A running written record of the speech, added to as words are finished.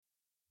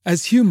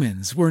As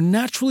humans, we're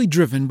naturally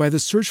driven by the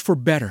search for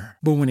better.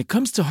 But when it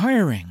comes to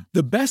hiring,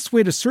 the best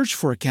way to search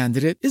for a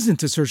candidate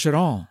isn't to search at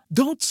all.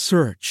 Don't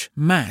search,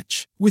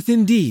 match with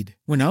Indeed.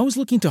 When I was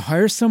looking to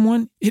hire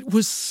someone, it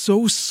was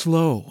so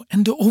slow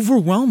and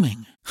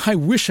overwhelming. I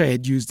wish I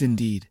had used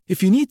Indeed.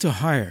 If you need to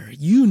hire,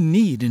 you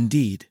need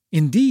Indeed.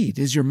 Indeed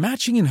is your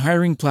matching and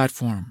hiring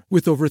platform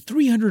with over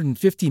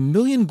 350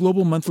 million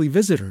global monthly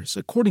visitors,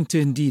 according to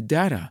Indeed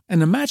data,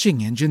 and a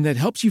matching engine that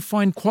helps you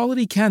find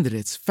quality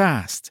candidates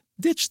fast.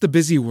 Ditch the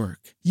busy work.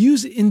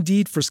 Use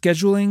Indeed for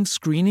scheduling,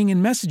 screening,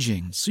 and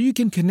messaging so you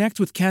can connect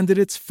with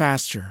candidates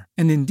faster.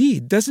 And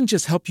Indeed doesn't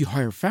just help you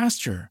hire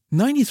faster.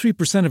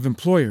 93% of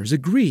employers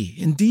agree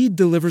Indeed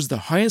delivers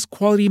the highest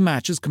quality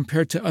matches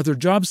compared to other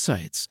job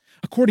sites,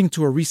 according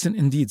to a recent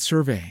Indeed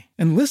survey.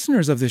 And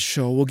listeners of this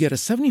show will get a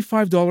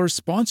 $75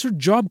 sponsored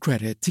job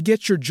credit to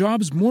get your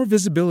jobs more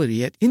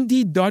visibility at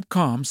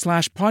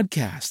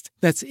Indeed.com/podcast.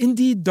 That's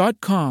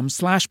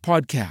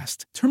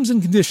Indeed.com/podcast. Terms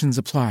and conditions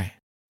apply.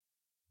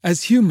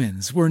 As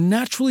humans, we're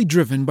naturally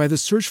driven by the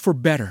search for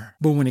better.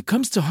 But when it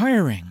comes to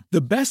hiring,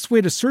 the best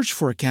way to search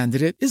for a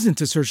candidate isn't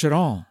to search at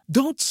all.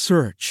 Don't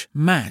search,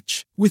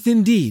 match with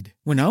Indeed.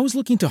 When I was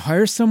looking to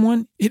hire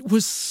someone, it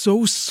was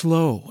so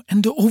slow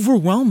and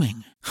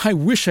overwhelming. I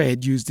wish I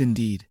had used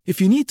Indeed.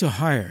 If you need to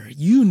hire,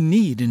 you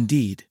need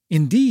Indeed.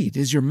 Indeed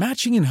is your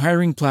matching and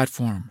hiring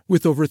platform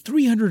with over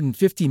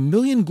 350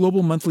 million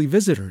global monthly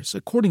visitors,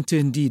 according to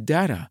Indeed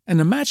data, and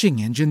a matching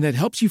engine that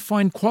helps you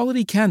find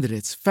quality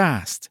candidates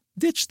fast.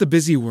 Ditch the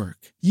busy work.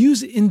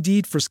 Use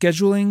Indeed for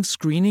scheduling,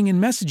 screening,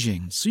 and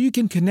messaging so you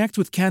can connect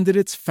with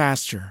candidates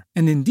faster.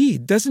 And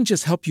Indeed doesn't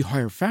just help you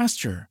hire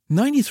faster.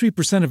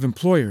 93% of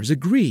employers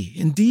agree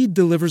Indeed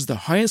delivers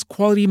the highest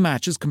quality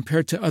matches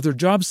compared to other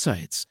job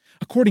sites,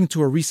 according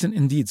to a recent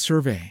Indeed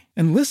survey.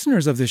 And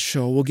listeners of this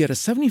show will get a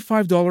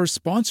 $75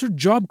 sponsored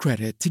job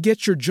credit to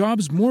get your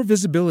jobs more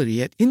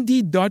visibility at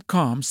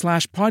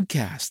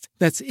Indeed.com/podcast.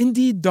 That's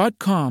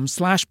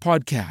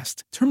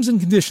Indeed.com/podcast. Terms and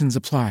conditions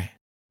apply.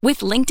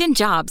 With LinkedIn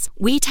Jobs,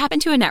 we tap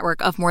into a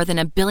network of more than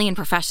 1 billion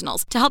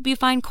professionals to help you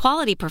find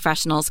quality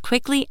professionals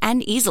quickly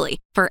and easily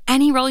for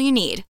any role you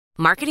need.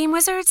 Marketing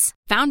wizards?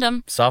 Found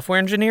them. Software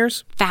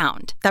engineers?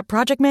 Found. That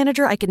project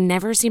manager I could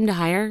never seem to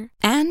hire?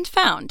 And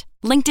found.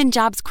 LinkedIn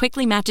Jobs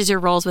quickly matches your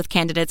roles with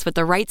candidates with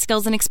the right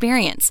skills and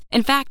experience.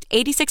 In fact,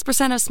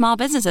 86% of small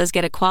businesses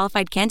get a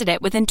qualified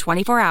candidate within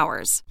 24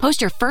 hours. Post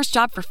your first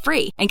job for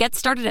free and get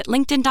started at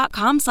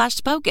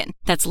linkedin.com/spoken.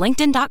 That's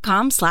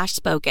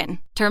linkedin.com/spoken.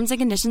 Terms and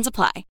conditions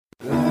apply.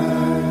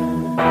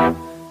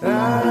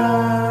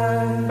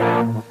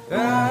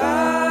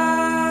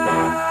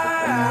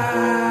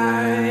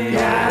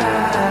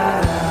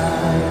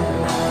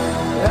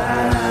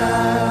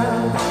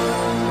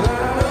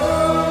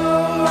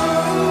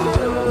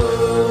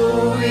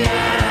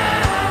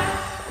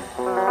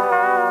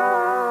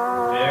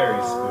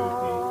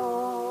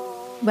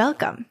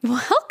 Welcome.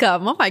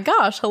 Oh my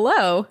gosh.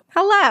 Hello.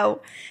 Hello.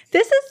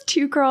 This is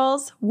Two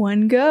Girls,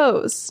 One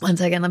Ghost. 1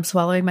 second. I'm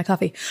swallowing my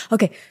coffee.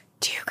 Okay.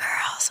 2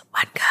 girls,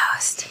 1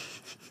 ghost.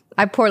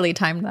 I poorly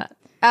timed that.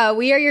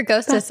 We are your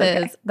ghostesses.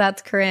 That's okay.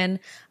 That's Corinne.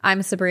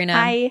 I'm Sabrina.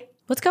 Hi.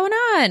 What's going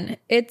on?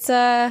 It's,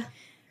 I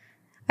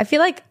feel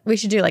like we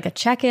should do like a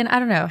check-in. I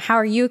don't know. How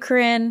are you,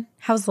 Corinne?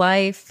 How's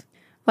life?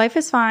 Life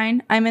is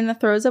fine. I'm in the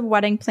throes of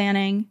wedding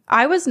planning.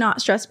 I was not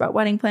stressed about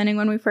wedding planning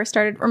when we first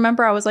started.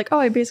 Remember, I was like, oh,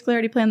 I basically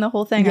already planned the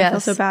whole thing. Yes. I feel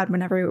so bad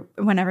when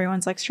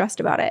everyone's like stressed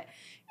about it.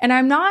 And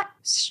I'm not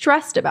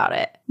stressed about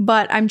it,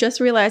 but I'm just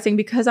realizing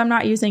because I'm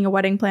not using a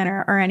wedding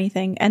planner or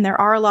anything, and there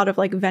are a lot of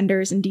like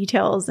vendors and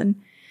details, and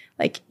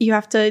like you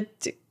have to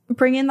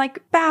bring in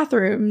like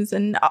bathrooms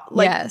and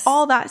like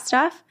all that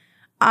stuff.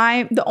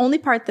 The only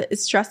part that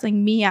is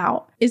stressing me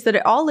out is that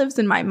it all lives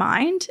in my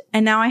mind,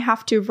 and now I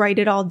have to write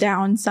it all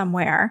down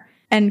somewhere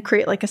and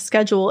create like a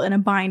schedule in a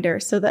binder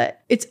so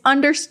that it's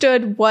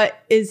understood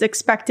what is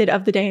expected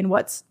of the day and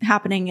what's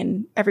happening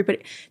and everybody.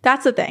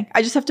 That's the thing.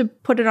 I just have to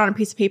put it on a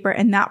piece of paper,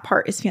 and that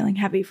part is feeling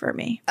heavy for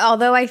me.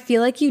 Although I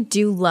feel like you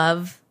do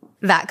love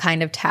that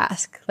kind of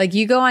task. Like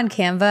you go on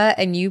Canva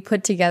and you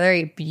put together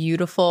a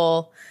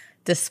beautiful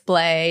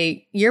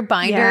display. Your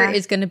binder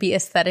is going to be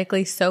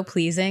aesthetically so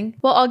pleasing.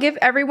 Well, I'll give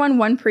everyone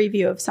one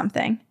preview of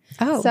something.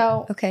 Oh,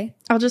 so okay.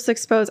 I'll just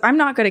expose. I'm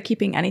not good at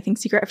keeping anything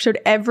secret. I've showed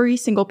every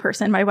single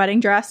person my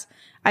wedding dress.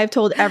 I've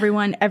told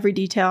everyone every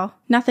detail.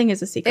 Nothing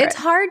is a secret. It's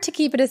hard to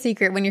keep it a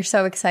secret when you're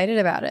so excited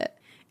about it.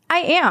 I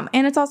am.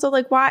 And it's also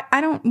like, why?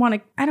 I don't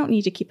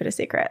need to keep it a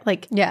secret.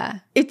 Like, yeah,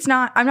 it's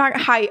not, I'm not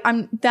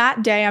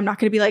that day, I'm not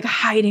going to be like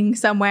hiding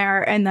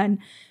somewhere and then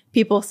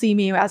people see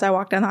me as I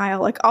walk down the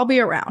aisle. Like, I'll be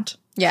around.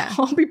 Yeah.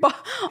 I'm going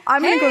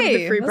to go to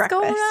the free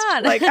breakfast. What's going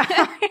on? Like,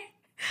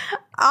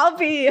 I'll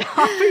be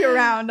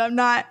around. I'm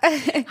not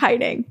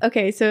hiding.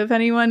 Okay. So if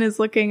anyone is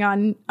looking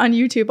on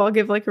YouTube, I'll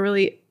give like a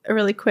really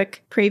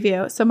quick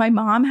preview. So my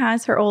mom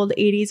has her old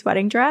 80s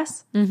wedding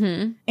dress.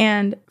 Mm-hmm.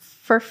 And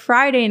for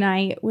Friday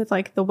night with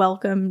like the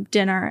welcome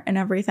dinner and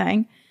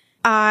everything,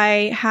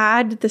 I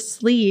had the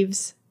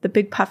sleeves, the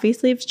big puffy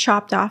sleeves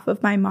chopped off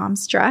of my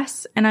mom's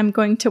dress, and I'm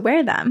going to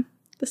wear them,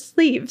 the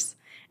sleeves.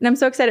 And I'm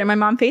so excited. My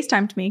mom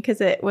FaceTimed me because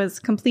it was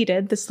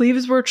completed. The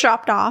sleeves were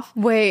chopped off.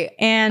 Wait.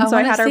 And so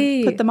I had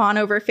her put them on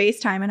over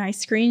FaceTime and I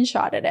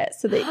screenshotted it.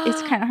 So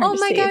it's kind of hard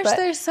to see. Oh my gosh,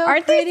 they're so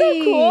aren't pretty.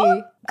 They so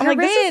cool? I'm like,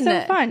 this is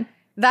Corinne. so fun.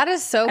 That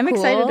is so I'm cool.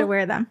 excited to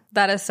wear them.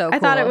 That is so cool. I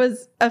thought it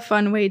was a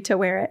fun way to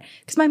wear it.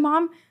 Because my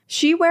mom,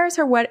 she wears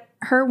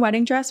her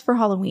wedding dress for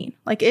Halloween.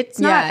 Like it's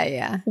not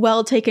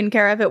well taken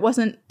care of. It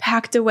wasn't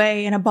packed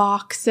away in a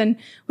box and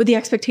with the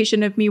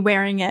expectation of me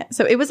wearing it.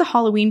 So it was a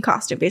Halloween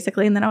costume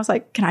basically. And then I was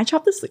like, can I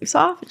chop the sleeves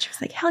off? And she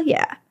was like, hell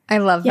yeah. I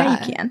love that.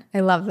 Yeah, you can.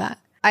 I love that.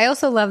 I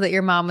also love that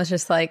your mom was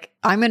just like,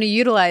 I'm going to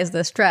utilize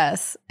this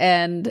dress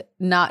and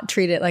not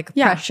treat it like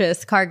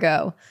precious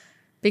cargo.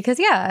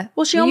 Because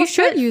well, she almost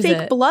put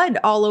fake blood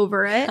all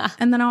over it.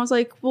 And then I was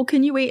like, well,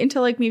 can you wait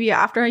until like maybe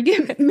after I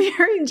get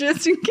married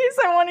just in case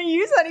I want to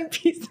use any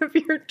piece of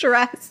your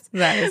dress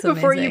that is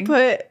before you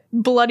put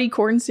bloody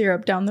corn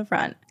syrup down the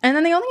front. And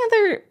then the only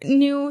other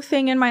new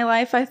thing in my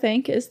life, I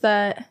think, is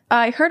that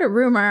I heard a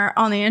rumor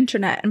on the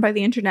internet. And by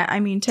the internet, I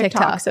mean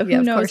TikTok. So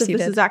who knows if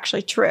this is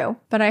actually true.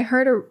 But I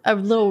heard a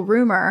little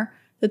rumor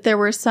that there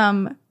were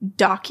some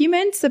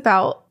documents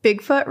about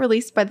Bigfoot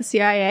released by the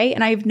CIA.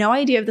 And I have no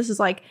idea if this is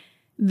like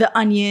The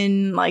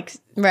Onion, like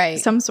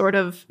some sort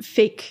of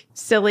fake,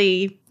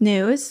 silly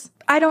news.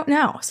 I don't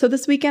know. So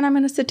this weekend, I'm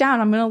going to sit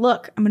down. I'm going to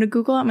look. I'm going to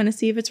Google it. I'm going to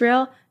see if it's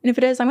real. And if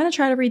it is, I'm going to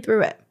try to read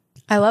through it.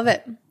 I love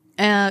it.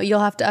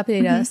 You'll have to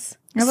update us.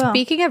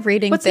 Speaking of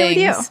reading What's things.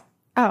 New with you?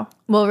 Oh.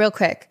 Well, real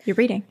quick. You're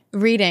reading.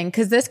 Reading,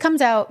 because this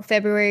comes out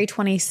February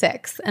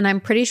 26th. And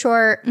I'm pretty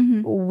sure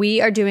we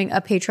are doing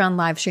a Patreon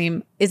live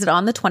stream. Is it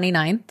on the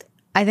 29th?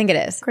 I think it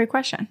is. Great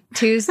question.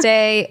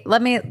 Tuesday.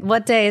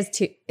 What day is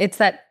it's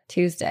that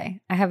Tuesday.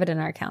 I have it in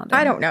our calendar.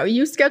 I don't know.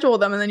 You schedule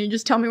them and then you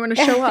just tell me when to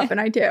show up and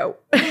I do.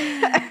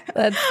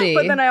 Let's see.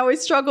 But then I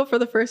always struggle for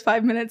the first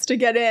 5 minutes to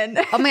get in.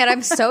 Oh my God,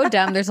 I'm so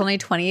dumb. There's only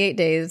 28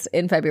 days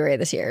in February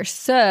this year.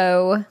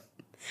 So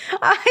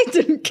I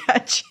didn't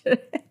catch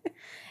it.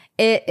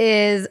 It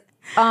is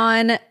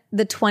on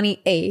the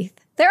 28th.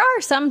 There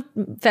are some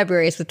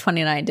Februarys with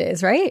 29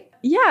 days, right?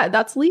 Yeah,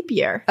 that's leap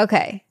year.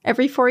 Okay.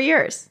 Every 4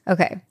 years.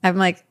 Okay. I'm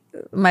like,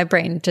 my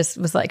brain just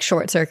was like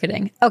short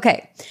circuiting.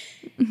 Okay.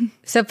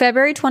 So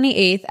February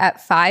 28th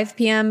at 5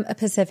 p.m.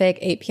 Pacific,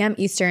 8 p.m.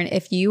 Eastern.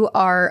 If you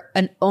are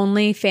an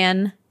only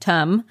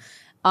phantom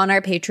on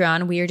our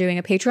Patreon, we are doing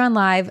a Patreon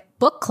Live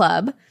book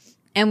club.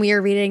 And we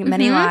are reading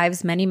Many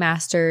Lives, Many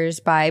Masters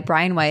by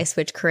Brian Weiss,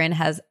 which Corinne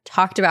has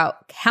talked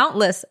about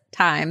countless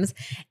times.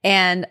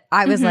 And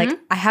I was like,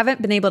 I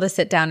haven't been able to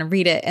sit down and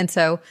read it. And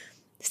so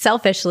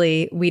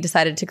selfishly, we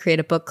decided to create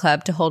a book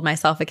club to hold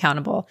myself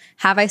accountable.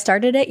 Have I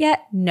started it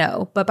yet?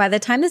 No. But by the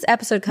time this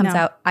episode comes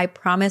out, I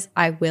promise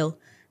I will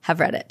have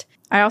read it.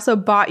 I also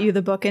bought you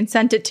the book and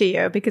sent it to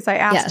you because I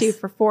asked you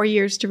for 4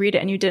 years to read it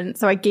and you didn't.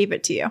 So I gave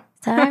it to you.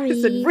 Sorry.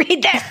 I said,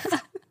 read this.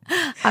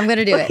 I'm going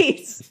to do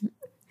it.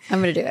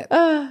 I'm going to do it.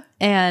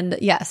 And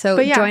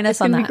so join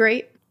us on that. It's going to be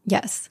great.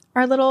 Yes.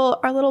 Our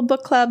little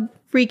book club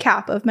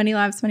recap of Many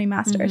Lives, Many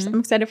Masters. I'm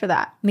excited for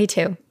that. Me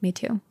too.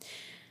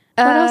 What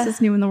else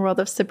is new in the world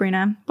of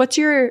Sabrina? What's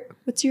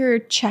your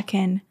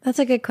check-in? That's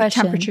a good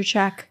question. Temperature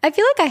check. I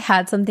feel like I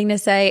had something to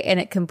say and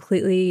it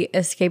completely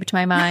escaped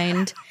my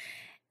mind.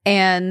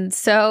 And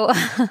so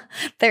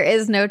there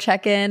is no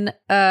check-in.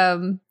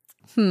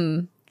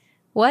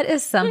 What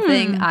is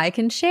something I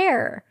can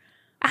share?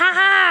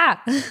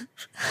 I've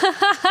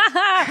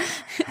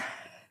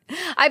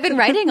been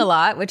writing a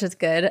lot, which is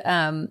good.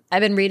 I've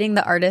been reading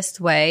The Artist's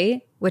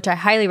Way, which I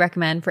highly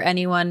recommend for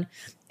anyone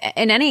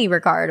in any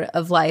regard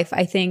of life.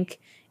 I think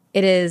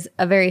it is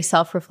a very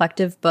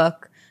self-reflective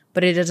book,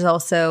 but it is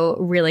also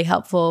really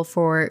helpful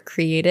for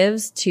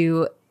creatives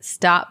to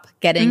stop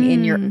getting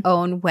in your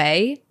own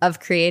way of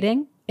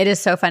creating. It is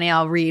so funny.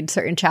 I'll read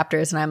certain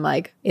chapters and I'm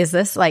like, is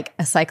this like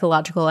a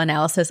psychological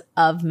analysis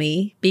of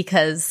me?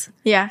 Because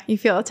you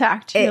feel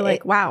attacked. You're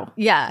like, wow.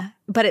 Yeah.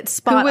 But it's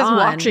spot on. Who was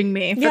watching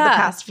me for the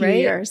past few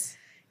years?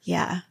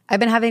 Yeah. I've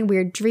been having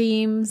weird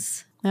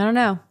dreams. I don't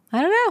know.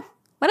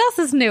 What else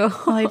is new?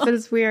 Life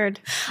is weird.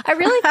 I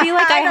really feel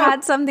like I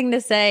had something to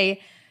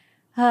say.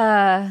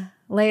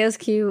 Leia's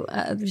cute.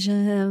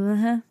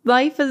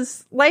 Life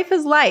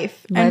is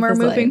life. And we're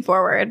moving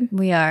forward.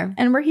 We are.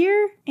 And we're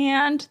here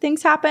and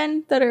things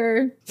happen that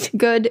are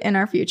good in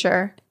our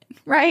future.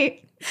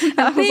 Right?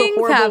 That was a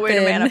horrible way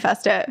to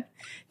manifest it.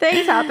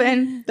 Things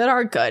happen that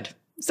are good.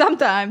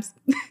 Sometimes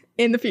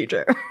in the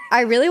future.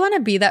 I really want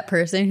to be that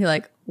person who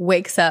like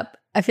wakes up.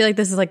 I feel like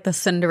this is like the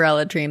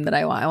Cinderella dream that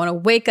I want. I want to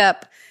wake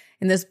up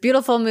in this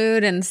beautiful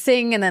mood and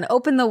sing and then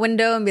open the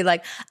window and be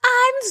like,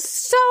 I'm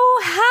so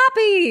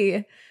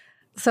happy.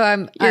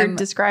 So You're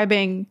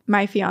describing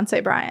my fiance,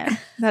 Brian.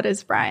 That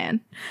is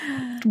Brian.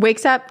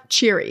 Wakes up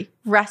cheery,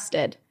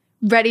 rested,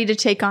 ready to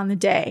take on the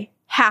day,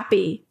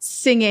 happy,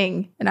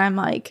 singing. And I'm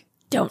like,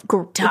 don't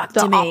talk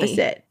to me.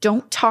 Opposite.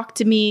 Don't talk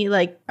to me.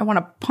 Like I want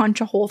to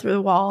punch a hole through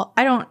the wall.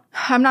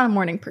 I'm not a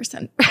morning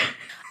person.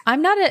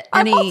 I'm not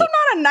I'm also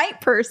not a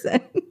night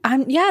person.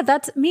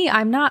 That's me.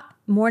 I'm not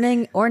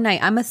morning or night.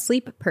 I'm a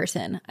sleep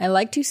person. I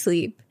like to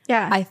sleep.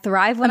 Yeah. I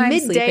thrive when I'm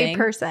sleeping. A midday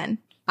person.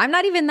 I'm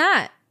not even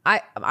that.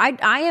 I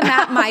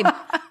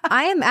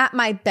am at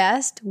my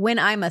best when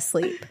I'm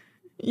asleep.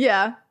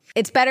 Yeah.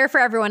 It's better for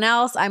everyone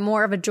else. I'm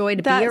more of a joy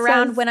to be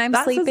around when I'm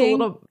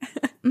sleeping.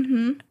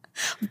 I'm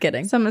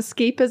kidding. Some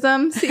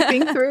escapism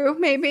seeping through,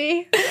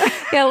 maybe.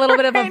 Yeah, a little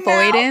bit of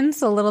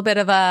avoidance, a little bit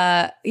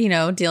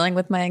of dealing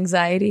with my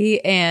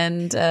anxiety.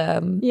 And,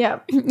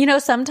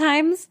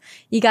 sometimes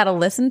you got to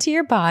listen to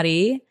your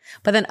body,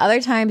 but then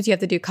other times you have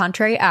to do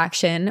contrary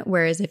action.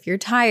 Whereas if you're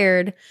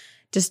tired,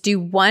 just do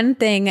one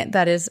thing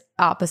that is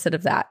opposite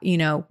of that.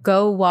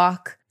 Go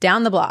walk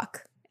down the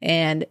block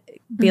and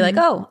be like,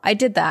 oh, I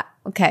did that.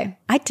 Okay,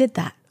 I did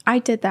that.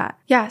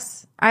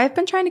 Yes. I've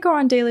been trying to go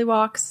on daily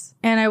walks,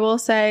 and I will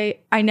say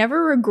I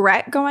never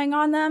regret going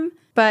on them,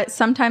 but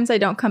sometimes I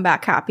don't come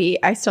back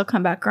happy. I still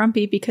come back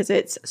grumpy because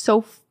it's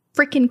so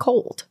freaking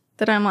cold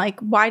that I'm like,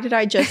 why did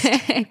I just,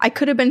 I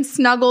could have been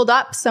snuggled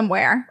up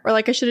somewhere, or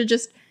like I should have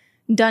just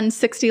done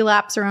 60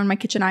 laps around my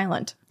kitchen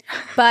island.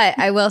 But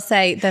I will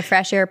say the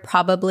fresh air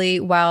probably,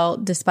 while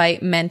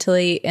despite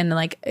mentally and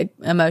like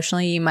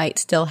emotionally, you might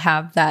still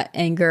have that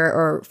anger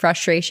or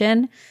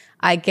frustration,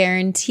 I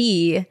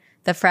guarantee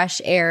the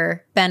fresh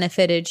air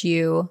benefited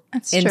you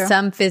in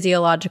some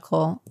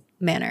physiological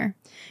manner.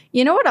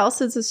 You know what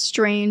else is a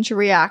strange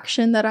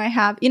reaction that I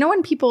have?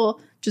 When people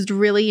just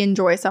really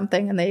enjoy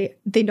something and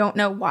they don't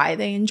know why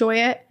they enjoy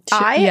it?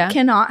 I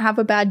cannot have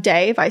a bad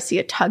day if I see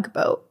a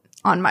tugboat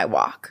on my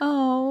walk.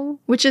 Oh.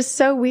 Which is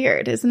so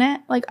weird, isn't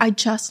it? Like, I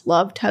just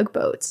love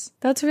tugboats.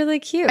 That's really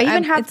cute. I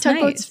even have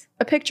tugboats, nice.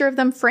 A picture of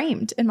them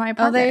framed in my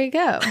apartment. Oh, there you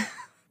go.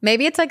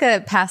 Maybe it's like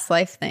a past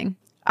life thing.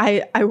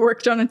 I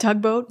worked on a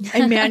tugboat.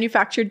 I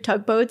manufactured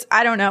tugboats.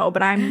 I don't know,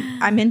 but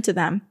I'm into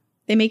them.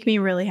 They make me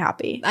really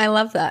happy. I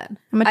love that.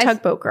 I'm a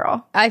tugboat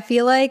girl. I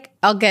feel like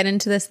I'll get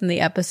into this in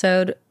the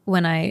episode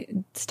when I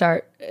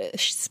start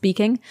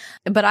speaking,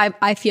 but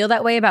I feel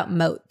that way about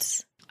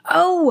moats.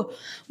 Oh,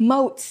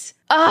 moats.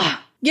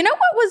 You know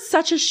what was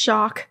such a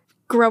shock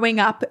growing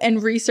up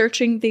and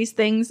researching these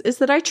things is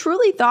that I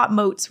truly thought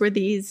moats were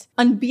these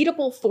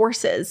unbeatable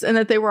forces and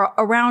that they were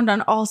around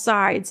on all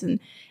sides. And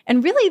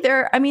really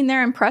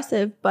they're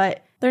impressive,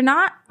 but they're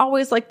not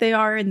always like they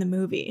are in the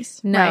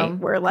movies. No, right?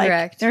 Where like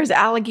correct. There's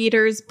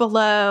alligators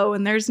below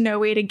and there's no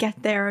way to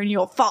get there and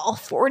you'll fall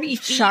 40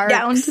 feet Sharks.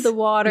 Down to the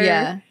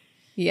water.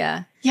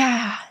 Yeah.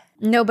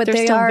 No, but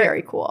they're still are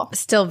very cool.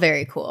 Still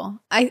very cool.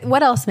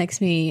 What else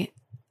makes me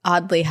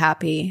oddly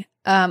happy?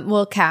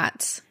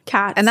 Cats.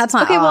 And that's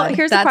not okay. odd. Well,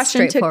 here's that's a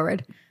question.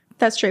 Straightforward.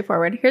 That's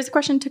straightforward. Here's a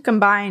question to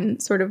combine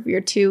sort of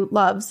your two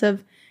loves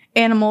of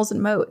animals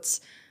and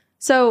moats.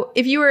 So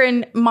if you were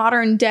in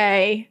modern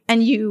day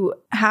and you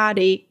had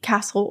a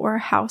castle or a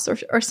house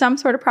or some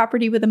sort of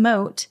property with a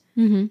moat,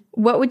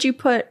 what would you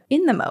put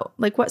in the moat?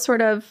 Like what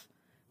sort of,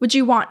 would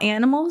you want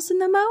animals in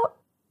the moat?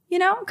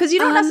 Because you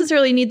don't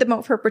necessarily need the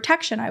moat for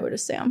protection, I would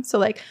assume. So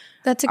like,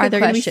 that's a good question. Are there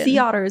going to be sea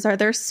otters? Are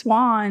there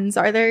swans?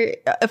 Are there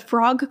a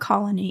frog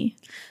colony?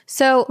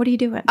 So what are you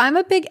doing? I'm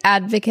a big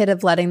advocate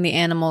of letting the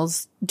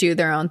animals do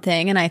their own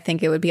thing. And I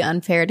think it would be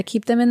unfair to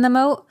keep them in the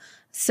moat.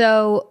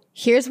 So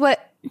here's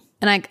what,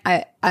 and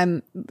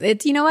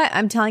it's, you know what?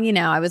 I'm telling you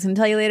now. I was going to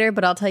tell you later,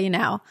 but I'll tell you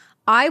now.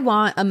 I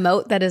want a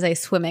moat that is a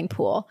swimming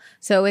pool.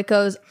 So it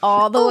goes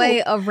all the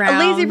way around. A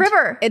lazy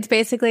river. It's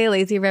basically a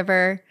lazy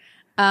river.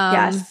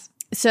 Yes.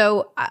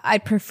 So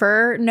I'd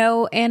prefer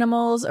no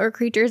animals or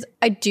creatures.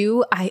 I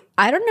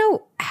don't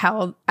know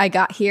how I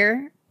got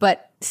here,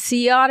 but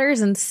sea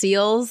otters and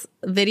seals,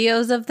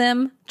 videos of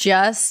them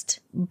just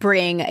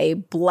bring a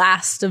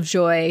blast of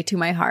joy to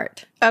my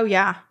heart. Oh,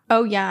 yeah.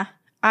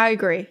 I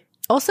agree.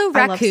 Also,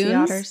 raccoons. I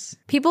love sea otters.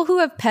 People who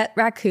have pet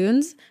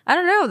raccoons, I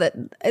don't know,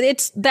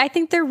 I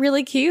think they're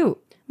really cute.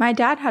 My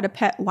dad had a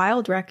pet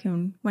wild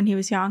raccoon when he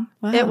was young.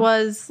 Wow. It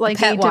was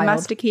like a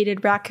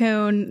domesticated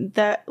raccoon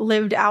that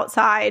lived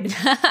outside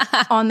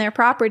on their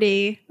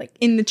property, like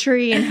in the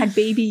tree, and had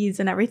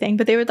babies and everything.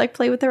 But they would like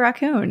play with the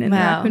raccoon, and the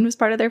raccoon was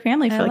part of their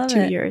family for like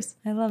 2 years.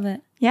 I love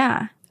it.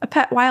 Yeah, a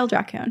pet wild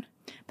raccoon.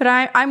 But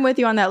I'm with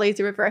you on that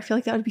lazy river. I feel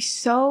like that would be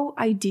so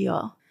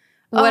ideal.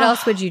 What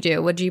else would you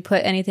do? Would you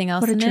put anything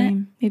else in it? What a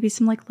dream. Maybe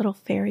some like little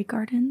fairy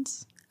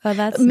gardens. Oh,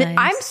 that's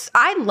nice.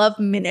 I love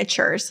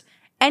miniatures.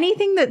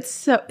 Anything that's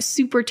so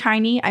super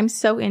tiny, I'm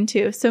so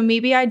into. So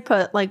maybe I'd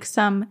put like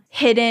some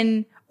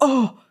hidden,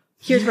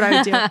 here's what I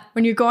would do.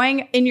 When you're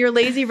going in your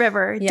lazy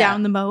river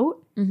down the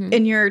moat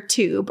in your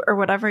tube or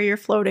whatever you're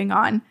floating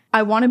on,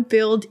 I want to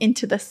build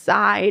into the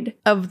side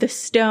of the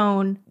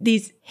stone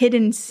these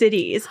hidden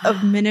cities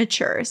of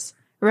miniatures,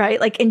 right?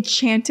 Like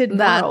enchanted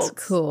worlds.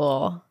 That's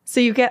cool. So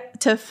you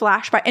get to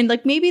flash by. And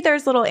like maybe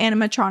there's little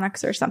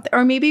animatronics or something.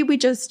 Or maybe we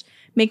just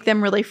make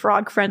them really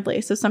frog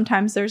friendly. So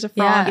sometimes there's a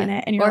frog in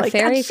it and you're like,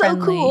 that's so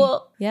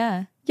cool.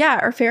 Yeah.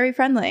 Yeah. Or fairy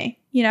friendly,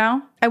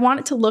 I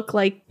want it to look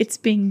like it's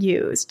being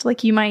used.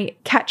 Like you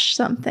might catch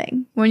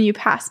something when you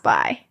pass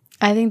by.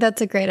 I think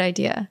that's a great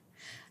idea.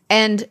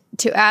 And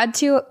to add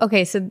to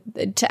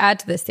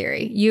this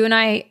theory, you and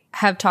I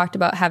have talked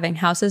about having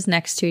houses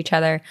next to each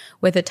other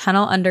with a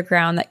tunnel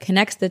underground that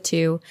connects the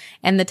two.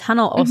 And the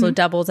tunnel also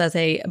doubles as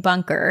a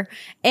bunker.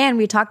 And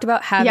we talked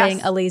about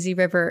having a lazy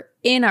river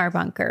in our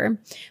bunker.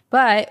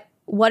 But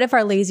what if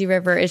our lazy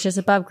river is just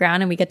above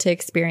ground and we get to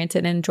experience it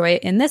and enjoy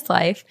it in this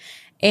life?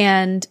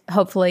 And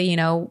hopefully, you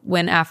know,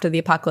 when after the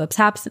apocalypse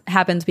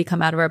happens, we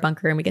come out of our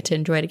bunker and we get to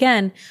enjoy it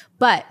again.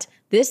 But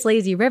this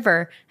lazy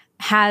river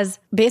has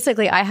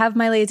basically, I have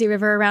my lazy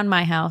river around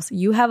my house.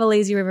 You have a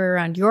lazy river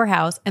around your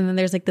house. And then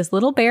there's like this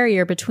little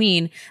barrier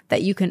between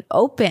that you can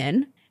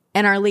open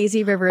and our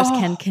lazy rivers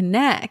can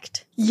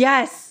connect.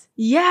 Yes.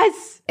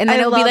 Yes. And then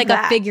it'll be like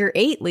a figure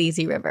 8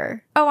 lazy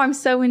river. Oh, I'm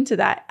so into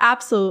that.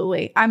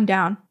 Absolutely. I'm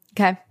down.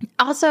 Okay.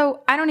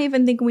 Also, I don't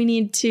even think we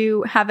need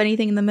to have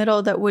anything in the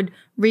middle that would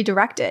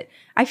redirect it.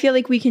 I feel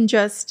like we can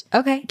just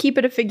keep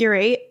it a figure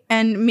 8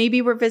 and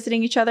maybe we're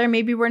visiting each other.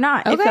 Maybe we're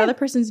not. If the other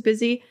person's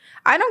busy,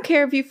 I don't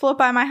care if you float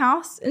by my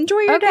house. Enjoy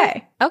your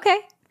day. Okay.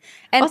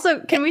 And also,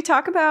 can we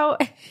talk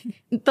about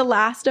The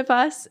Last of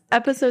Us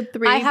episode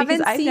 3? I haven't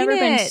because I've seen never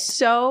been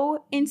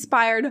so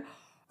inspired.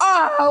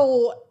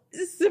 Oh,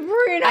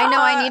 Sabrina. I know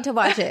I need to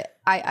watch it.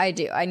 I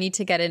do. I need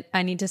to get it.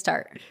 I need to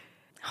start.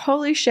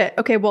 Holy shit.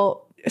 Okay,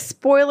 well,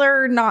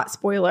 spoiler, not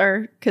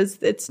spoiler, because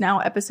it's now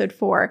episode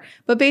 4.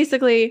 But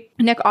basically,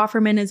 Nick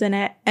Offerman is in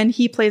it, and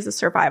he plays a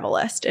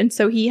survivalist. And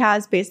so he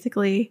has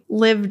basically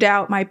lived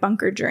out my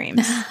bunker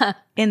dreams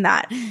in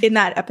that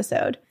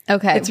episode.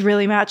 Okay. It's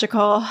really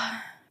magical.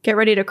 Get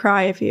ready to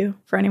cry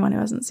for anyone who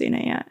hasn't seen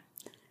it yet.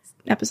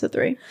 Episode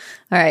 3.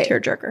 All right.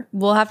 Tearjerker.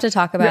 We'll have to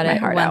talk about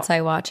it once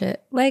I watch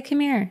it. Like, come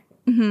here.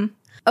 Mm-hmm.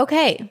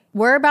 Okay.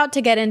 We're about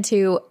to get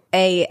into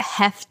a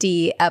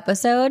hefty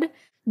episode.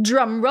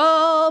 Drum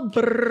roll.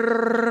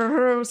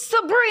 Brrr,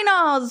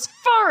 Sabrina's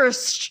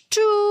first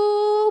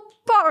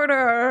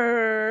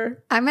 2-parter.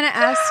 I'm going to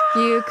ask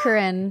you,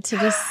 Corinne, to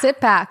just sit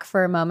back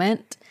for a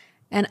moment.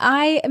 And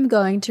I am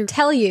going to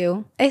tell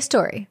you a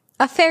story,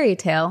 a fairy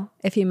tale,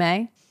 if you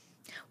may.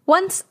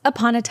 Once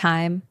upon a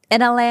time,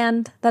 in a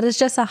land that is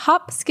just a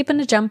hop, skip,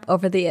 and a jump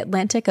over the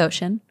Atlantic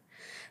Ocean,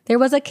 there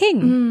was a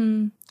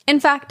king. In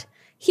fact,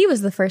 he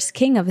was the first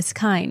king of his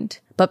kind.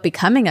 But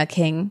becoming a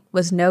king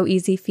was no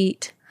easy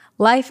feat.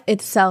 Life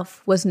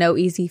itself was no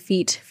easy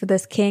feat for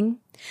this king.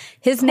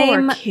 His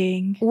name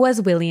was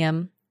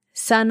William,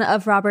 son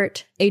of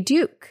Robert, a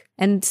duke,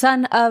 and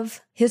son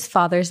of his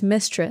father's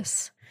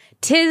mistress.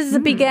 'Tis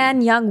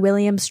began young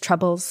William's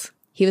troubles.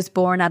 He was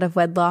born out of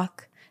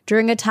wedlock,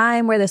 during a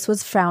time where this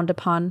was frowned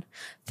upon,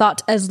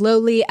 thought as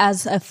lowly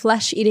as a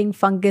flesh-eating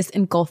fungus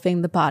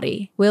engulfing the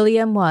body.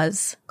 William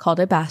was called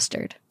a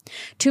bastard.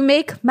 To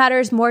make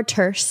matters more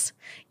terse,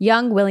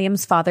 young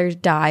William's father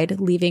died,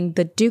 leaving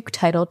the duke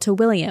title to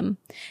William,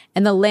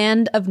 and the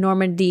land of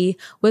Normandy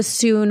was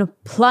soon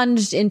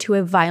plunged into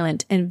a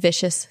violent and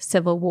vicious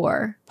civil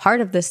war.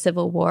 Part of this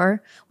civil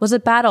war was a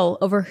battle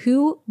over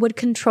who would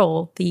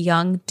control the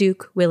young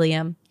Duke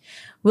William.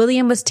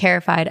 William was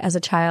terrified as a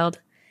child,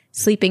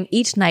 sleeping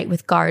each night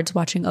with guards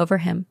watching over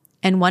him,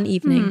 and one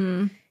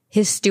evening,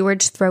 his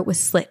steward's throat was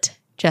slit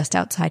just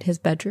outside his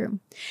bedroom.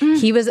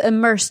 He was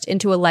immersed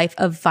into a life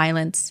of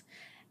violence,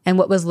 and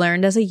what was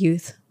learned as a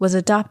youth was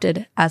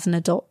adopted as an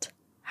adult.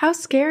 How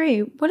scary.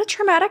 What a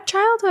traumatic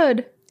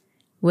childhood.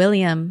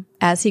 William,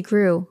 as he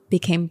grew,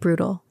 became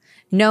brutal,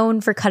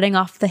 known for cutting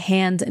off the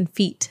hands and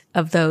feet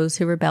of those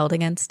who rebelled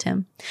against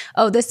him.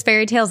 Oh, this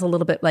fairy tale is a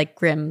little bit like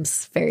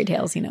Grimm's fairy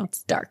tales. You know,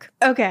 it's dark.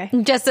 Okay.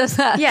 Just as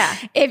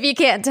if you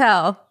can't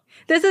tell.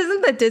 This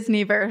isn't the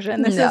Disney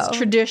version. This is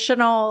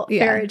traditional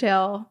fairy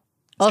tale.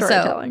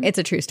 Also, it's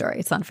a true story.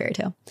 It's not a fairy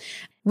tale.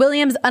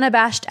 William's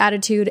unabashed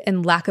attitude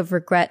and lack of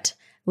regret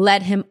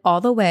led him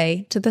all the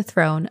way to the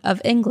throne of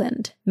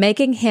England,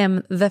 making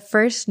him the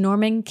first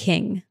Norman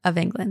king of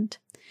England.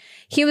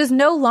 He was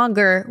no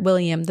longer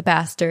William the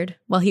Bastard.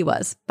 Well, he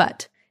was,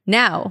 but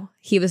now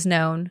he was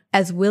known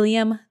as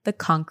William the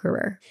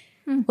Conqueror.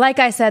 Like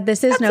I said,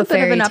 this is no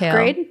fairy tale. That's a bit of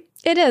an upgrade.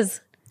 It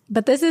is,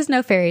 but this is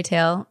no fairy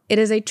tale. It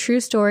is a true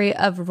story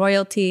of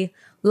royalty,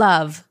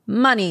 love,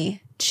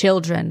 money,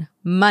 children,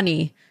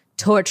 money,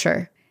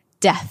 torture,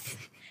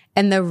 death,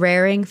 and the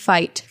raring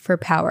fight for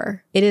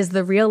power. It is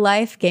the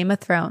real-life Game of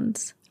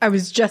Thrones. I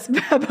was just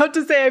about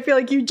to say, I feel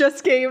like you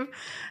just gave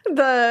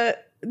the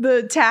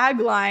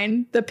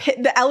tagline,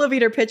 the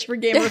elevator pitch for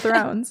Game of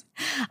Thrones.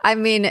 I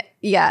mean,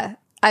 yeah.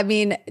 I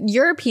mean,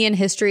 European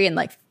history and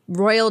like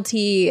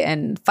royalty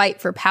and fight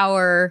for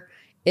power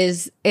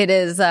is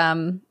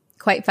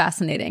quite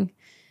fascinating.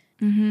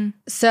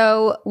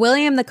 So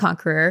William the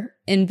Conqueror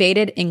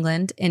invaded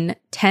England in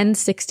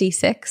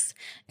 1066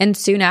 and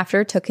soon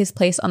after took his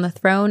place on the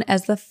throne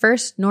as the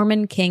first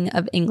Norman king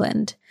of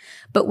England.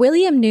 But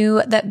William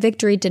knew that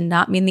victory did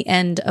not mean the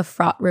end of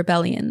fraught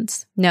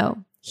rebellions.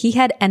 No, he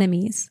had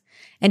enemies,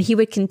 and he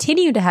would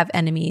continue to have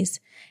enemies,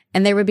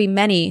 and there would be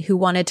many who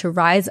wanted to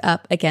rise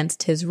up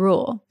against his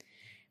rule.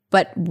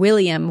 But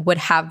William would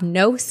have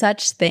no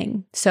such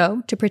thing.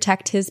 So to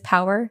protect his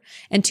power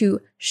and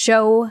to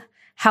show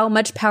how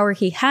much power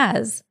he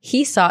has,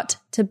 he sought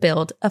to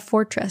build a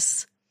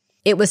fortress.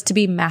 It was to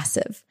be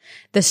massive,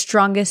 the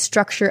strongest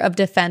structure of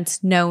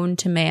defense known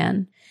to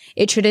man.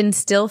 It should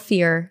instill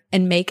fear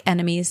and make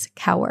enemies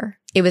cower.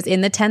 It was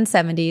in the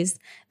 1070s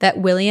that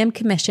William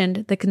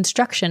commissioned the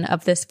construction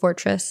of this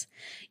fortress.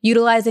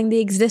 Utilizing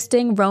the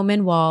existing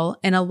Roman wall,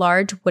 and a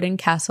large wooden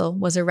castle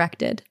was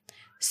erected.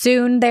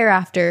 Soon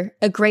thereafter,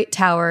 a great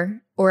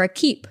tower, or a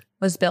keep,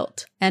 was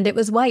built, and it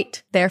was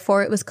white.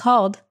 Therefore, it was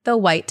called the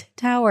White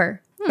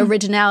Tower.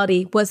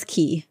 Originality was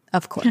key,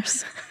 of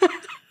course.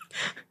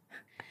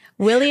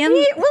 William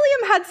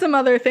had some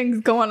other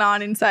things going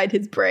on inside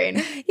his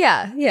brain.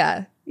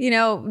 Yeah. You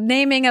know,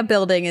 naming a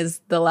building is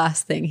the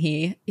last thing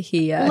he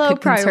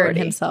could concern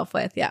himself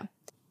with. Yeah.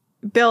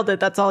 Build it.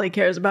 That's all he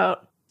cares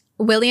about.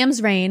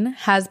 William's reign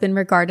has been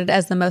regarded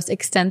as the most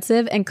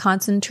extensive and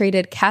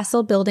concentrated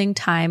castle building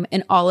time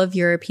in all of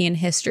European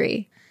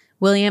history.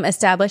 William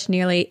established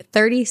nearly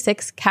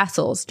 36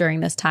 castles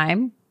during this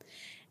time.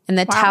 And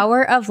the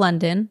Tower of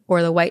London,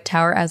 or the White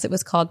Tower as it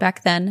was called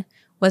back then,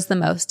 was the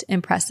most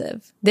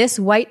impressive. This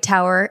White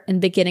Tower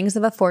and beginnings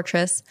of a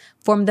fortress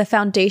formed the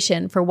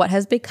foundation for what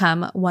has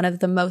become one of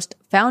the most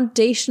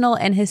foundational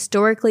and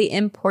historically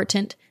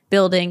important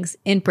buildings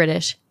in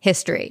British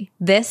history.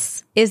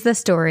 This is the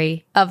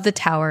story of the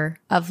Tower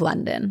of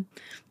London.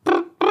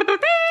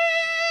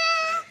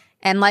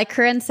 And like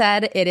Corinne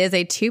said, it is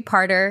a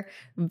two-parter.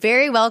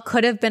 Very well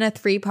could have been a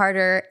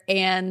three-parter.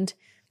 And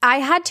I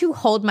had to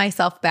hold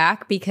myself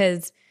back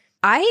because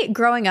I,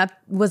 growing up,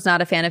 was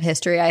not a fan of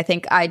history. I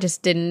think I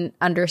just didn't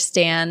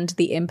understand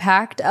the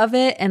impact of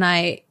it, and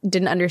I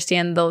didn't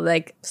understand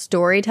the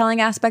storytelling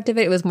aspect of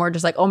it. It was more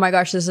just like, oh my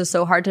gosh, this is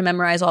so hard to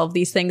memorize all of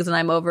these things, and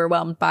I'm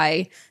overwhelmed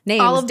by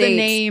names. All of dates. The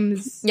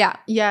names. Yeah.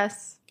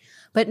 Yes.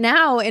 But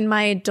now in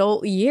my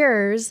adult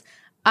years,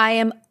 I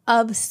am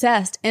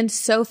obsessed and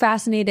so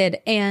fascinated,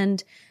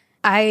 and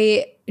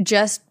I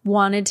just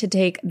wanted to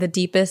take the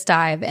deepest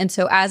dive. And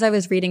so as I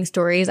was reading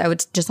stories, I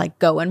would just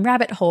go in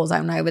rabbit holes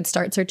and I would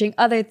start searching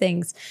other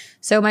things.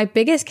 So my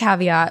biggest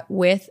caveat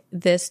with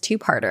this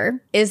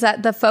two-parter is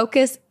that the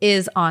focus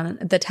is on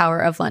the Tower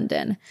of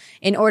London.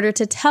 In order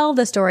to tell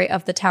the story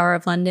of the Tower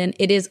of London,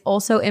 it is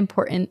also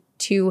important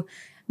to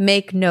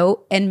make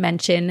note and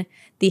mention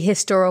the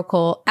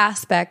historical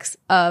aspects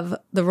of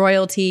the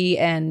royalty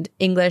and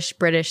English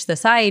British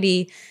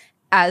society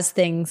as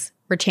things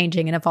were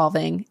changing and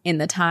evolving in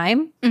the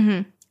time.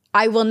 Mm-hmm.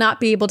 I will not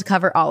be able to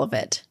cover all of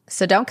it,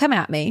 so don't come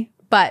at me,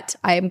 but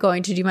I am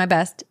going to do my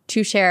best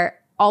to share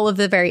all of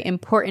the very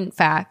important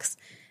facts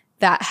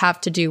that have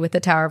to do with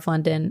the Tower of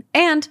London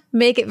and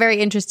make it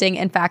very interesting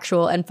and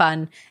factual and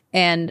fun.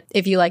 And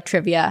if you like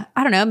trivia,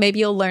 I don't know, maybe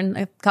you'll learn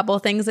a couple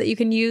of things that you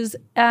can use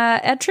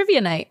at trivia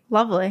night.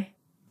 Lovely.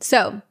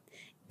 So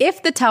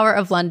if the Tower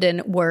of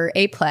London were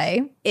a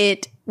play,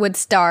 it would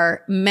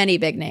star many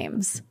big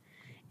names.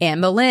 Anne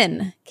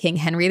Boleyn, King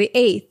Henry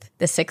VIII,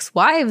 the 6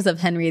 wives of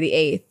Henry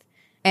VIII.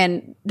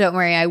 And don't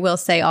worry, I will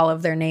say all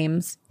of their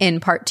names in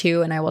part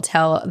 2, and I will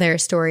tell their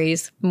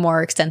stories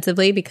more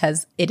extensively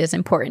because it is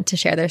important to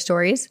share their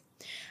stories.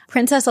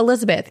 Princess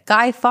Elizabeth,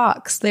 Guy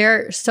Fawkes,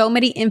 there are so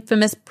many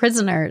infamous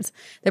prisoners.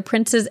 The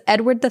Princes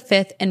Edward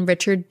V and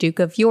Richard, Duke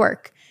of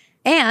York.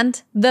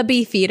 And the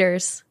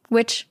Beefeaters,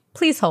 which,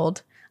 please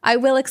hold, I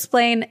will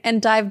explain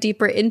and dive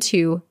deeper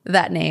into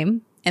that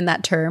name and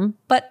that term,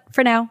 but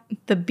for now,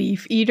 the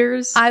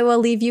Beefeaters, I will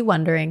leave you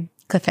wondering.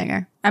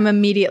 Cliffhanger. I'm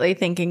immediately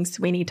thinking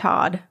Sweeney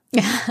Todd.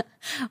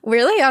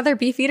 Really? Are there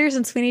Beefeaters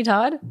in Sweeney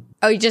Todd?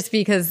 Oh, just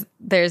because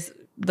there's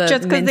the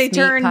just because they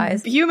turn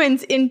pies.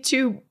 Humans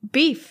into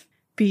beef,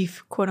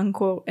 quote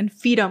unquote, and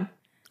feed them.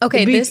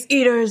 Okay,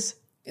 Beefeaters.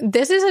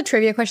 This is a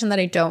trivia question that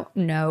I don't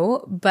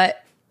know,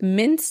 but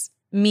mince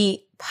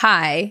meat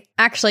pie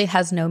actually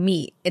has no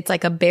meat. It's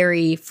like a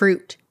berry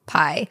fruit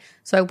pie.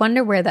 So I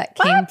wonder where that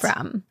came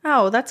from.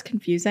 Oh, that's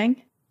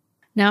confusing.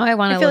 Now I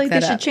want to look that up. I feel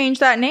like they should change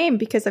that name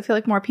because I feel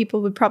like more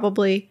people would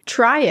probably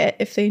try it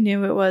if they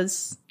knew it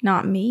was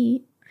not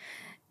meat.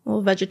 A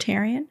little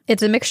vegetarian.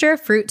 It's a mixture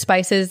of fruit,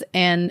 spices,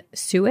 and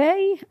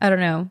suet. I don't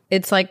know.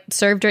 It's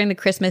served during the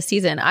Christmas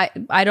season.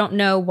 I don't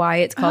know why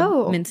it's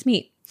called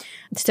mincemeat.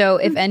 So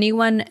if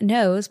anyone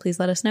knows, please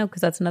let us know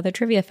because that's another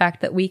trivia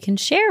fact that we can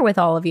share with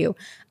all of you.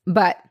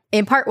 But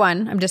in part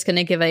 1, I'm just going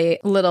to give a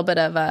little bit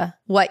of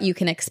what you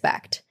can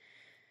expect.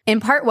 In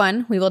part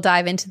 1, we will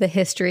dive into the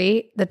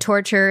history, the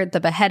torture, the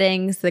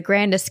beheadings, the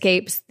grand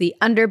escapes, the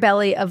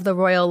underbelly of the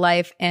royal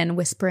life, and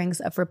whisperings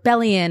of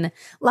rebellion,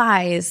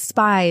 lies,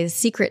 spies,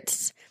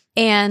 secrets.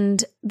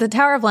 And the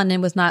Tower of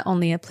London was not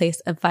only a place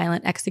of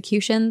violent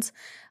executions,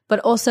 but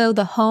also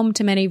the home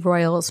to many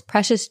royals,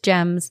 precious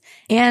gems,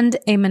 and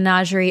a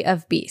menagerie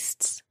of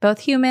beasts, both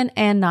human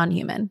and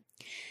non-human.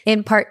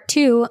 In part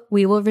 2,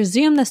 we will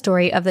resume the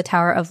story of the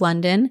Tower of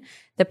London,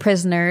 the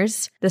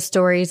prisoners, the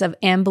stories of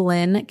Anne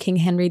Boleyn, King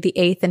Henry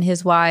VIII and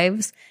his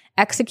wives,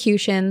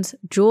 executions,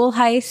 jewel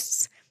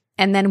heists,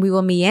 and then we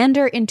will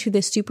meander into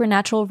the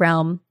supernatural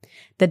realm,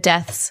 the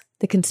deaths,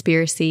 the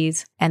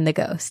conspiracies, and the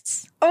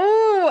ghosts.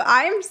 Oh,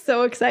 I'm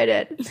so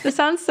excited. This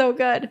sounds so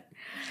good.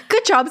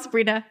 Good job,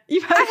 Sabrina.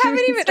 I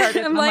haven't even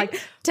started. I'm like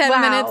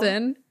 10 minutes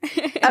in.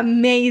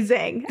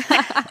 Amazing.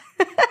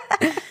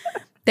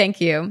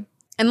 Thank you.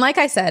 And like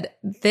I said,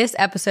 this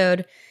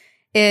episode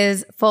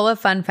is full of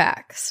fun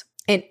facts.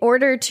 In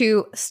order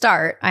to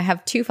start, I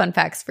have 2 fun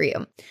facts for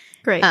you.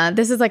 Great.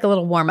 This is like a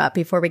little warm up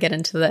before we get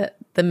into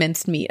the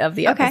minced meat of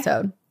the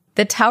episode.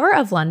 The Tower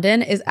of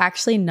London is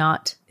actually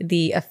not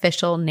the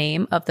official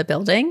name of the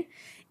building.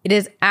 It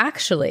is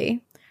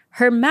actually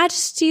Her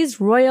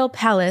Majesty's Royal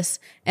Palace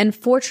and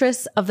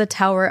Fortress of the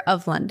Tower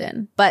of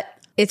London. But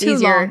it's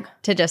easier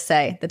to just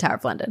say the Tower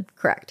of London.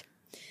 Correct.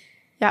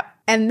 Yep.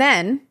 And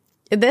then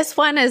this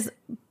one is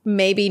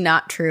maybe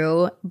not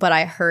true, but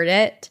I heard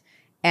it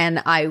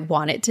and I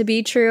want it to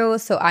be true.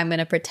 So I'm going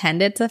to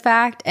pretend it's a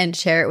fact and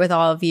share it with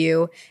all of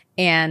you.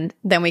 And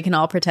then we can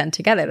all pretend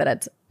together that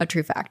it's a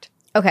true fact.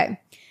 Okay.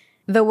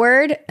 The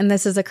word, and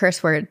this is a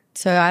curse word,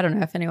 so I don't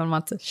know if anyone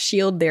wants to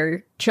shield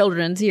their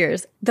children's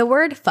ears. The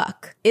word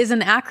fuck is an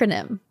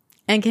acronym.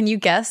 And can you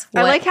guess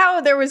what? I like how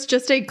there was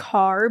just a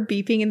car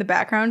beeping in the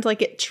background.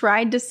 Like it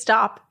tried to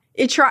stop.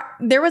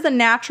 There was a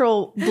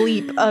natural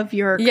bleep of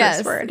your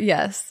curse word.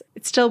 Yes.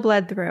 It still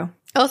bled through.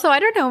 Also, I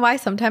don't know why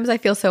sometimes I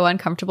feel so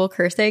uncomfortable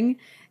cursing.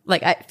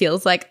 Like it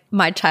feels like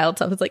my child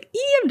self is like,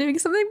 I'm doing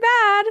something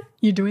bad.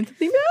 You're doing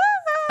something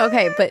bad.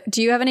 Okay, but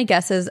do you have any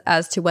guesses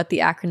as to what the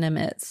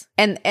acronym is?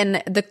 And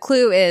the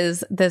clue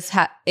is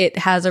it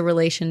has a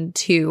relation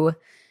to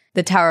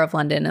the Tower of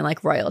London and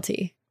like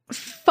royalty.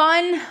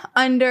 Fun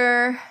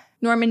under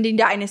Normandy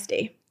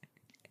Dynasty.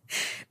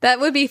 That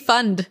would be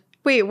fund.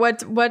 Wait,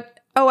 what?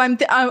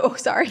 Oh,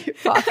 sorry.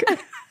 Fuck.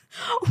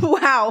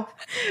 Wow.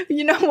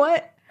 You know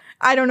what?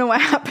 I don't know what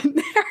happened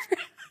there.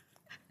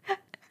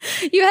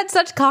 You had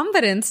such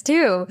confidence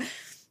too.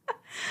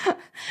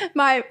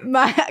 My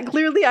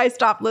clearly I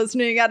stopped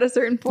listening at a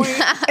certain point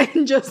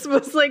and just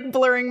was like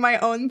blurring my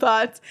own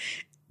thoughts.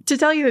 To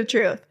tell you the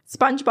truth,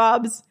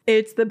 SpongeBob's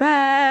 "It's the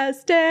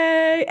Best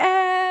Day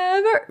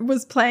Ever"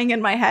 was playing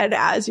in my head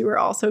as you were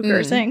also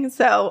cursing.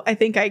 So I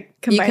think I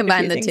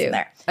combined the two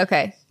there.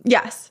 Okay.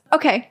 Yes.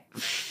 Okay.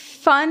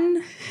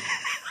 Fun.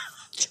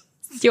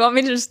 Do you want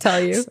me to just tell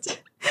you?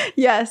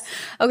 Yes.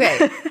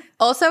 Okay.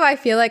 Also, I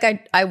feel like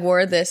I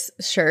wore this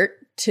shirt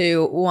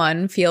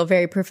to feel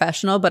very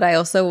professional, but I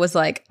also was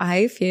like,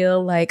 I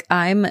feel like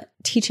I'm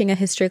teaching a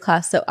history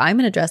class, so I'm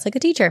going to dress like a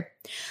teacher.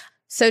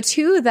 So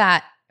to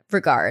that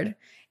regard,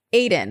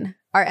 Aiden,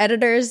 our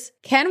editors,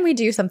 can we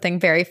do something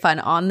very fun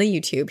on the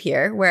YouTube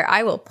here where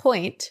I will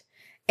point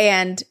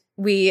and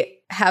we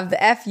have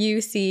the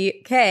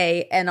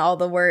F-U-C-K and all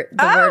the word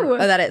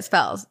that it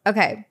spells.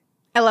 Okay.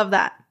 I love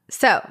that.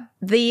 So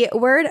the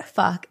word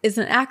fuck is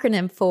an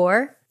acronym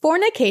for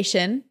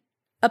fornication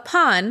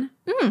upon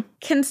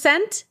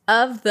consent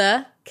of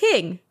the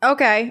king.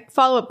 Okay.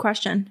 Follow-up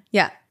question.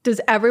 Yeah. Does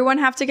everyone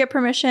have to get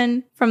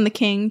permission from the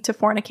king to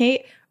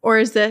fornicate? Or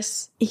is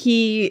this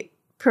he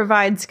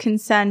provides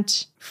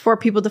consent for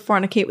people to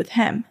fornicate with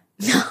him?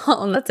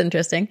 Oh, that's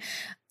interesting.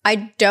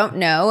 I don't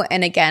know.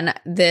 And again,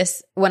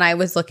 when I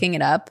was looking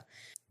it up,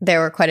 there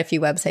were quite a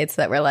few websites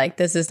that were like,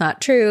 this is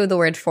not true. The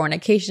word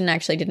fornication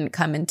actually didn't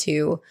come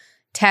into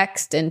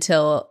text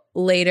until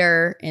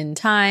later in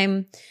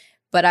time.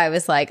 But I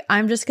was like,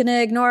 I'm just going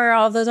to ignore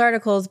all those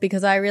articles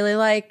because I really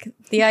like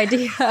the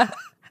idea. And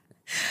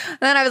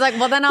then I was like,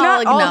 well, then I'll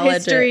acknowledge it. Not all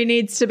history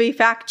needs to be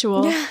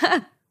factual.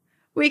 Yeah.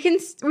 We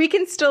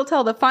can still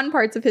tell the fun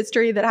parts of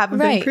history that haven't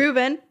been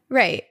proven.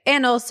 Right.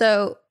 And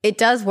also, it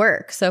does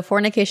work. So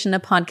fornication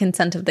upon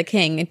consent of the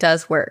king, it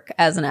does work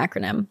as an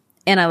acronym.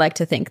 And I like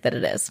to think that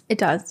it is. It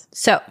does.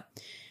 So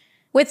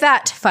with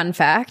that fun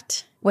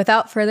fact,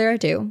 without further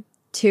ado,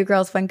 Two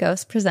Girls, One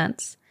Ghost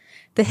presents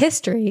the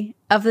history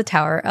of the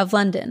Tower of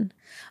London.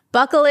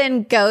 Buckle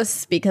in,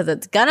 ghosts, because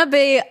it's gonna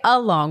be a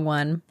long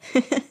one.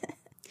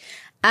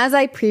 As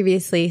I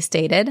previously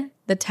stated,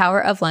 the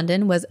Tower of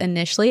London was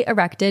initially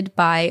erected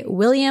by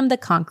William the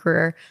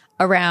Conqueror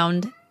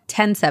around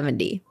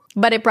 1070,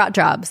 but it brought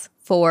jobs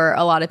for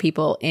a lot of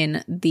people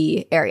in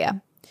the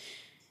area.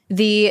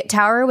 The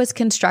tower was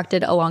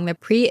constructed along the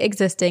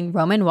pre-existing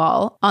Roman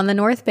wall on the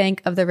north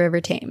bank of the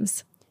River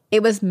Thames.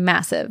 It was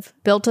massive,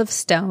 built of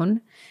stone,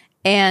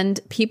 and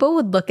people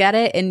would look at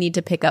it and need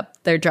to pick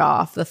up their jaw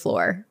off the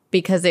floor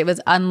because it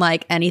was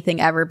unlike anything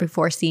ever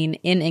before seen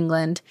in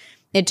England.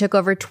 It took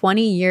over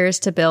 20 years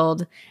to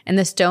build, and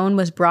the stone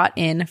was brought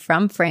in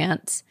from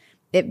France.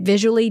 It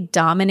visually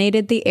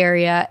dominated the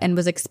area and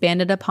was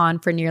expanded upon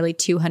for nearly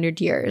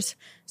 200 years.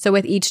 So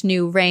with each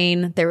new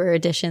reign, there were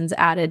additions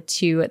added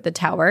to the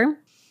tower.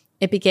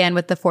 It began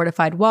with the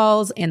fortified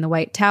walls and the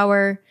White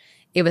Tower.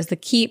 It was the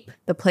keep,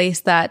 the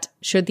place that,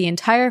 should the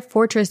entire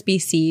fortress be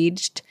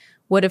sieged,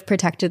 would have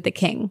protected the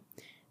king.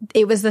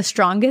 It was the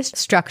strongest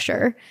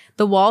structure.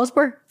 The walls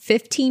were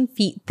 15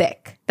 feet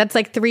thick. That's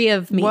like 3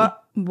 of me.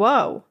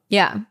 Whoa.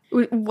 Yeah.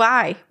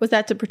 Why? Was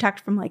that to protect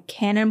from like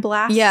cannon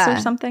blasts or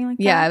something like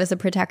that? Yeah, it was a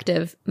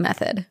protective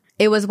method.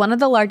 It was one of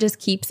the largest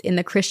keeps in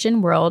the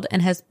Christian world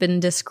and has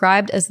been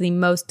described as the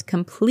most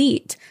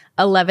complete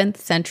 11th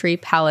century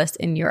palace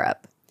in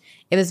Europe.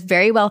 It was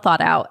very well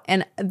thought out.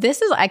 And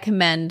I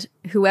commend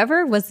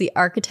whoever was the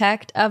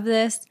architect of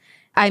this.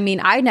 I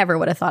mean, I never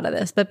would have thought of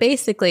this, but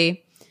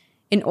basically,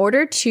 in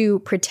order to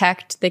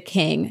protect the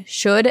king,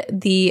 should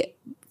the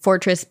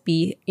fortress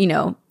be,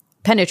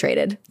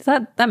 penetrated?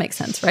 That makes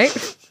sense, right?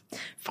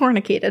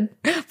 Fornicated.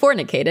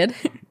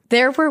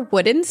 There were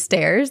wooden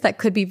stairs that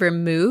could be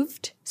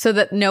removed so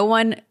that no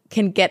one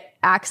can get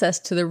access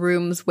to the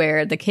rooms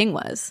where the king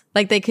was.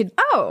 Like they could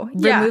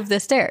remove the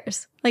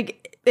stairs.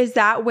 Like, is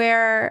that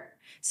where...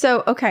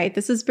 So, okay,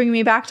 this is bringing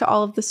me back to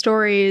all of the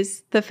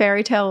stories, the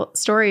fairy tale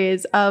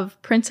stories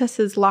of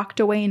princesses locked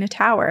away in a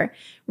tower.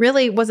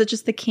 Really, was it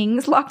just the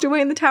kings locked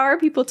away in the tower?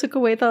 People took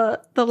away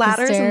the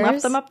ladders and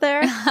left them up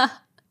there?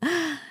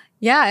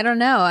 Yeah, I don't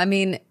know. I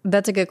mean,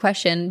 that's a good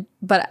question.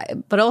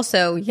 But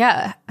also,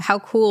 yeah, how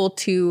cool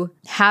to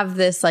have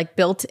this like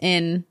built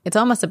in, it's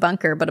almost a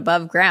bunker, but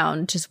above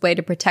ground, just way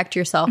to protect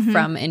yourself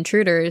from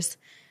intruders.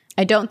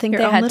 I don't think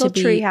they had to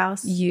be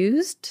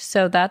used,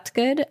 so that's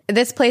good.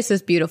 This place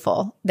is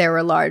beautiful. There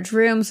were large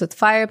rooms with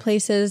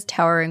fireplaces,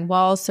 towering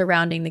walls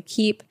surrounding the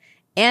keep,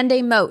 and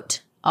a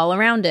moat all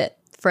around it,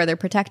 further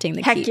protecting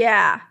the keep. Heck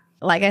yeah.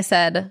 Like I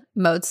said,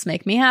 moats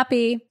make me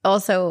happy.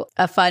 Also,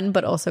 a fun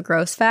but also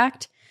gross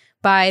fact.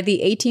 By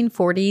the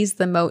 1840s,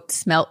 the moat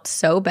smelt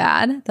so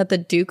bad that the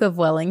Duke of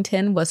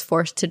Wellington was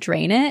forced to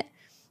drain it.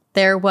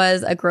 There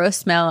was a gross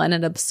smell and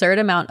an absurd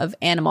amount of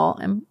animal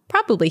and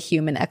probably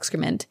human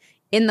excrement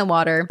in the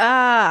water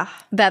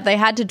that they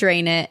had to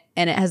drain it,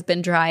 and it has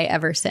been dry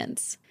ever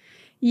since.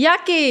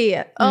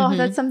 Yucky. Oh,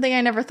 that's something I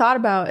never thought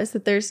about, is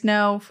that there's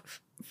no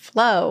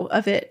flow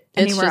of it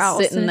anywhere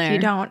else. Sitting there. If you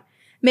don't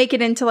make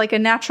it into like a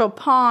natural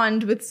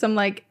pond with some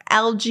like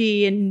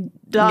algae and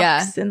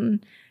ducks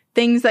and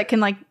things that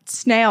can like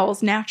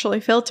snails naturally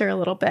filter a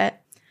little bit.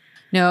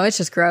 No, it's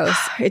just gross.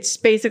 It's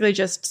basically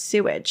just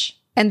sewage.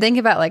 And think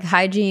about like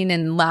hygiene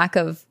and lack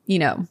of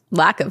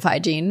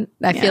hygiene.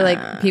 I feel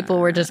like people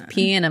were just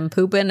peeing and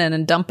pooping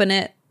and dumping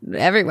it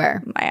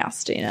everywhere.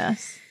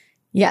 Nastiness.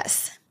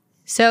 Yes.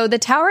 So the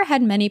tower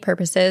had many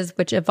purposes,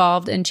 which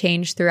evolved and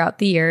changed throughout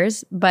the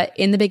years. But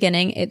in the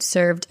beginning, it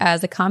served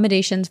as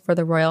accommodations for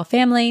the royal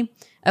family,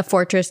 a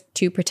fortress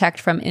to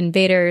protect from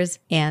invaders,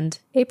 and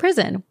a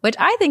prison, which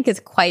I think is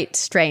quite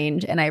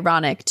strange and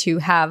ironic to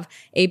have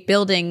a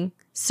building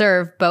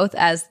serve both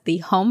as the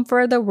home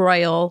for the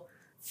royal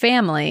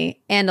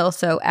family and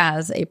also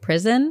as a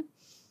prison.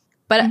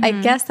 But I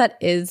guess that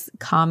is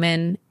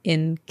common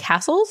in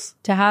castles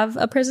to have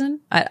a prison.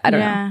 I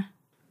don't know.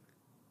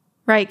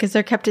 Right, because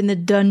they're kept in the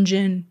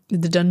dungeon.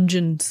 The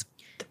dungeons.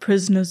 The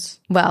prisoners.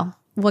 Well,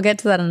 we'll get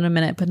to that in a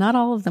minute, but not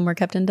all of them were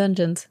kept in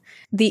dungeons.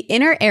 The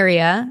inner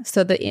area,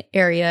 so the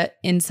area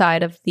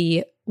inside of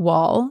the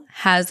wall,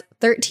 has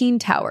 13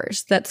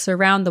 towers that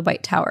surround the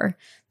White Tower.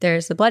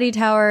 There's the Bloody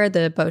Tower,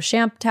 the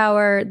Beauchamp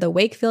Tower, the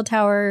Wakefield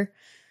Tower,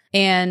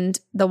 and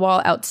the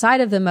wall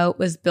outside of the moat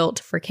was built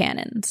for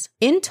cannons.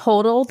 In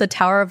total, the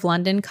Tower of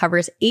London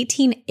covers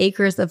 18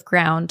 acres of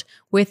ground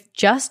with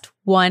just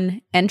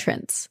one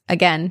entrance.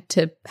 Again,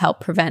 to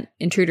help prevent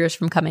intruders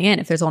from coming in.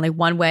 If there's only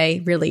one way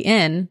really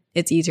in,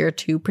 it's easier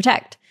to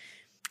protect.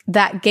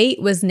 That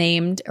gate was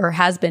named, or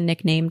has been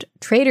nicknamed,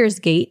 Traitor's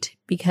Gate,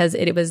 because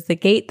it was the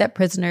gate that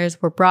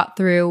prisoners were brought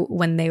through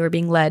when they were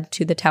being led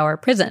to the Tower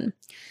prison.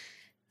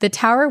 The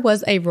tower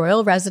was a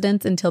royal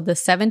residence until the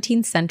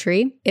 17th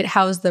century. It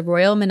housed the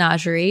royal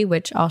menagerie,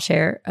 which I'll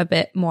share a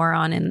bit more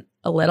on in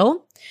a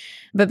little.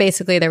 But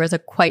basically, there was a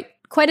quite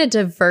a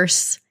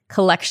diverse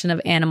collection of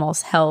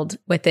animals held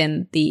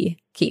within the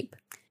keep.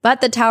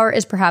 But the tower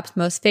is perhaps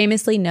most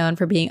famously known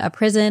for being a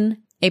prison,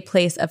 a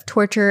place of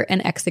torture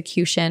and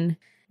execution.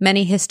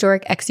 Many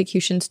historic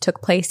executions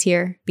took place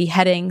here,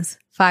 beheadings,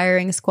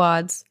 firing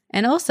squads,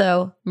 and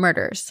also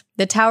murders.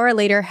 The tower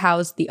later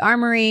housed the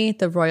armory,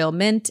 the royal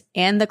mint,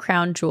 and the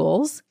crown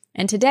jewels.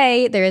 And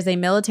today, there is a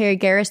military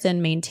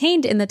garrison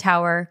maintained in the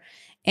tower,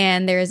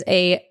 and there is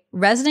a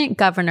resident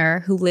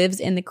governor who lives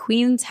in the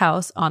Queen's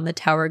house on the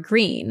Tower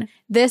Green.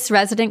 This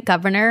resident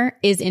governor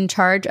is in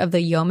charge of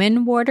the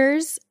yeoman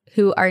warders,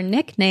 who are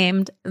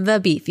nicknamed the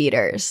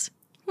Beefeaters.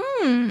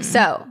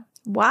 So,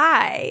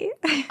 why?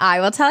 I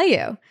will tell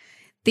you.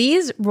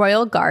 These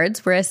royal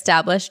guards were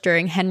established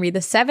during Henry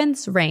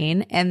VII's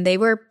reign, and they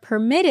were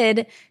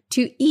permitted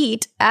to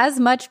eat as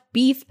much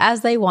beef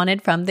as they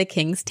wanted from the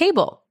king's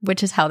table,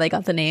 which is how they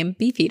got the name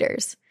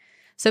Beefeaters.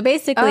 So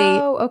basically...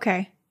 Oh,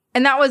 okay.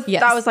 And that was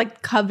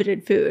like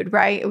coveted food,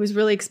 right? It was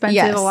really expensive.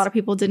 Yes. A lot of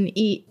people didn't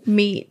eat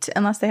meat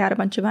unless they had a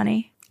bunch of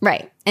money.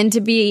 Right. And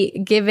to be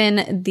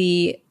given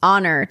the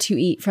honor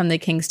to eat from the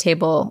king's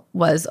table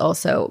was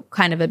also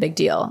kind of a big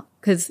deal,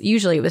 because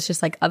usually it was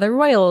just like other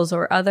royals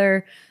or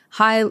other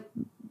high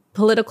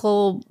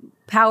political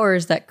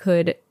powers that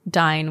could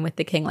dine with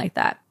the king like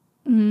that.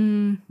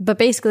 But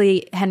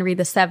basically, Henry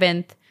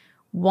VII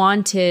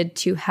wanted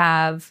to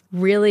have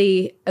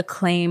really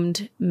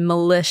acclaimed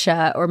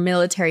militia or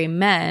military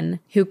men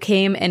who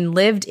came and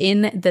lived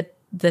in the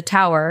the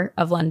Tower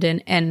of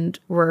London and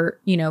were,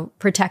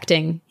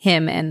 protecting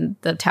him and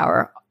the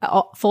tower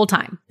full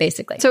time,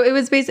 basically. So it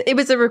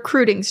was a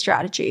recruiting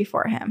strategy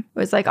for him. It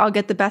was like, I'll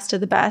get the best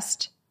of the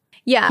best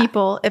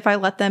people if I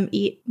let them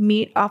eat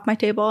meat off my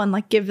table and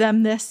like give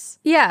them this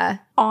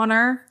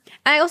honor.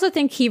 I also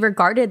think he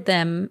regarded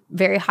them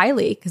very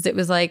highly because it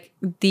was like,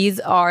 these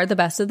are the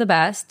best of the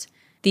best.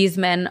 These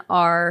men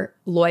are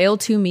loyal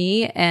to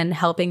me and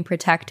helping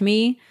protect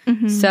me.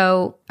 Mm-hmm.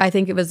 So I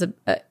think it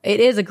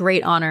is a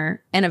great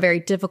honor and a very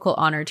difficult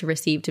honor to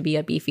receive, to be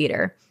a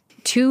beefeater.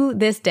 To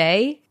this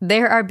day,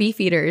 there are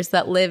beefeaters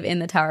that live in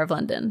the Tower of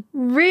London.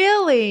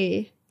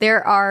 Really?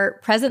 There are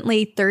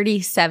presently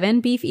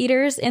 37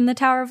 beefeaters in the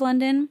Tower of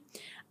London,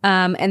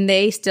 and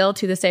they still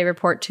to this day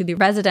report to the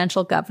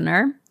residential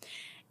governor.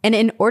 And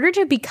in order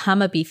to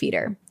become a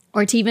beefeater,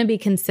 or to even be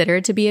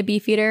considered to be a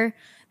beefeater,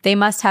 they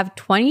must have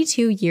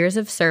 22 years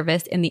of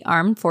service in the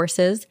armed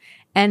forces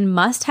and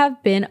must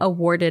have been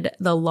awarded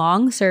the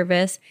Long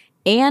Service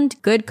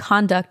and Good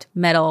Conduct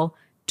Medal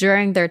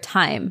during their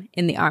time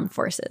in the armed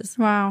forces.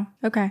 Wow.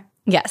 Okay.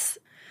 Yes.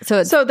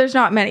 So there's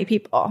not many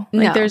people.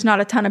 Like, there's not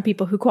a ton of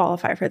people who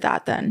qualify for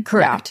that then.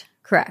 Correct. Yeah.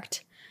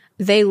 Correct.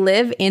 They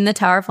live in the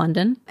Tower of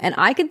London, and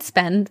I could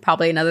spend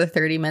probably another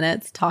 30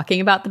 minutes talking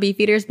about the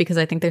beefeaters because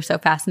I think they're so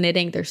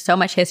fascinating. There's so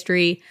much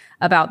history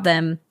about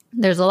them.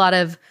 There's a lot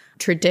of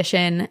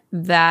tradition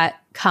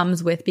that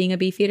comes with being a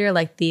beefeater,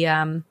 like the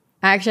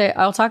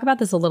I'll talk about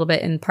this a little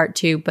bit in part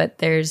 2, but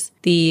there's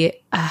the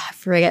I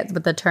forget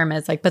what the term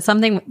is, like, but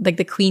something like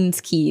the Queen's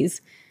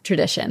Keys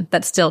tradition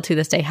that still to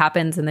this day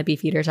happens, and the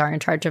beefeaters are in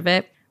charge of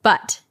it.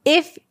 But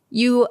if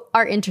you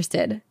are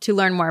interested to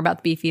learn more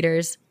about the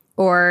beefeaters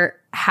or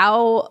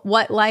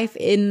what life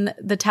in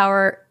the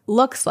tower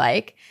looks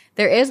like,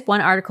 there is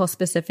one article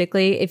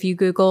specifically. If you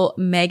Google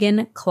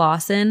Megan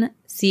Clawson,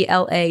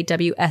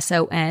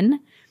 Clawson,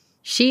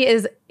 she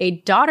is a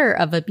daughter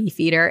of a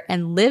beefeater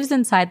and lives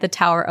inside the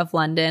Tower of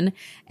London.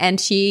 And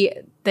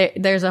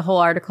there's a whole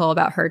article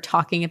about her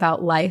talking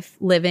about life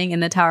living in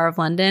the Tower of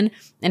London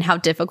and how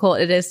difficult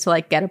it is to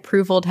like get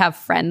approval to have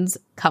friends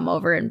come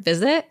over and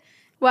visit.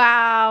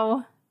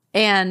 Wow.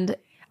 And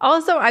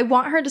also, I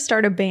want her to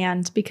start a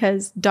band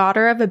because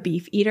Daughter of a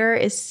Beefeater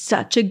is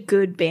such a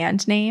good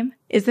band name,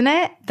 isn't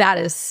it? That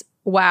is,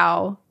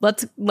 wow.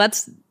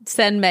 Let's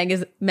send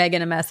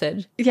Megan a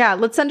message. Yeah,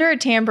 let's send her a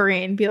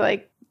tambourine. Be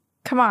like,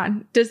 come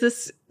on, does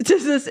this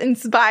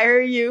inspire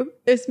you,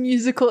 this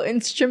musical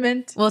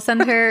instrument? We'll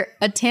send her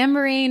a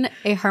tambourine,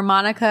 a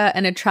harmonica,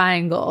 and a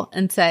triangle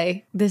and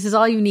say, this is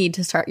all you need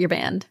to start your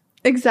band.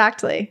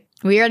 Exactly.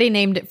 We already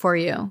named it for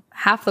you.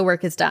 Half the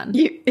work is done.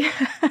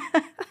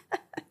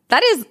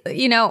 That is,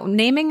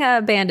 naming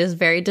a band is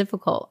very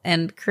difficult.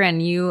 And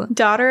Corinne,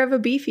 Daughter of a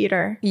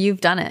Beefeater.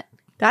 You've done it.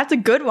 That's a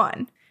good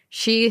one.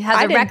 She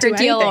has a record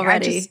deal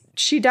already.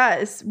 She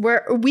does.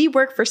 We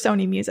work for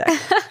Sony Music.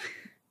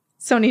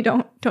 Sony,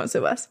 don't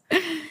sue us.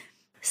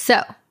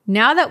 So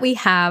now that we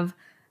have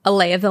a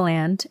lay of the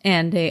land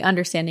and a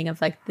understanding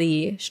of like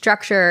the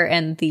structure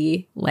and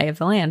the lay of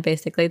the land,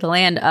 basically the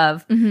land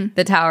of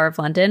the Tower of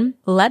London,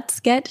 let's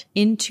get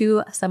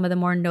into some of the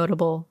more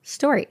notable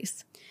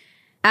stories.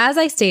 As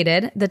I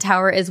stated, the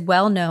tower is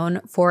well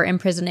known for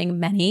imprisoning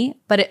many,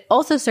 but it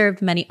also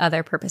served many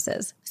other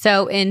purposes.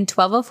 So in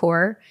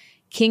 1204,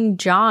 King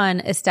John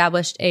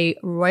established a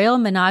royal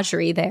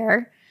menagerie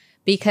there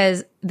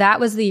because that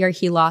was the year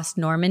he lost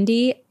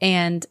Normandy,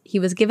 and he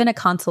was given a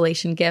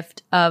consolation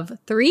gift of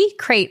 3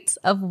 crates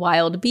of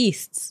wild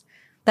beasts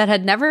that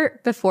had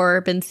never before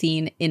been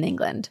seen in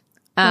England.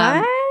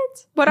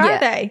 What are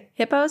they?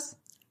 Hippos?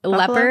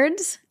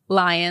 Leopards,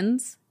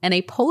 lions, and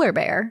a polar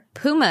bear,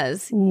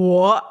 pumas,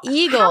 what?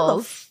 Eagles. How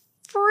the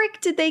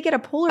frick did they get a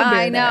polar bear?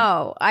 I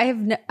know.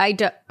 I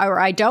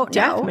don't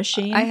Death know.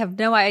 Machine. I have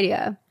no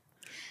idea.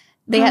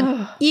 They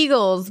had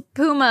eagles,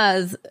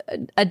 pumas,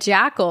 a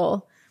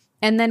jackal.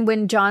 And then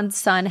when John's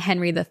son,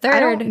 Henry III... I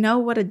don't know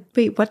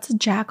what's a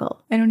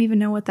jackal? I don't even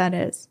know what that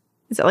is.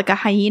 Is it like a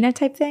hyena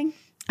type thing?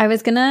 I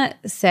was going to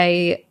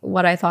say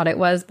what I thought it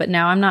was, but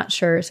now I'm not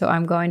sure, so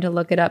I'm going to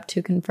look it up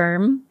to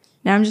confirm.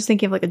 Now I'm just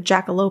thinking of like a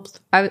jackalope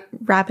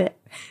rabbit.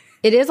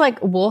 It is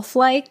like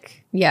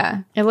wolf-like.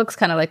 Yeah, it looks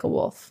kind of like a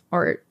wolf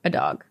or a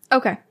dog.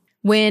 Okay.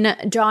 When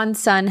John's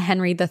son,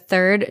 Henry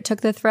III,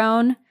 took the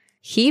throne,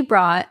 he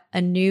brought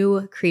a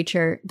new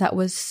creature that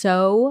was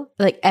so,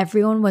 like,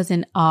 everyone was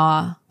in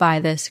awe by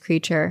this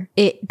creature.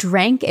 It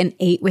drank and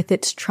ate with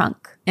its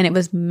trunk, and it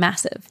was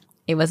massive.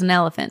 It was an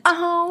elephant.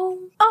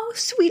 Oh,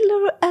 sweet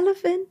little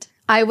elephant.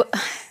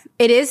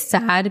 It is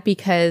sad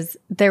because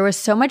there was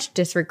so much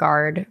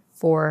disregard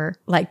for,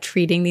 like,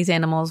 treating these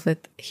animals with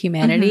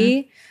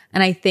humanity. Mm-hmm.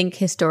 And I think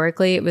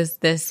historically it was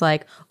this,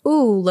 like,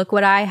 ooh, look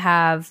what I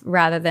have,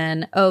 rather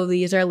than, oh,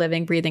 these are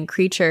living, breathing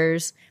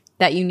creatures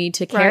that you need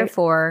to care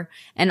for.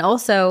 And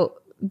also,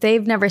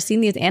 they've never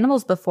seen these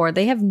animals before.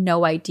 They have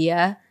no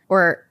idea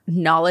or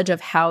knowledge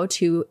of how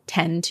to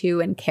tend to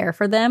and care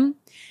for them.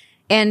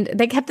 And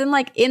they kept them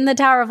like in the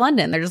Tower of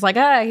London. They're just like,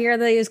 here are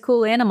these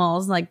cool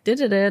animals, like,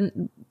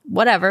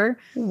 whatever.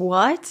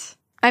 What?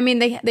 I mean,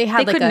 they had they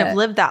couldn't have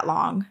lived that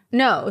long.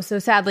 No. So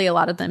sadly, a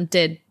lot of them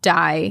did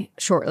die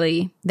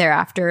shortly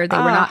thereafter. They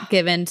were not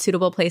given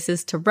suitable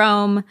places to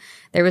roam.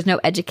 There was no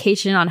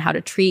education on how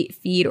to treat,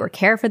 feed, or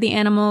care for the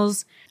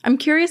animals. I'm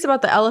curious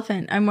about the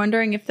elephant. I'm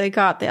wondering if they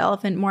got the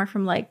elephant more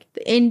from like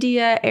the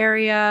India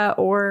area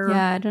or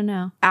I don't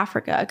know.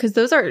 Africa, because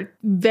those are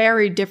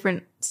very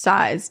different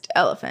sized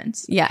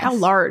elephants. Yes. How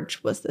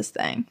large was this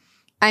thing?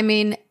 I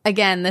mean,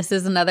 again, this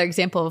is another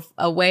example of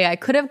a way I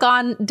could have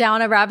gone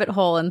down a rabbit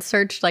hole and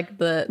searched like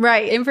the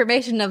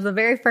information of the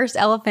very first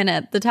elephant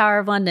at the Tower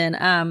of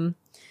London.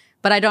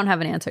 But I don't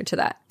have an answer to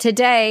that.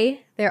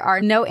 Today, there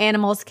are no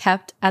animals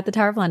kept at the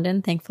Tower of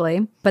London,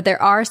 thankfully, but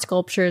there are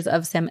sculptures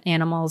of some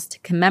animals to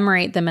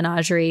commemorate the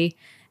menagerie.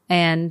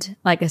 And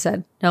like I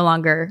said, no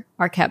longer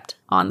are kept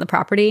on the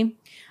property.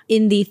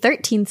 In the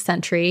 13th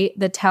century,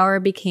 the tower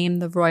became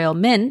the Royal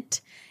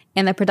Mint,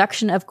 and the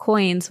production of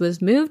coins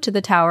was moved to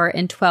the tower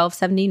in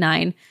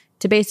 1279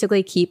 to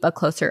basically keep a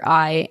closer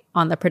eye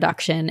on the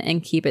production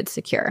and keep it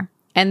secure.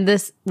 And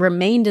this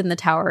remained in the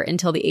tower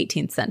until the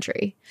 18th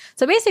century.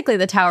 So basically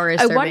the tower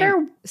is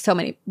serving so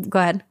many. Go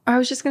ahead. I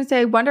was just going to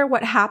say, I wonder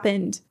what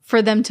happened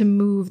for them to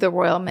move the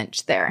Royal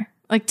Mint there,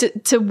 like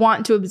to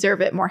want to observe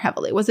it more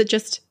heavily. Was it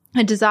just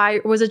a desire?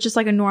 Was it just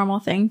like a normal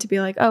thing to be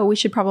like, oh, we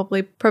should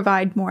probably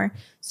provide more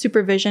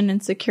supervision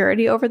and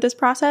security over this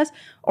process?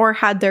 Or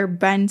had there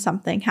been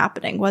something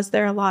happening? Was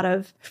there a lot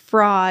of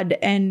fraud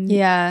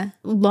and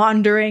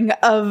laundering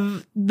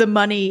of the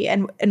money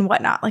and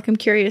whatnot? Like, I'm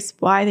curious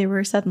why they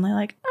were suddenly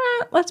like,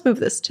 let's move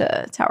this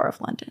to Tower of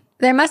London.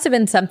 There must have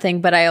been something,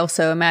 but I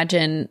also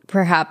imagine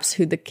perhaps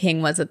who the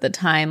king was at the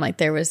time. Like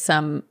there was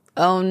some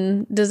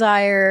own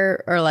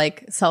desire or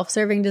like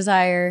self-serving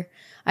desire.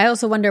 I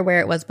also wonder where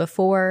it was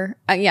before.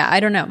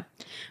 I don't know.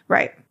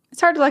 Right.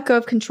 It's hard to let go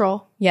of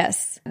control.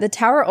 Yes. The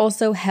tower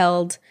also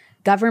held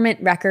government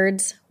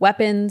records,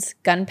 weapons,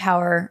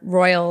 gunpowder,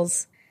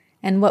 royals,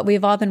 and what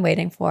we've all been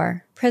waiting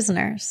for,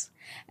 prisoners.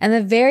 And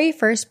the very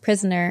first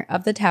prisoner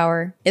of the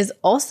tower is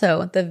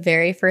also the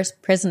very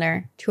first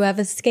prisoner to have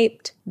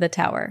escaped the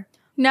tower.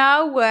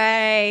 No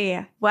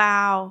way.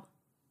 Wow.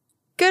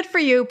 Good for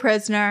you,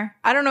 prisoner.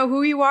 I don't know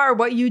who you are or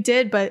what you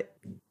did, but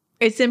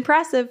it's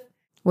impressive.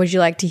 Would you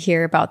like to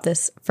hear about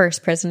this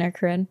first prisoner,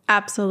 Corinne?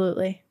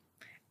 Absolutely.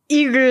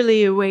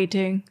 Eagerly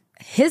awaiting.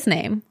 His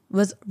name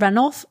was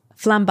Ranulph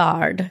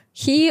Flambard.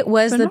 He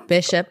was the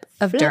Bishop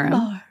of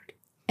Durham.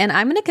 And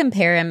I'm going to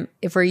compare him,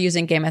 if we're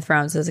using Game of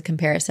Thrones as a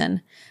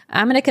comparison,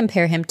 I'm going to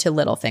compare him to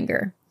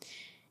Littlefinger.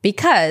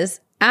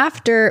 Because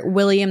after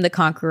William the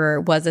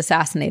Conqueror was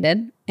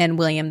assassinated and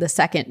William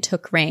II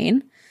took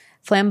reign,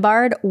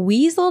 Flambard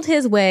weaseled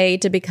his way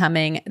to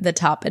becoming the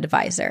top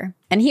advisor.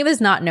 And he was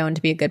not known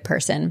to be a good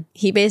person.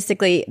 He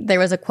basically, there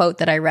was a quote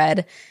that I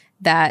read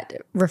that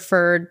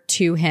referred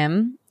to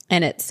him,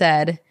 and it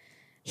said,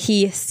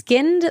 "He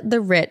skinned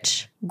the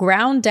rich,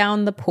 ground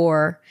down the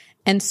poor,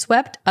 and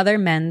swept other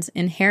men's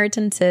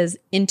inheritances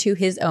into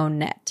his own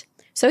net."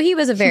 So he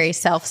was a very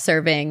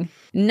self-serving,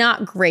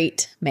 not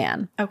great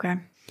man. Okay.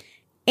 And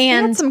he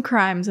had some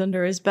crimes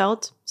under his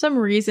belt, some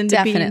reason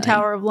to be in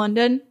Tower of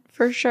London.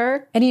 For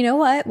sure. And you know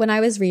what? When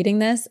I was reading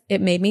this, it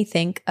made me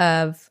think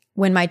of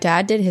when my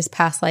dad did his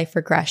past life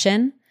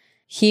regression.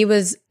 He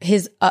was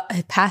his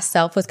past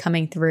self was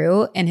coming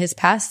through, and his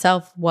past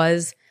self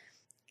was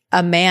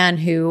a man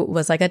who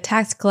was like a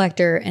tax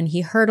collector, and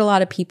he hurt a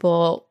lot of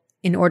people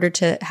in order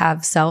to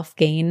have self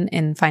gain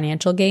and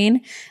financial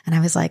gain. And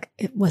I was like,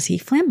 was he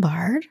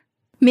Flambard?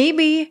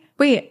 Maybe.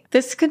 Wait,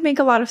 this could make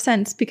a lot of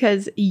sense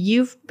because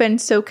you've been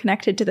so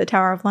connected to the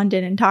Tower of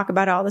London and talk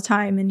about it all the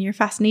time and your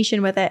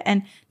fascination with it.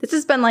 And this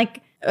has been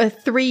like a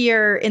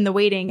 3-year in the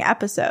waiting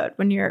episode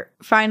when you're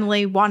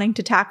finally wanting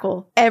to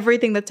tackle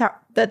everything that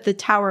the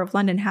Tower of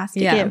London has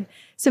to give.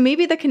 So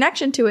maybe the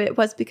connection to it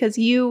was because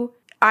you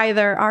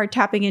either are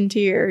tapping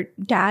into your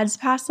dad's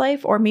past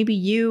life, or maybe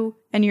you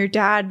and your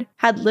dad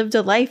had lived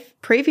a life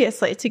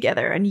previously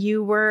together and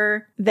you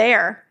were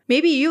there.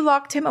 Maybe you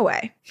locked him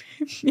away.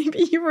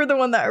 Maybe you were the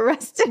one that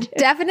arrested him.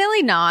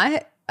 Definitely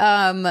not.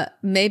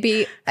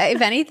 Maybe,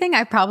 if anything,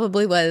 I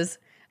probably was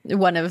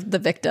one of the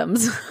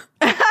victims.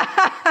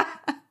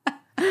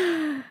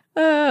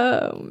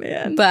 Oh,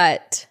 man.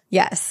 But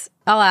yes,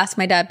 I'll ask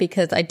my dad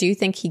because I do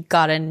think he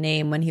got a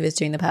name when he was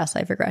doing the past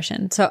life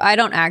regression. So I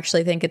don't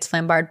actually think it's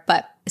Flambard,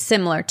 but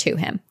similar to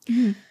him.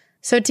 Mm-hmm.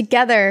 So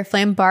together,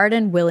 Flambard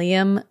and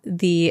William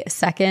II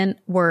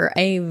were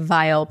a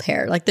vile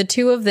pair. Like the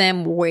two of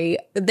them,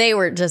 they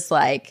were just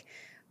like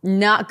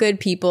not good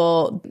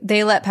people.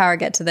 They let power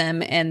get to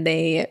them and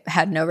they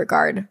had no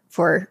regard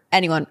for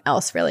anyone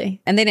else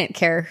really. And they didn't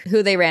care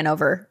who they ran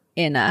over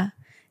in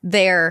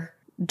their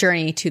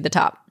journey to the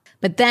top.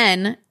 But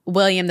then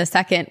William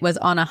II was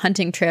on a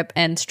hunting trip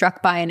and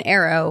struck by an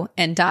arrow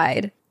and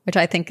died, which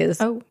I think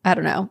is, I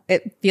don't know.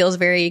 It feels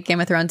very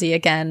Game of Thrones-y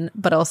again,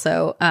 but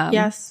also,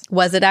 yes.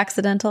 Was it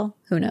accidental?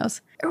 Who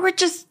knows?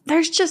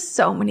 There's just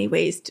so many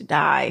ways to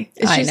die.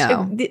 I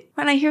know.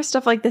 When I hear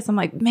stuff like this, I'm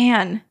like,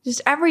 man,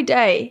 just every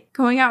day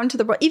going out into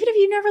the world, even if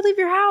you never leave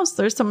your house,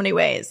 there's so many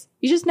ways.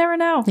 You just never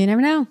know. You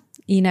never know.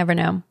 You never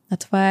know.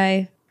 That's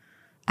why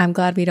I'm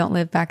glad we don't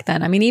live back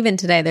then. I mean, even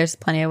today, there's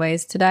plenty of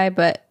ways to die,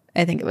 but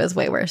I think it was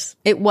way worse.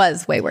 It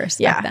was way worse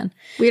back then.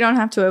 We don't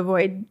have to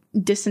avoid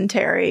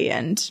dysentery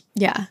and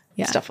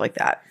stuff like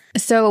that.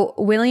 So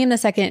William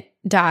II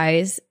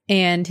dies,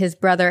 and his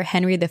brother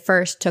Henry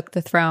I took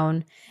the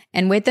throne.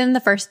 And within the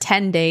first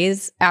 10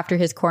 days after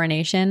his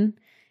coronation,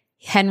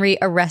 Henry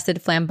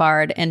arrested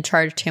Flambard and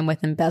charged him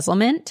with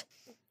embezzlement.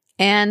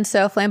 And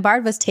so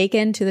Flambard was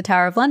taken to the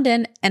Tower of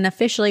London and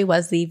officially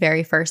was the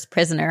very first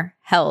prisoner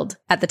held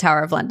at the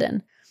Tower of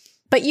London.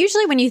 But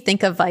usually when you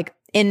think of like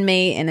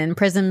inmate and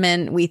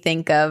imprisonment, we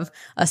think of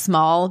a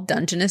small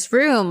dungeonous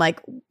room. Like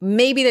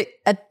maybe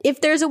if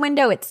there's a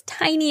window, it's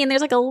tiny and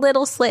there's like a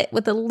little slit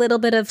with a little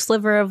bit of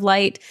sliver of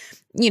light,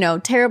 you know,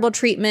 terrible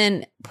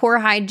treatment, poor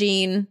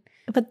hygiene.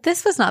 But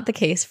this was not the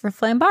case for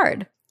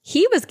Flambard.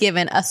 He was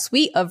given a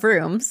suite of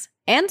rooms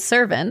and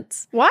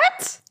servants.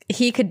 What?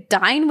 He could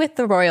dine with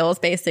the royals,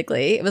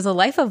 basically. It was a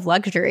life of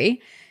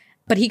luxury,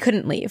 but he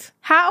couldn't leave.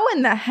 How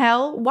in the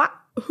hell? What?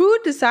 Who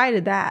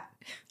decided that?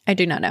 I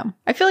do not know.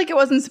 I feel like it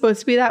wasn't supposed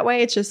to be that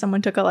way. It's just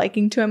someone took a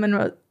liking to him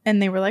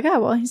and they were like,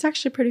 oh, well, he's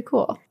actually pretty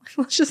cool.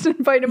 Let's just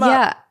invite him up.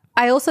 Yeah.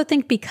 I also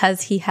think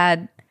because he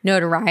had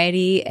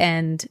notoriety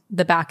and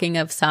the backing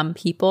of some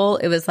people,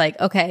 it was like,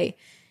 okay,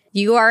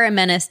 you are a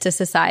menace to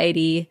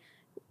society.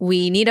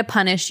 We need to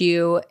punish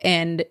you,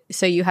 and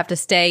so you have to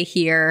stay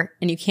here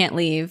and you can't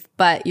leave,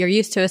 but you're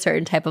used to a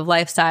certain type of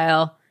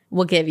lifestyle.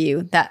 We'll give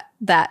you that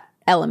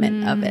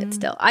element of it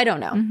still. I don't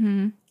know.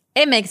 Mm-hmm.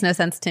 It makes no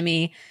sense to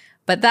me,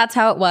 but that's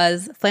how it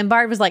was.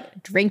 Flambard was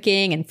like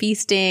drinking and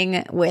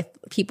feasting with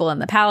people in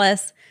the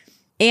palace,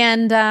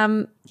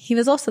 and he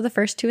was also the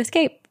first to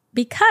escape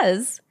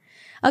because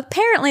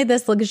apparently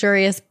this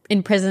luxurious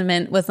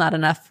imprisonment was not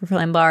enough for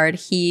Flambard.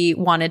 He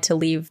wanted to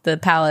leave the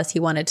palace. He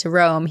wanted to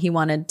roam. He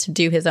wanted to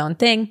do his own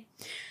thing.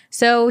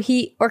 So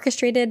he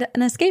orchestrated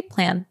an escape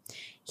plan.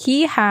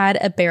 He had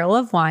a barrel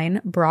of wine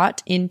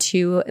brought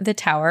into the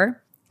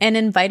tower and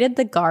invited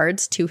the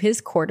guards to his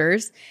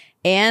quarters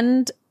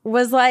and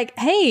was like,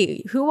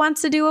 hey, who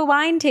wants to do a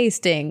wine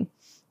tasting?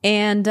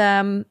 And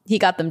he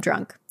got them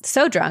drunk.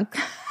 So drunk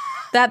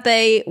that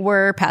they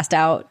were passed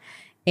out.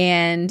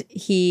 And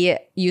he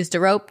used a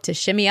rope to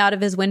shimmy out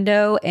of his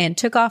window and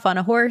took off on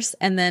a horse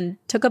and then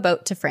took a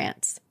boat to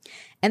France.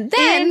 And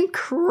then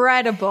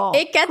incredible.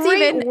 It gets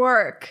Great even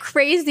work.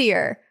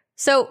 Crazier.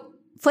 So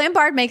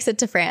Flambard makes it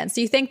to France.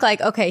 You think like,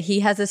 okay,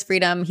 he has his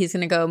freedom. He's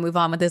going to go move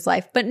on with his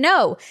life. But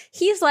no,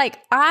 he's like,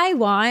 I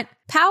want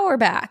power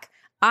back.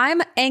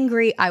 I'm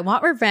angry. I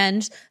want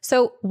revenge.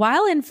 So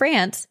while in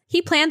France,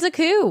 he plans a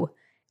coup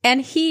and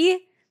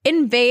he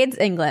invades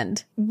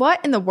England.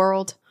 What in the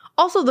world?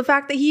 Also, the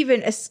fact that he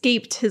even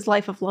escaped his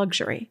life of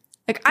luxury.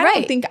 Like, I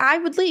don't think I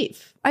would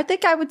leave. I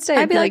think I would stay.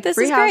 I'd be like, this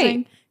free is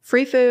housing, great.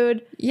 Free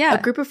food, Yeah.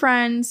 a group of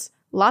friends,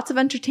 lots of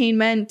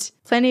entertainment,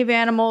 plenty of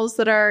animals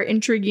that are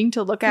intriguing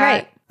to look at.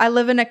 Right. I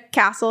live in a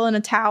castle in a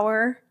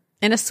tower.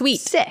 In a suite.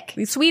 Sick.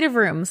 A suite of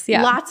rooms.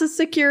 Yeah. Lots of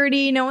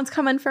security. No one's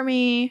coming for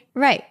me.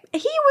 Right. He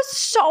was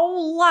so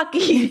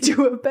lucky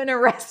to have been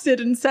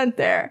arrested and sent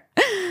there.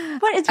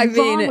 What is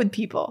wrong with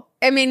people?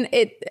 I mean,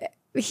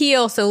 he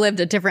also lived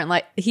a different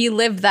life. He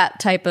lived that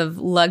type of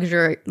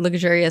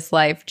luxurious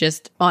life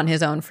just on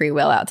his own free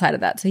will outside of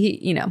that. So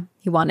he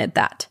wanted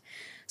that.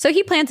 So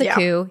he plans a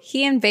coup.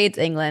 He invades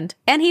England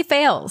and he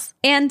fails.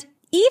 And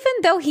even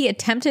though he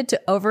attempted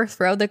to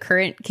overthrow the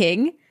current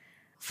king,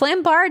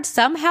 Flambard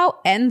somehow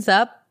ends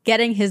up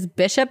getting his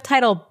bishop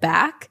title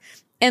back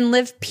and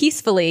lived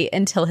peacefully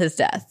until his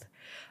death.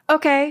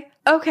 Okay.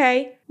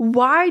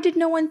 Why did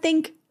no one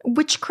think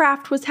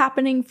witchcraft was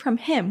happening from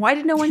him? Why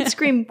did no one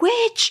scream,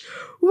 witch?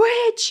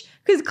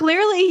 Because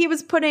clearly he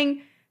was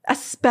putting a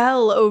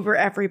spell over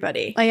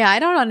everybody. Oh, yeah, I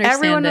don't understand.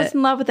 Everyone was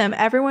in love with him.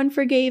 Everyone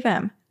forgave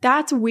him.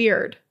 That's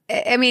weird.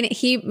 I mean,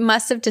 he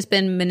must have just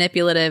been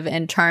manipulative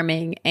and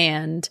charming,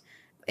 and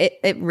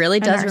it really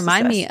does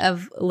remind me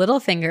of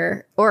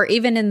Littlefinger, or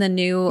even in the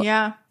new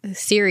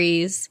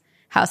series,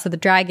 House of the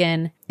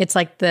Dragon. It's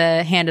like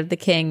the hand of the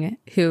king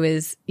who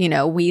is,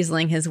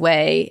 weaseling his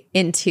way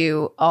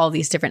into all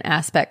these different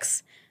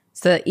aspects.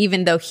 So that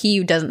even though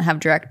he doesn't have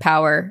direct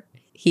power,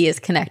 he is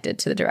connected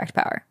to the direct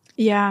power.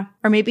 Yeah.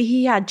 Or maybe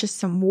he had just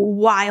some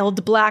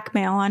wild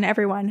blackmail on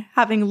everyone,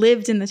 having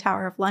lived in the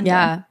Tower of London.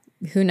 Yeah.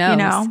 Who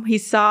knows? He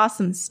saw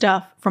some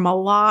stuff from a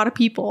lot of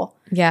people.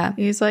 Yeah.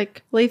 He's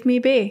like, leave me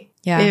be.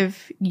 Yeah.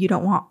 If you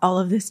don't want all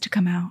of this to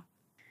come out.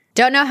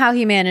 Don't know how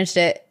he managed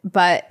it,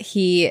 but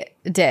he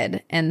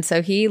did. And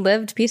so he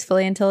lived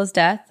peacefully until his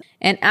death.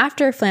 And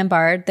after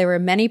Flambard, there were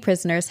many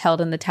prisoners held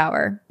in the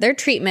tower. Their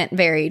treatment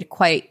varied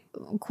quite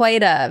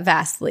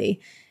vastly,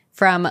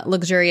 from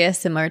luxurious,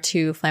 similar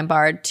to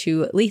Flambard,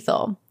 to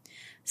lethal.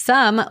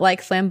 Some,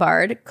 like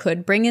Flambard,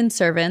 could bring in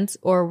servants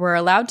or were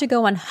allowed to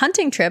go on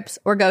hunting trips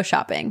or go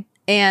shopping.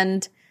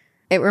 And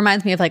it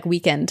reminds me of like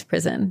weekend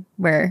prison,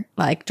 where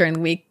like during the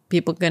week,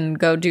 people can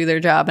go do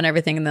their job and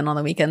everything, and then on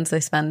the weekends they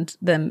spend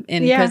them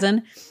in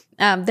prison.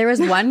 There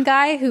was one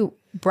guy who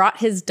brought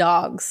his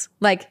dogs,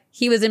 like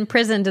He was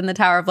imprisoned in the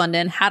Tower of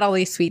London, had all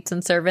these suites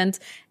and servants,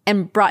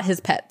 and brought his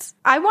pets.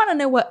 I want to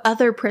know what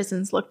other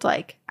prisons looked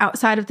like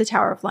outside of the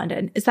Tower of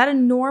London. Is that a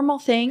normal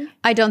thing?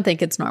 I don't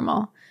think it's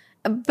normal.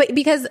 But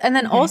because, and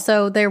then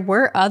also there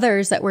were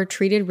others that were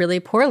treated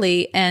really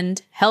poorly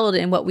and held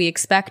in what we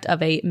expect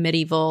of a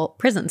medieval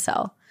prison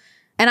cell.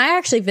 And I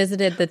actually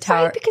visited the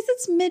tower. Right, because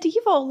it's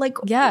medieval. Like,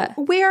 yeah.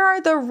 Where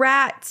are the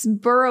rats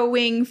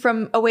burrowing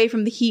away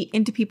from the heat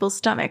into people's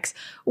stomachs?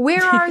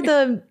 Where are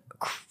the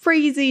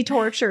crazy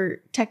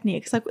torture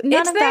techniques? Like,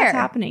 none of that's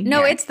happening. No,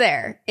 here. it's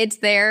there. It's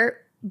there,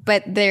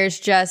 but there's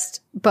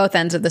just both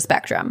ends of the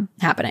spectrum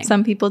happening.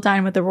 Some people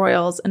dine with the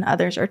royals and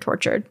others are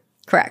tortured.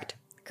 Correct.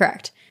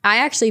 I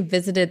actually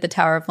visited the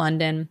Tower of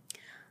London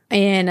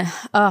in,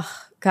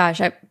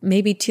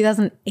 maybe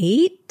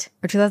 2008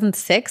 or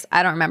 2006.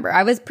 I don't remember.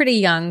 I was pretty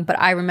young, but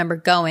I remember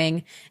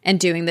going and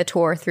doing the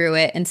tour through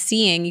it and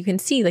you can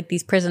see like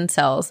these prison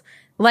cells.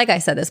 Like I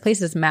said, this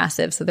place is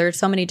massive. So there are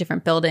so many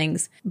different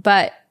buildings,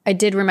 but I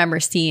did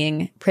remember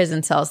seeing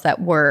prison cells that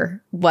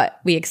were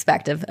what we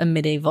expect of a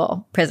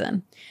medieval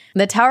prison.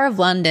 The Tower of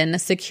London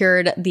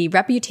secured the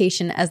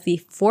reputation as the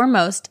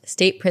foremost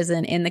state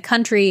prison in the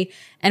country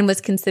and was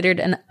considered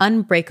an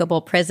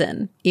unbreakable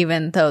prison,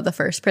 even though the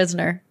first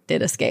prisoner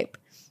did escape.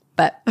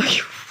 But,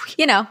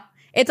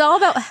 it's all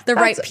about the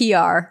right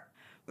PR.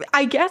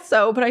 I guess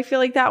so, but I feel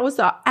like that was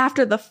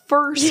after the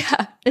first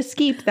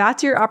escape.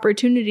 That's your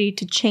opportunity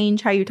to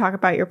change how you talk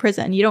about your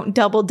prison. You don't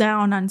double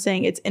down on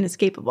saying it's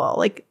inescapable.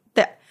 Like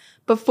that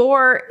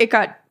before it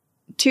got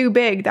too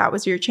big, that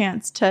was your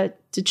chance to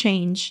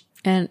change.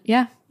 And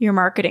your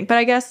marketing. But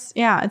I guess,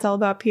 it's all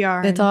about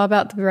PR. It's all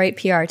about the right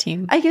PR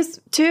team. I guess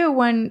too,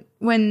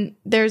 when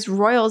there's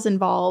royals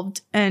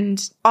involved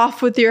and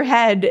off with your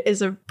head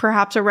is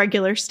perhaps a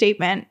regular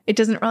statement, it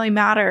doesn't really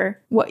matter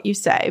what you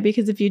say,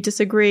 because if you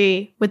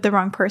disagree with the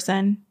wrong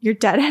person, you're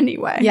dead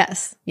anyway.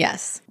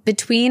 Yes.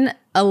 Between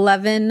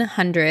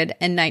 1100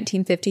 and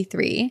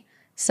 1953,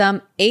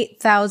 some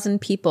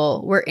 8,000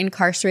 people were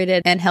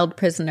incarcerated and held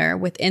prisoner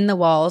within the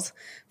walls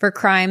for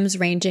crimes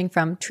ranging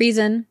from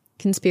treason,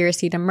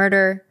 conspiracy to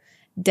murder,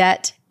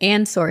 debt,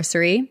 and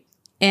sorcery.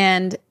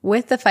 And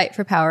with the fight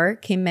for power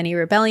came many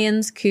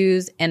rebellions,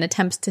 coups, and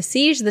attempts to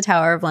siege the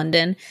Tower of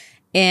London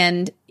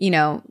and,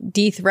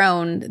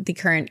 dethrone the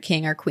current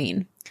king or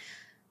queen.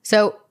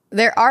 So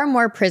there are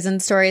more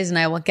prison stories, and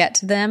I will get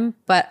to them,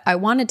 but I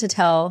wanted to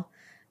tell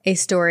a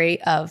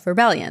story of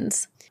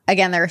rebellions.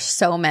 Again, there are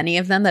so many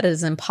of them that it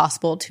is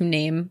impossible to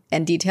name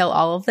and detail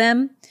all of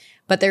them,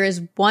 but there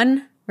is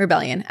one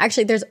rebellion.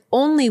 Actually, there's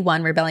only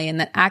one rebellion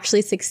that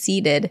actually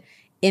succeeded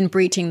in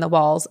breaching the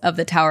walls of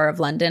the Tower of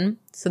London.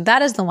 So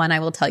that is the one I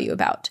will tell you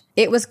about.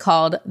 It was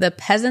called the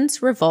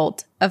Peasants'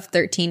 Revolt of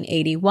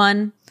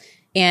 1381.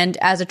 And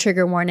as a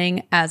trigger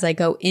warning, as I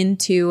go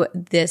into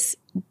this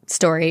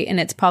story, and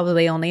it's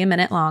probably only a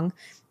minute long,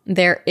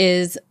 there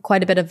is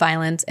quite a bit of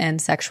violence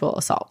and sexual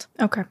assault.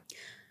 Okay.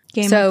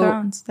 Game of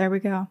Thrones. There we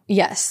go.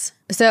 Yes.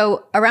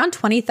 So around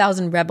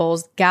 20,000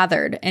 rebels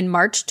gathered and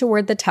marched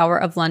toward the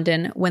Tower of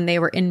London when they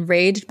were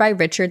enraged by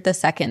Richard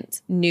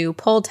II's new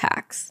poll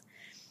tax.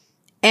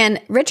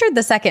 And Richard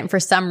II, for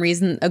some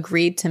reason,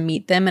 agreed to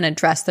meet them and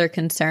address their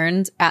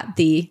concerns at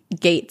the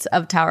gates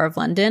of Tower of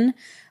London.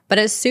 But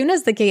as soon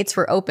as the gates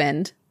were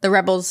opened, the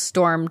rebels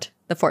stormed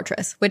the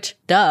fortress, which,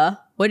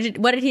 what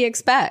did he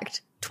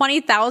expect?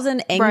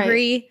 20,000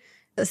 angry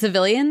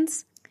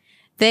civilians?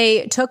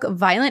 They took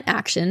violent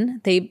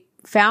action. They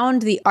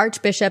found the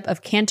Archbishop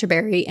of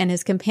Canterbury and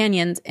his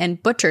companions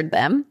and butchered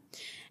them.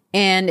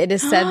 And it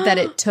is said that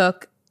it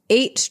took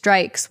 8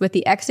 strikes with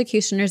the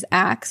executioner's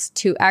axe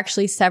to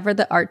actually sever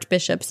the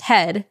Archbishop's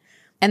head.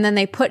 And then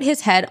they put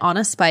his head on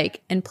a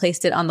spike and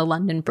placed it on the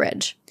London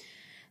Bridge.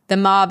 The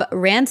mob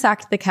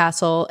ransacked the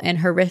castle and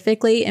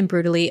horrifically and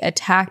brutally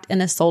attacked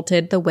and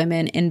assaulted the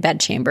women in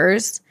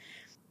bedchambers.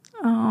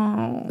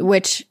 Oh.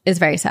 Which is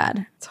very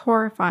sad. It's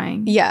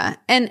horrifying. Yeah.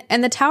 And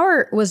the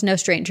tower was no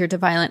stranger to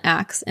violent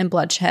acts and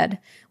bloodshed,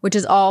 which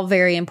is all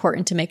very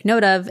important to make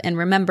note of and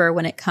remember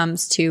when it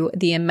comes to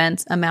the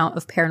immense amount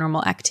of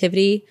paranormal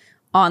activity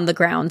on the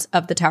grounds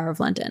of the Tower of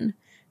London.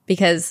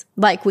 Because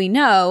like we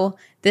know,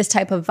 this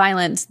type of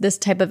violence, this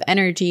type of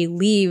energy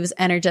leaves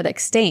energetic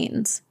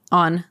stains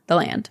on the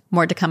land.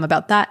 More to come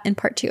about that in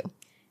part 2.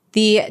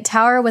 The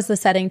tower was the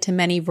setting to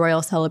many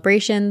royal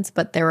celebrations,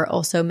 but there were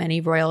also many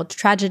royal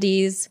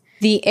tragedies.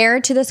 The heir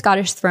to the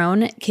Scottish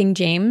throne, King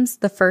James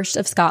I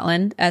of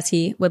Scotland, as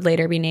he would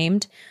later be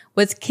named,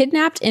 was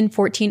kidnapped in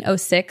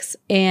 1406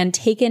 and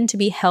taken to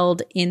be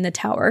held in the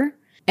tower.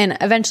 And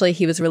eventually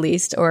he was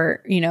released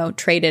or,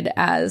 traded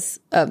as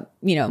a,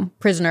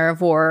 prisoner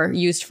of war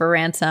used for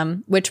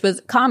ransom, which was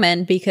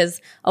common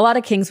because a lot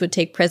of kings would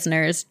take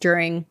prisoners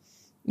during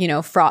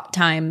fraught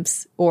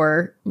times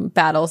or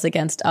battles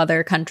against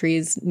other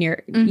countries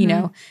near,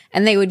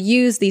 and they would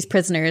use these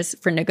prisoners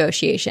for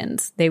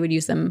negotiations. They would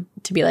use them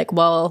to be like,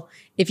 well,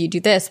 if you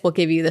do this, we'll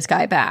give you this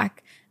guy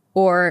back.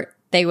 Or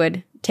they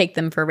would take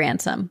them for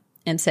ransom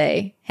and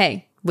say,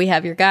 hey, we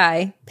have your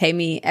guy, pay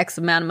me X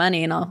amount of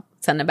money and I'll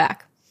send him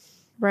back.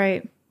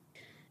 Right.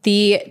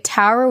 The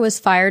tower was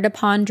fired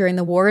upon during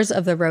the Wars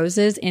of the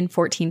Roses in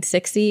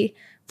 1460,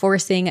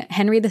 forcing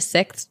Henry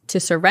VI to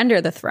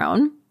surrender the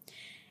throne.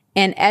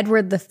 And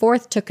Edward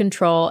IV took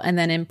control and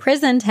then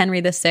imprisoned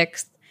Henry VI.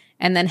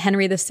 And then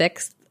Henry VI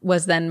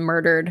was then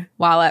murdered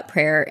while at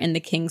prayer in the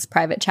king's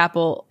private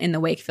chapel in the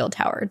Wakefield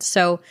Tower.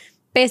 So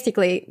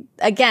basically,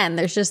 again,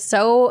 there's just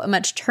so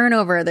much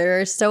turnover.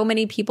 There are so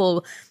many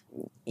people,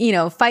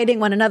 fighting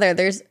one another.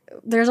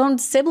 There's own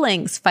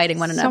siblings fighting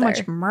one another. So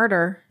much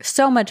murder.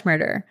 So much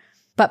murder.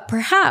 But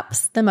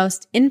perhaps the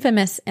most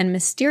infamous and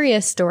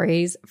mysterious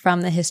stories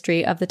from the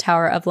history of the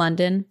Tower of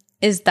London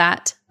is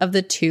that of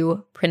the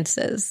two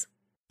princes.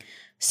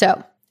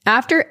 So,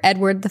 after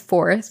Edward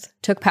IV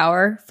took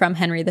power from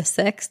Henry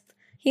VI,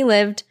 he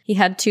lived, he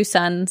had 2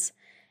 sons,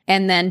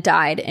 and then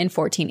died in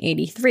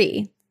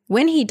 1483.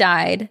 When he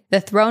died,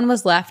 the throne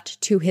was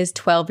left to his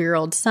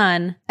 12-year-old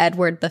son,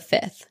 Edward V.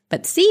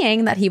 But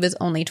seeing that he was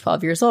only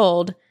 12 years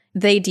old,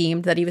 they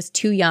deemed that he was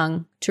too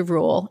young to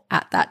rule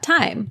at that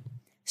time.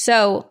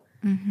 So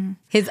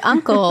his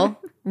uncle,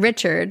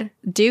 Richard,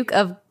 Duke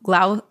of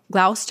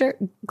Gloucester,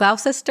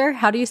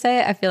 how do you say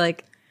it? I feel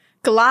like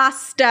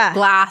Gloucester.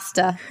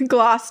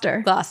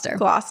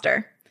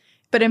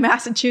 But in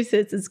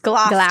Massachusetts, it's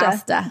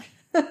Gloucester.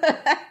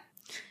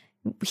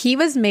 He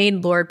was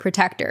made Lord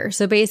Protector.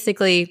 So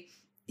basically,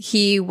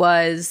 he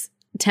was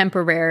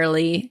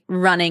temporarily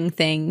running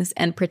things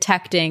and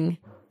protecting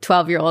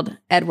 12-year-old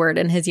Edward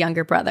and his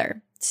younger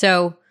brother.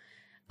 So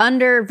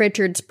under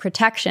Richard's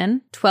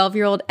protection,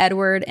 12-year-old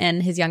Edward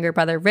and his younger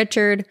brother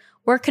Richard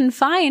were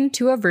confined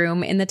to a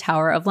room in the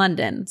Tower of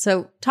London.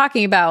 So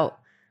talking about,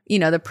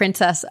 the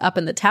princess up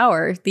in the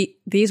tower,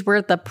 these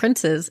were the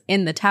princes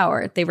in the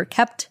tower. They were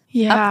kept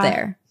up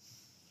there.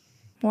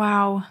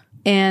 Wow.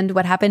 And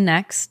what happened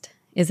next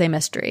is a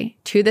mystery.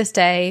 To this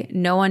day,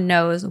 no one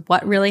knows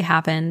what really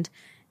happened,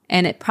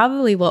 and it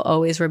probably will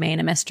always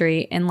remain a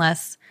mystery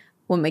unless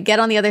when we get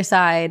on the other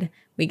side,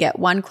 we get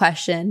one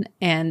question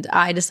and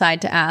I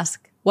decide to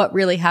ask what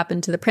really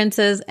happened to the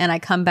princes, and I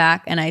come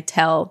back and I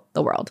tell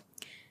the world.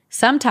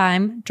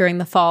 Sometime during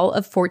the fall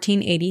of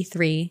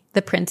 1483,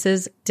 the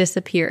princes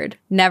disappeared,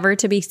 never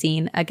to be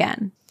seen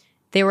again.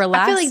 They were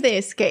I feel like they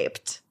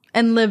escaped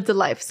and lived a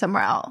life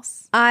somewhere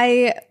else.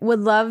 I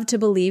would love to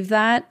believe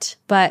that,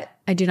 but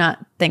I do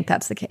not think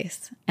that's the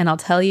case. And I'll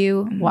tell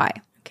you why.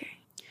 Okay.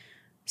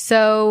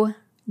 So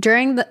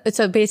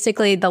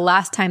basically the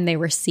last time they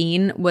were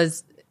seen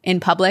was in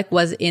public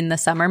was in the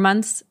summer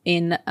months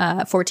in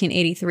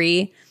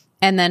 1483,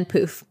 and then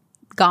poof,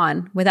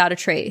 gone without a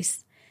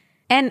trace.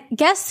 And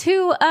guess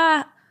who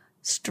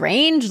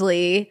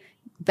strangely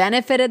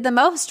benefited the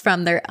most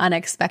from their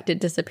unexpected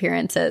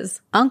disappearances?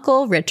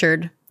 Uncle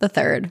Richard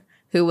III,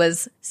 who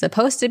was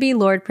supposed to be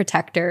Lord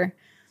Protector.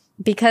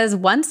 Because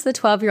once the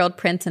 12-year-old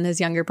prince and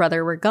his younger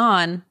brother were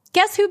gone,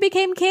 guess who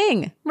became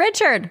king?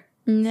 Richard.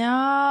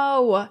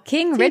 No.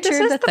 King Richard III.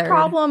 This is the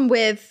problem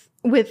with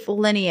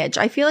lineage.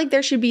 I feel like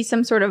there should be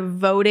some sort of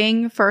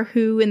voting for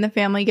who in the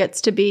family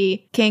gets to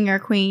be king or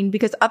queen,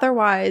 because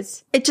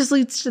otherwise it just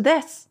leads to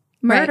this.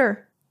 Murder.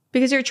 Right.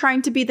 Because you're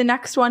trying to be the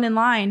next one in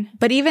line.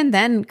 But even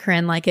then,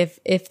 Corinne, like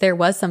if there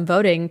was some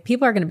voting,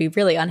 people are going to be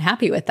really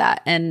unhappy with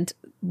that and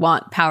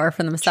want power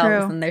for themselves.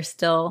 True. And they're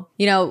still,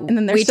 and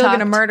then they're still going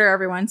to murder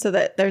everyone so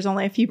that there's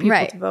only a few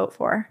people to vote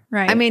for.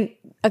 Right. I mean,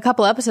 a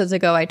couple episodes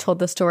ago, I told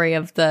the story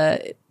of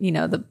the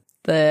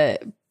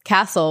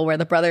castle where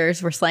the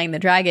brothers were slaying the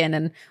dragon,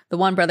 and the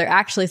one brother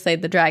actually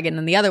slayed the dragon,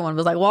 and the other one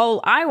was like, well,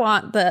 I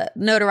want the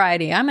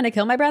notoriety. I'm going to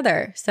kill my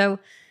brother. So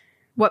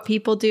what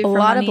people do for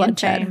lot money of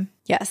bloodshed. And fame.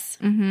 Yes.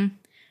 Mm-hmm.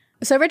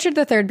 So Richard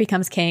III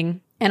becomes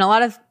king, and a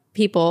lot of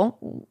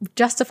people,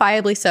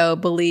 justifiably so,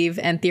 believe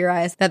and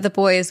theorize that the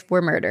boys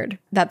were murdered,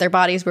 that their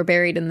bodies were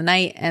buried in the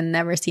night and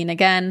never seen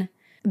again.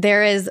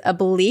 There is a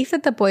belief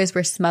that the boys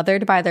were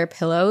smothered by their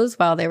pillows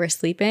while they were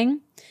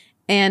sleeping.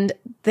 And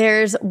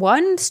there's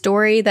one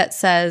story that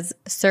says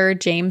Sir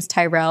James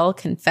Tyrrell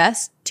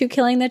confessed to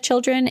killing the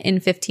children in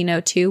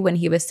 1502 when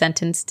he was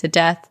sentenced to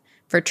death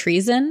for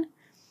treason.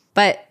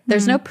 But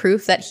there's no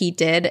proof that he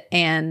did,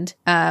 and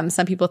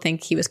some people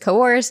think he was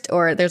coerced,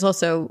 or there's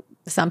also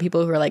some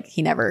people who are like,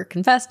 he never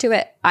confessed to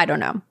it. I don't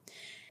know.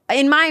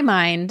 In my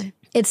mind,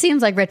 it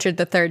seems like Richard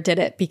III did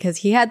it because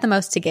he had the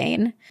most to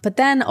gain. But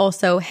then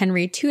also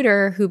Henry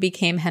Tudor, who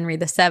became Henry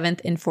VII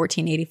in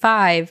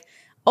 1485,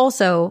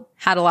 also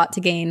had a lot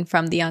to gain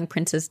from the young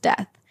prince's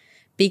death.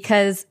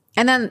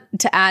 And then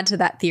to add to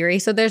that theory,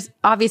 so there's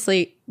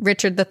obviously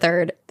Richard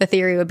III, the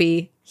theory would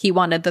be he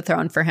wanted the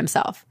throne for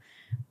himself.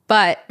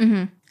 But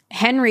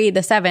Henry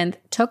VII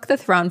took the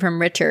throne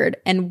from Richard,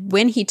 and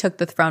when he took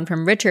the throne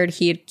from Richard,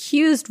 he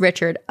accused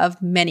Richard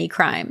of many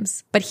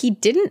crimes. But he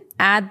didn't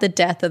add the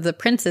death of the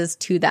princes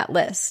to that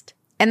list.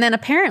 And then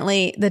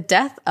apparently the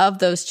death of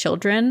those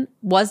children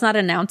was not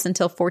announced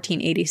until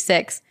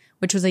 1486,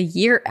 which was a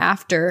year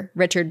after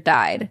Richard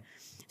died.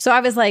 So I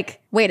was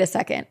like, wait a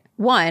second.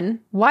 One,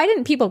 why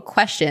didn't people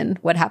question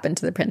what happened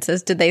to the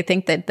princes? Did they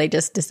think that they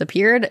just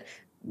disappeared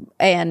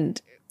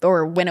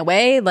or went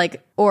away?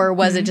 Or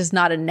was it just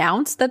not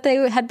announced that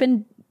they had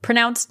been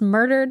pronounced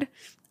murdered?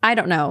 I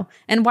don't know.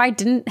 And why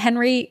didn't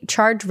Henry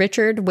charge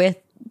Richard with,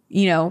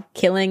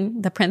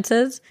 killing the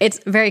princes? It's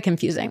very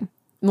confusing.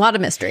 A lot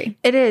of mystery.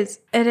 It is.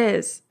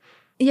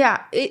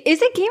 Yeah.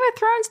 Is it Game of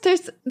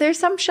Thrones? There's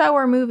some show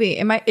or movie.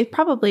 It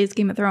probably is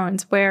Game of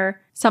Thrones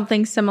where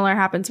something similar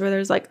happens where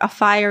there's like a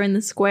fire in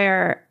the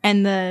square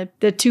and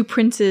the two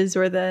princes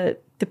or the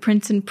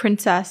prince and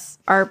princess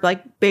are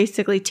like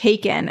basically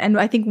taken. And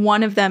I think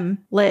one of them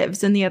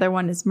lives and the other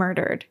one is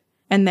murdered.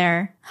 And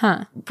they're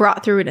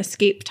brought through an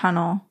escape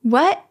tunnel.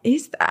 What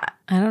is that?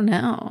 I don't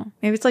know.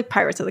 Maybe it's like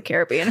Pirates of the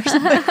Caribbean or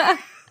something.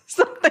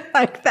 Something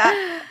like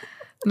that.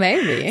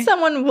 Maybe.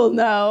 Someone will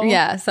know.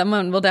 Yeah,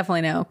 someone will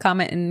definitely know.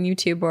 Comment in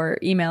YouTube or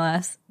email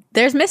us.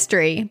 There's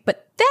mystery.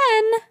 But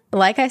then,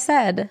 like I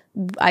said,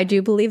 I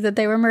do believe that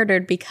they were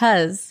murdered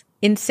because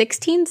in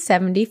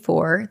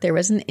 1674, there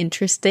was an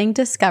interesting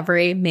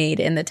discovery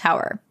made in the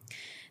tower.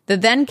 The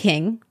then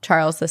king,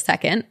 Charles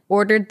II,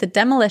 ordered the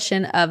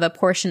demolition of a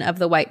portion of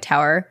the White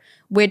Tower,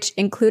 which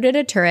included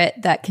a turret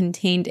that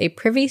contained a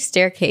privy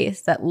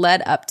staircase that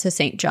led up to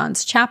St.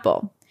 John's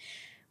Chapel.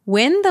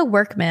 When the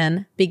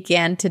workmen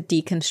began to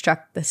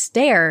deconstruct the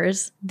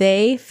stairs,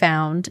 they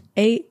found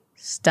a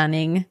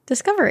stunning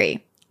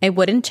discovery: a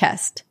wooden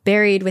chest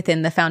buried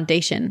within the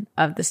foundation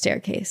of the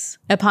staircase.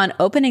 Upon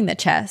opening the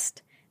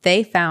chest,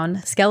 they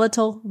found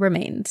skeletal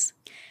remains.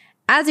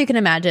 As you can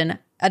imagine,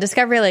 a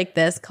discovery like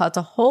this caused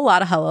a whole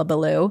lot of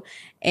hullabaloo,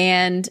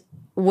 and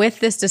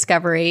with this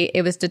discovery,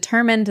 it was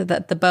determined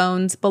that the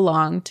bones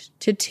belonged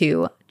to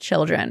 2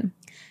 children.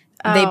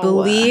 They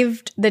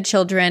believed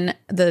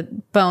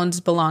the bones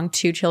belonged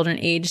to children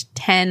aged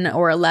 10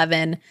 or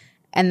 11,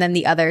 and then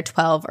the other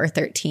 12 or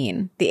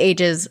 13, the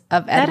ages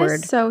of Edward.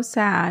 That is so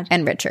sad.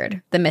 And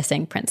Richard, the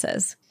missing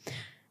princes.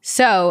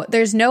 So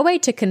there's no way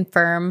to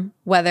confirm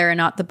whether or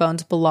not the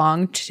bones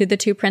belonged to the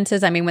 2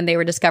 princes. I mean, when they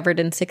were discovered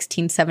in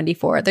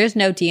 1674, there's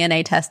no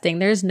DNA testing.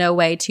 There's no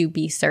way to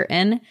be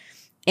certain.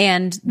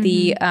 And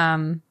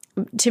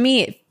to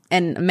me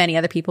and many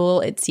other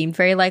people, it seemed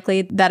very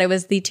likely that it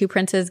was the 2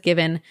 princes,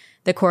 given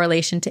the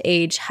correlation to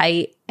age,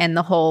 height, and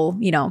the whole,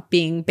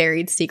 being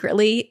buried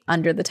secretly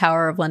under the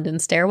Tower of London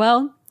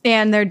stairwell.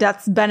 And their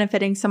deaths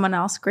benefiting someone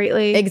else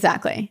greatly.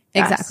 Exactly.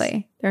 Yes.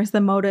 Exactly. There's the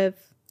motive.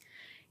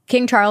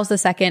 King Charles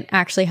II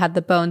actually had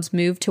the bones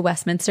moved to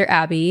Westminster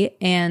Abbey,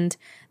 and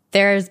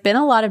there's been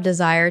a lot of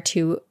desire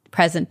to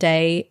present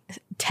day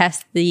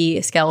test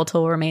the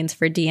skeletal remains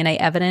for DNA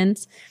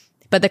evidence,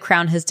 but the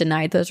Crown has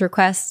denied those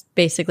requests,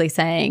 basically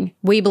saying,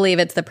 we believe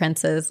it's the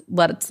princes,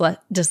 let's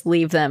just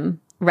leave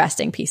them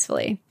resting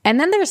peacefully. And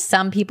then there's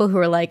some people who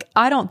are like,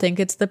 I don't think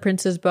it's the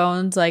princes'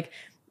 bones, like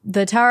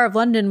the Tower of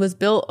London was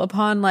built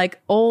upon like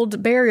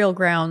old burial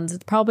grounds,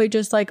 it's probably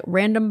just like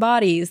random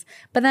bodies.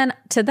 But then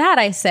to that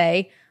I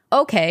say,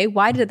 okay,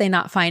 why did they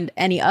not find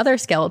any other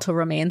skeletal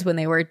remains when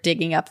they were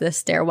digging up this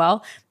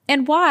stairwell?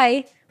 And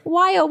why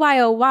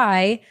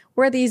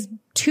were these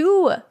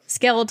 2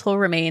 skeletal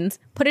remains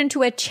put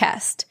into a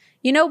chest?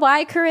 You know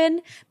why,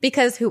 Corinne?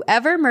 Because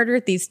whoever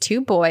murdered these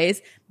 2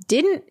 boys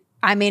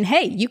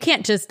hey, you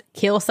can't just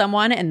kill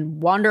someone and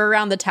wander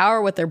around the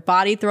tower with their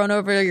body thrown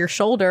over your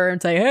shoulder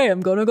and say, hey, I'm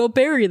going to go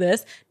bury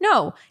this.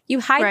 No, you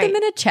hide them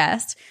in a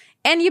chest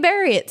and you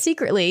bury it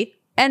secretly,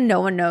 and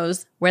no one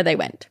knows where they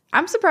went.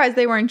 I'm surprised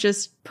they weren't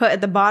just put at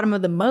the bottom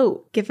of the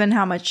moat, given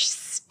how much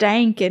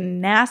stank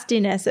and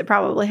nastiness it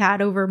probably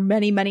had over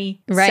many,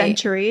 many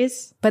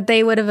centuries. But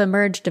they would have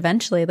emerged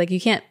eventually. Like, you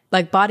can't,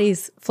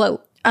 bodies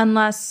float.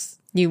 Unless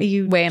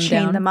you weigh them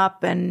chain down. them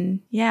up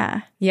and,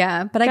 yeah.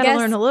 Yeah, but I gotta guess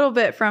learn a little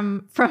bit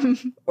from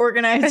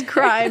organized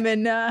crime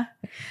in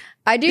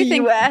I do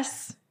think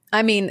US.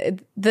 I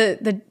mean,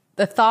 the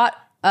thought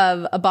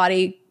of a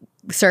body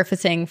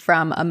surfacing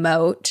from a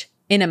moat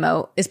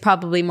is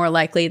probably more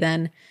likely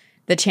than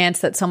the chance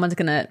that someone's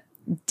going to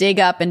dig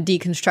up and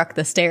deconstruct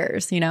the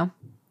stairs,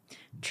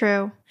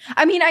 True.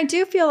 I mean, I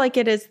do feel like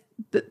it is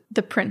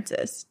the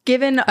princes.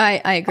 Given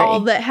I agree.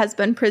 all that has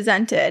been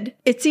presented,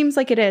 it seems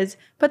like it is.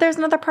 But there's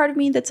another part of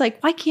me that's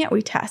like, why can't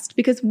we test?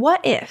 Because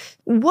what if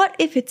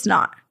it's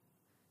not?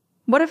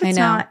 What if it's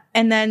not?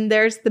 And then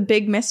there's the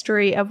big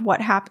mystery of what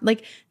happened.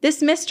 Like,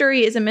 this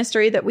mystery is a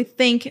mystery that we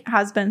think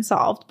has been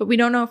solved, but we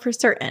don't know for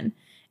certain.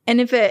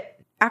 And if it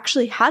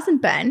actually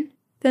hasn't been,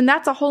 then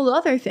that's a whole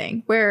other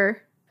thing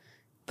where...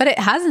 But it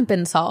hasn't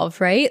been solved,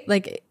 right?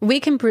 Like, we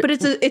can... but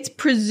it's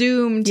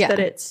presumed that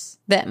it's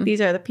them. These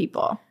are the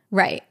people.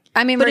 Right.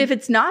 I mean... But if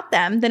it's not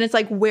them, then it's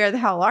like, where the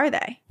hell are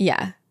they?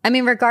 Yeah. I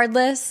mean,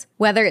 regardless,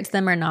 whether it's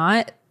them or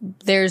not,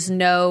 there's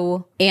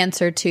no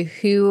answer to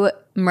who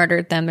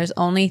murdered them. There's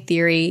only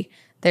theory.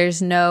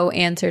 There's no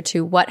answer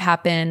to what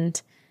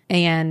happened.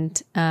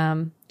 And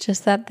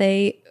just that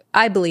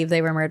I believe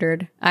they were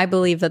murdered. I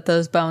believe that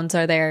those bones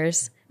are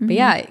theirs. Mm-hmm. But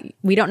yeah,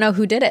 we don't know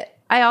who did it.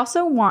 I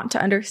also want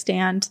to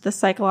understand the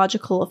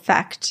psychological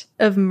effect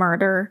of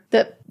murder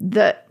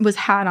that was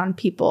had on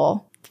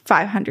people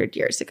 500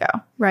 years ago,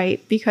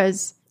 right?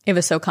 Because It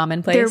was so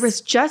commonplace. There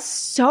was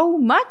just so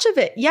much of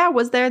it. Yeah.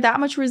 Was there that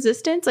much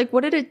resistance? Like,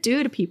 what did it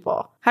do to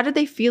people? How did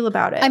they feel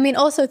about it? I mean,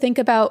 also think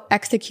about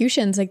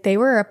executions. Like, they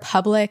were a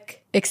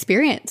public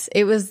experience.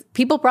 It was,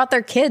 people brought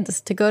their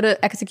kids to go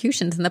to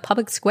executions in the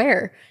public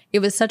square. It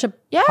was such a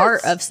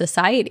part of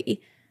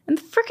society. And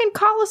the freaking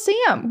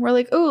Colosseum. We're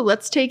like, oh,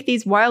 let's take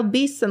these wild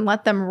beasts and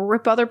let them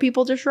rip other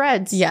people to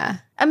shreds. Yeah.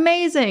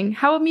 Amazing.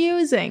 How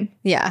amusing.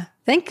 Yeah.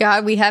 Thank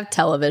God we have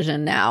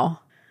television now.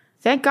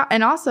 Thank God.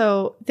 And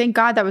also, thank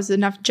God that was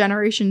enough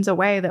generations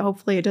away that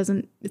hopefully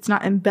it's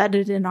not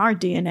embedded in our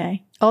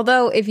DNA.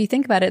 Although, if you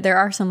think about it, there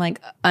are some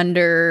like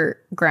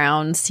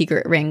underground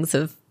secret rings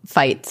of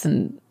fights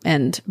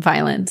and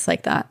violence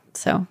like that.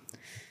 So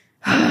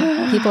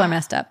people are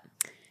messed up.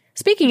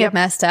 Speaking of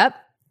messed up,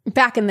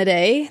 back in the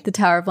day, the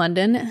Tower of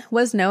London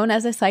was known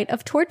as a site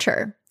of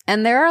torture.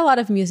 And there are a lot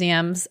of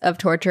museums of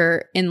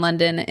torture in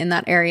London, in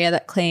that area,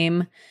 that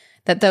claim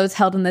that those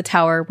held in the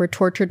tower were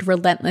tortured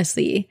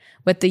relentlessly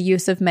with the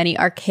use of many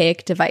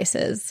archaic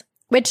devices.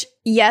 Which,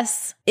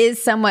 yes,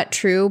 is somewhat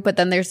true, but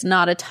then there's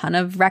not a ton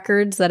of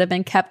records that have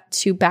been kept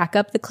to back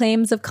up the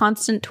claims of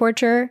constant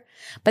torture.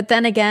 But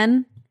then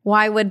again,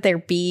 why would there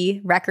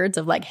be records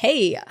of like,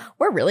 hey,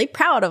 we're really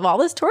proud of all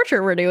this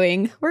torture we're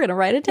doing. We're going to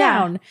write it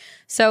down.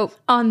 So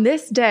on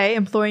this day,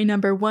 employee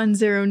number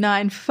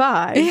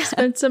 1095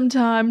 spent some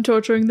time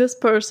torturing this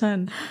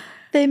person.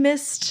 They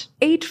missed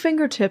 8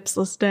 fingertips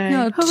this day.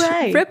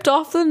 Hooray. Ripped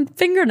off the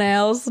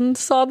fingernails and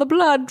saw the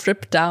blood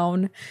drip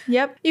down.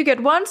 Yep. You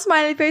get 1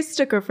 smiley face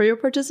sticker for your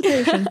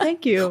participation.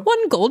 Thank you.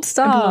 1 gold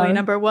star. Employee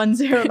number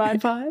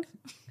 1095.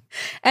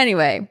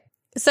 Anyway,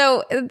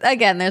 so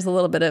again, there's a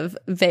little bit of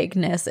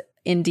vagueness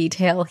in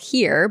detail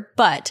here,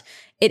 but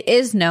it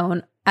is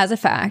known as a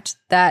fact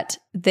that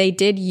they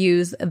did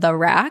use the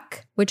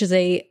rack, which is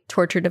a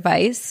torture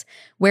device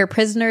where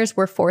prisoners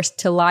were forced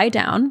to lie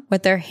down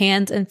with their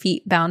hands and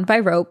feet bound by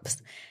ropes,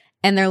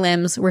 and their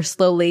limbs were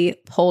slowly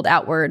pulled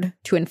outward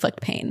to inflict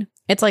pain.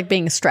 It's like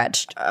being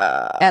stretched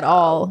at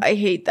all. I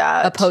hate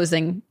that.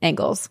 Opposing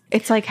angles.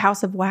 It's like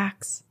House of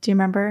Wax. Do you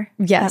remember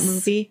that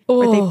movie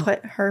where they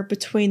put her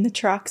between the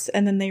trucks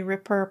and then they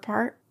rip her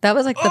apart? That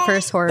was like the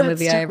first horror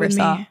movie I ever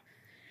saw.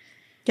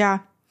 Yeah.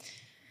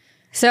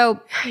 So,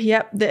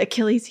 yep, the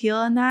Achilles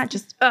heel in that.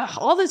 Just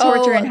all the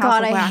torture in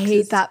House of Wax. I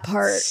hate that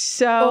part.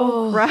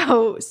 So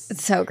gross.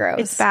 It's so gross.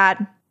 It's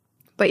bad.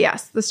 But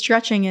yes, the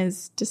stretching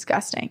is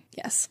disgusting.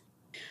 Yes.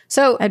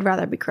 So I'd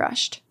rather be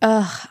crushed.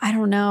 I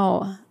don't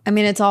know. I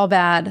mean, it's all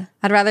bad.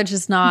 I'd rather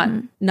just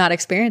not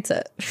experience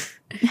it.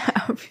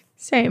 Yeah,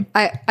 same.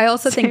 I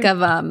also think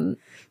of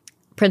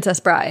Princess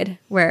Bride,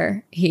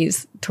 where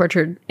he's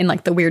tortured in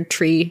like the weird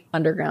tree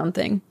underground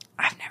thing.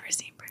 I've never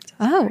seen Princess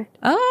Bride.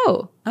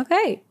 Oh,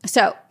 okay.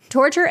 So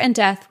torture and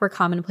death were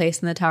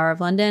commonplace in the Tower of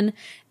London.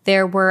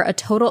 There were a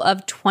total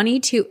of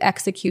 22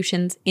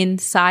 executions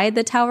inside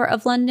the Tower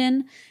of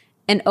London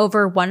and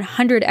over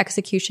 100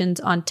 executions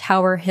on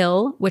Tower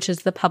Hill, which is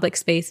the public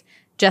space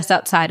just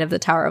outside of the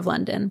Tower of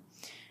London.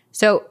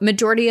 So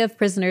majority of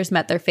prisoners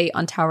met their fate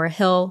on Tower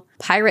Hill.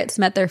 Pirates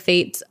met their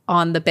fates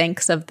on the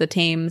banks of the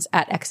Thames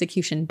at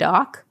Execution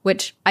Dock,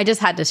 which I just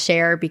had to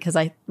share because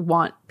I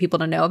want people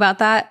to know about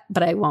that,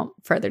 but I won't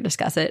further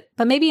discuss it.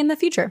 But maybe in the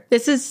future.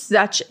 This is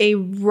such a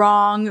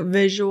wrong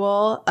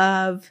visual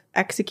of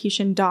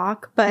Execution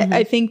Dock, but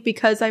I think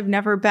because I've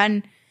never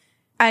been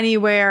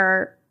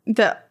anywhere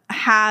that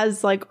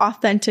has like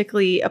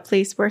authentically a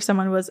place where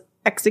someone was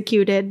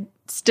executed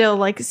still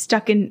like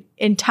stuck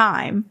in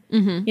time,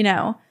 you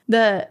know,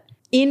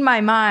 in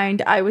my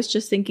mind, I was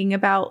just thinking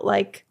about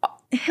like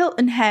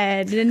Hilton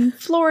Head and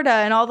Florida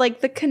and all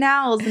like the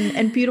canals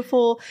and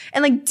beautiful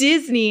and like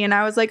Disney. And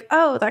I was like,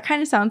 oh, that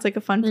kind of sounds like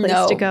a fun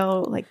place to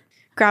go like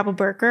grab a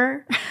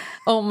burger.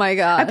 Oh my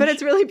God. I bet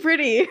it's really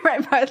pretty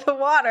right by the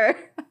water.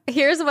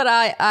 Here's what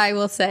I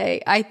will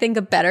say. I think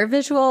a better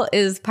visual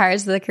is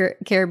Pirates of the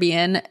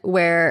Caribbean,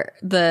 where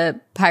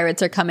the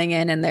pirates are coming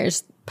in and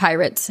there's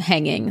pirates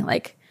hanging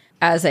like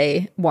as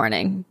a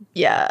warning.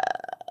 Yeah.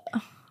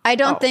 I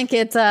don't think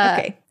it's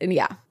okay.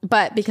 Yeah.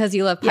 But because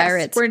you love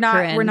pirates, we're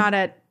not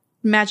at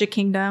Magic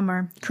Kingdom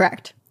or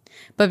correct.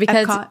 But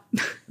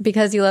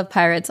because you love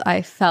pirates,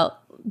 I felt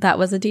that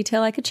was a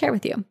detail I could share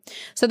with you.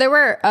 So there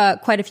were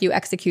quite a few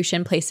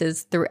execution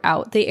places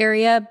throughout the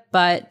area,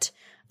 but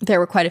there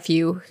were quite a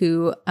few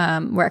who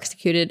were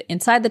executed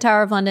inside the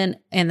Tower of London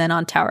and then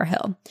on Tower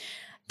Hill.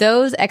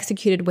 Those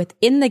executed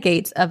within the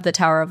gates of the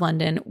Tower of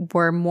London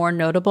were more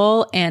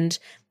notable, and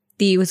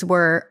these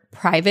were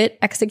private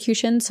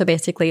executions. So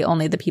basically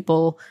only the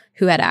people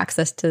who had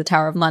access to the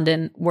Tower of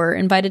London were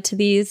invited to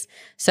these.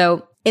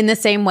 So in the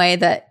same way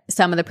that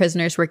some of the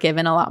prisoners were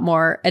given a lot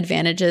more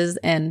advantages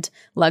and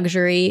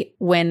luxury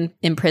when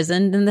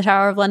imprisoned in the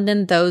Tower of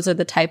London, those are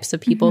the types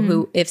of people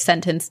who, if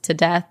sentenced to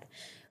death,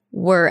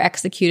 were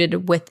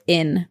executed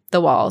within the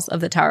walls of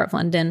the Tower of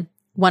London.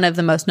 One of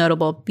the most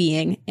notable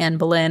being Anne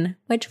Boleyn,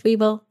 which we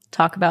will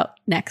talk about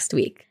next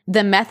week.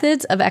 The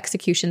methods of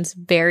executions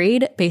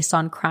varied based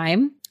on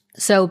crime.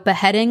 So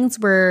beheadings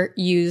were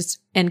used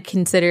and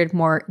considered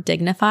more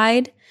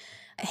dignified.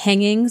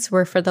 Hangings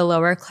were for the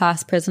lower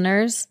class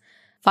prisoners.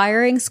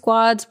 Firing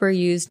squads were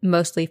used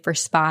mostly for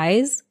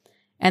spies.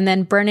 And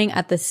then burning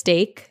at the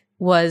stake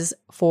was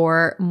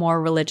for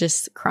more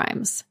religious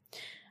crimes.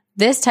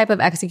 This type of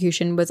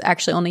execution was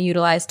actually only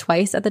utilized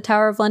twice at the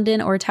Tower of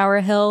London or Tower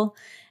Hill.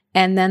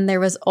 And then there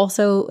was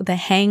also the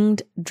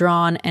hanged,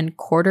 drawn, and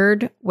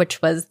quartered,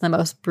 which was the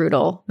most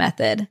brutal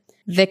method.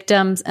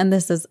 Victims, and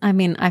this is,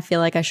 I feel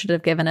like I should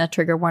have given a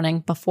trigger warning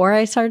before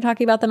I started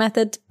talking about the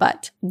methods,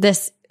 but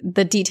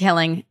the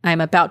detailing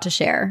I'm about to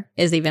share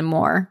is even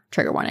more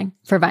trigger warning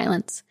for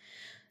violence.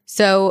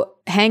 So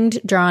hanged,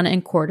 drawn,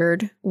 and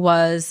quartered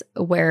was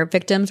where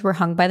victims were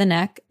hung by the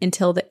neck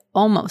until they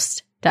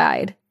almost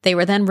died. They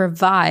were then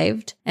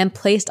revived and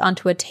placed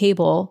onto a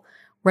table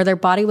where their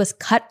body was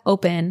cut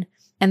open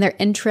and their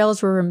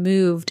entrails were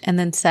removed and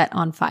then set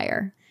on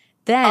fire.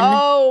 Then,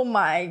 oh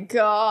my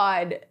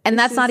God. And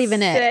that's not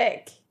even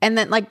sick. it. And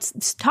then, like,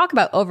 talk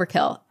about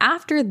overkill.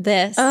 After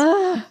this,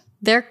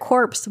 their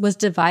corpse was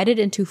divided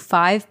into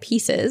 5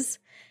 pieces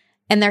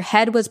and their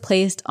head was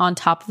placed on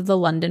top of the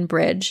London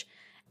Bridge.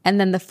 And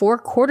then the 4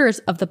 quarters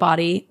of the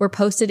body were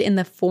posted in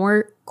the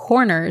 4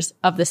 corners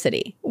of the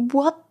city.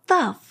 What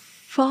the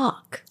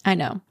fuck? I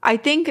know. I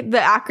think the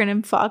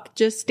acronym fuck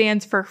just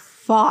stands for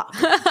fuck.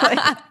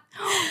 Like,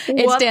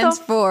 it stands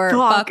for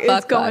fuck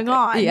is going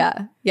on?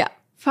 Yeah. Yeah.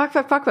 Fuck.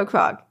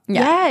 Yeah.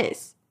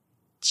 Yes.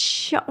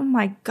 Oh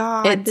my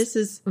God. This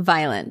is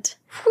violent.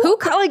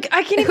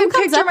 I can't even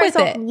picture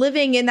myself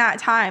living in that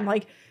time.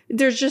 Like,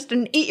 there's just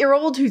an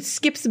 8-year-old who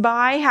skips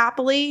by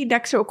happily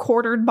next to a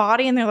quartered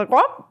body and they're like,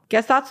 well,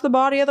 guess that's the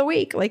body of the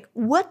week. Like,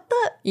 what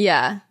the?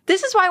 Yeah.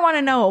 This is why I want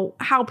to know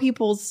how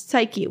people's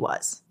psyche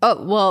was.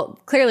 Oh, well,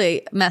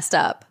 clearly messed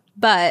up,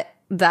 but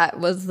that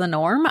was the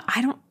norm.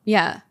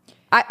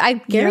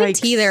 I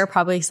guarantee there are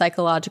probably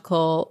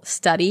psychological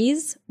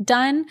studies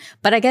done,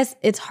 but I guess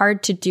it's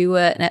hard to do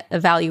an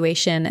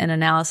evaluation and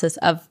analysis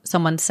of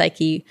someone's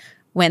psyche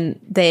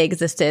when they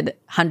existed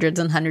hundreds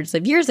and hundreds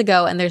of years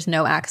ago and there's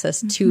no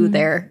access to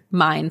their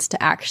minds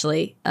to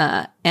actually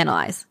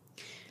analyze.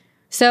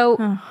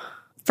 So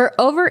for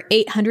over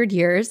 800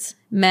 years,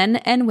 men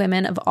and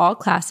women of all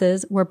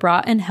classes were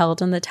brought and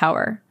held in the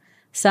tower.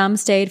 Some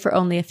stayed for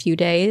only a few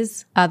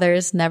days,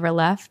 others never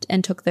left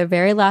and took their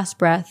very last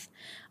breath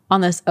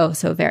on this oh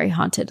so very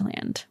haunted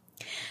land.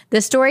 The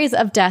stories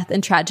of death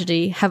and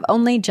tragedy have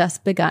only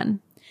just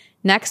begun.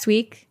 Next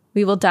week,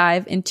 we will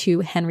dive into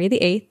Henry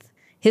VIII,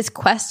 his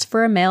quest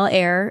for a male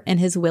heir, and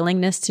his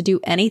willingness to do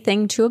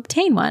anything to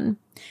obtain one,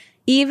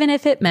 even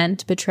if it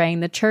meant betraying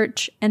the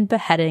church and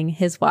beheading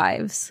his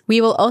wives. We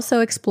will also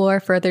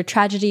explore further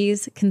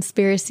tragedies,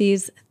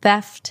 conspiracies,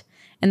 theft,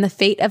 and the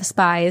fate of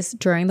spies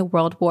during the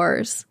world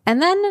wars.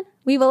 And then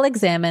we will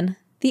examine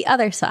the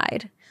other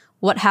side.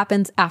 What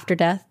happens after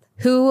death?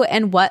 Who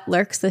and what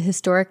lurks the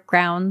historic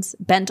grounds,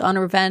 bent on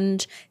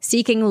revenge,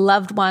 seeking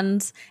loved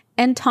ones,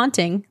 and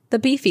taunting the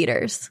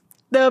beefeaters?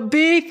 The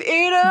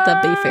beefeaters! The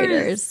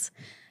beefeaters.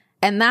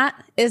 And that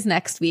is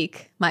next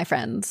week, my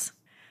friends.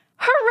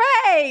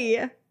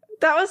 Hooray!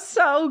 That was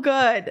so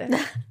good.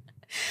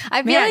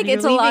 I feel like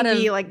it's a lot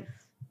of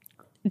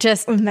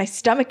just my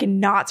stomach in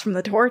knots from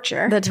the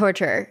torture. The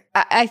torture.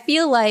 I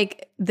feel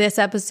like this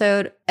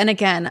episode, and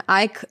again,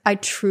 I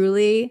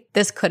truly,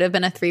 this could have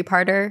been a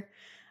 3-parter.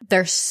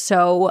 There's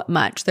so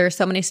much. There are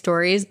so many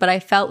stories, but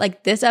I felt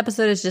like this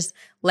episode is just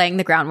laying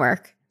the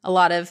groundwork. A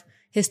lot of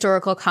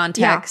historical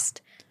context.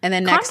 Yeah. And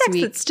then next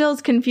week, that still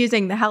is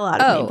confusing the hell out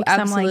of me. Oh,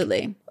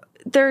 absolutely. I'm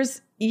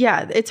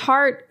like, it's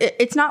hard.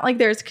 It's not like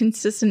there's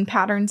consistent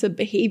patterns of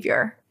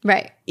behavior.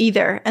 Right.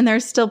 Either. And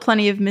there's still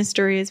plenty of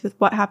mysteries with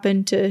what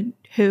happened to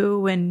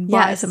who and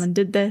why someone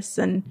did this.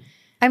 And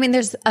I mean,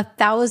 there's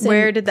 1,000.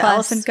 Where did the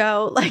elephant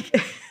go? Like,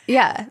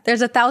 yeah,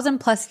 there's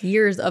 1,000+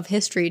 years of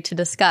history to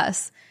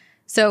discuss.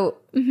 So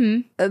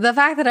the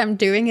fact that I'm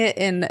doing it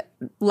in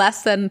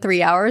less than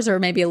 3 hours, or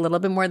maybe a little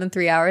bit more than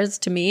 3 hours,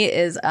 to me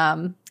is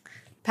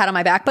pat on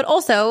my back. But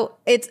also,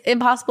 it's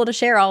impossible to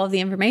share all of the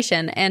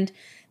information. And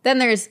then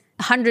there's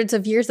hundreds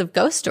of years of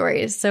ghost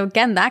stories. So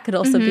again, that could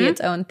also be its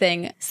own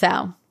thing.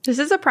 So this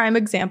is a prime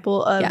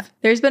example of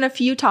there's been a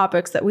few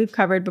topics that we've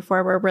covered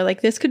before where we're like,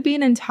 this could be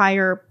an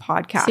entire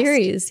podcast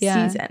series,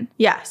 season.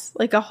 Yes.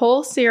 Like a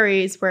whole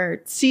series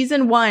where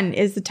season 1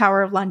 is the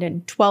Tower of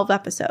London, 12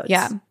 episodes.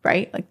 Yeah.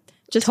 Right? Like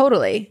just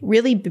totally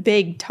really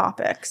big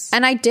topics.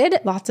 And I did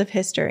lots of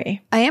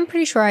history. I am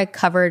pretty sure I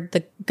covered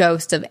the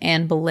ghost of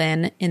Anne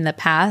Boleyn in the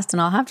past,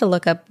 and I'll have to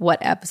look up what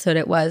episode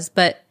it was,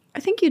 but I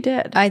think you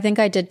did. I think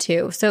I did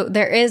too. So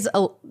there is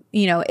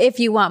if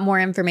you want more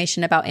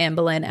information about Anne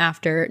Boleyn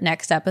after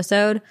next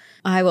episode,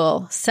 I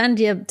will send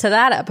you to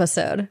that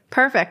episode.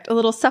 Perfect. A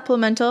little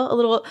supplemental, a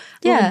little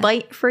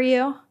bite for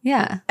you.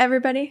 Yeah.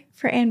 Everybody,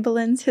 for Anne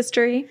Boleyn's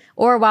history.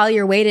 Or while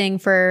you're waiting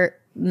for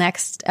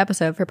next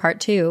episode for part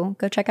 2,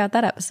 go check out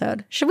that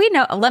episode. Should we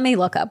know? Let me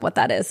look up what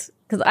that is,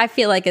 because I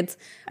feel like it's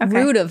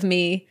rude of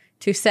me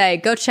to say,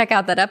 go check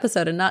out that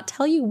episode and not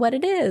tell you what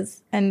it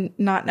is. And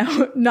not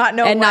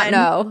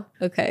know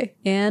Okay.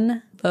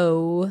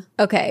 Info.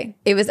 Okay.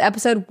 It was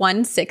episode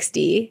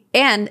 160.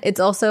 And it's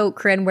also,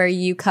 Corinne, where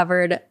you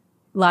covered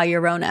La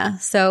Llorona.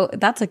 So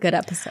that's a good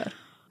episode.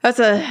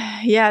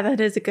 That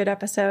is a good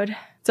episode.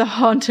 It's a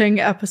haunting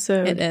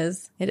episode. It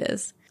is.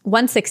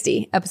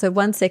 160, episode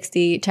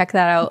 160. Check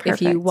that out.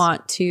 Perfect. If you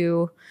want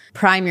to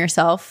prime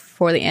yourself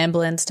for the Anne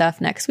Boleyn stuff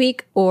next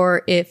week,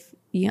 or if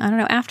you,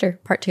 after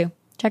part 2.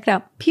 Check it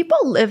out. People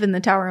live in the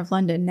Tower of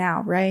London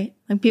now, right?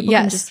 Like people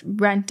can just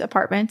rent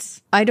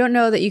apartments. I don't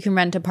know that you can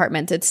rent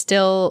apartments. It's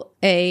still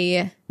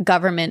a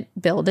government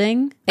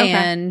building,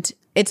 and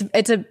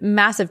it's a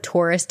massive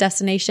tourist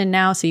destination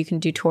now. So you can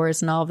do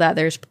tours and all of that.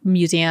 There's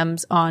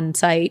museums on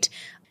site,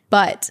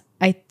 but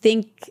I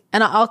think,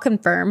 and I'll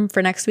confirm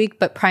for next week,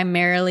 but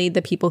primarily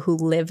the people who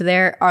live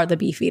there are the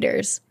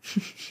Beefeaters.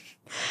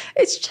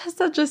 It's just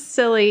such a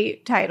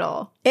silly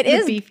title. It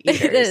is.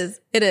 Beefeaters.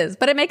 It is.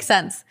 But it makes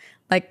sense.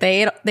 Like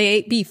they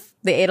ate beef.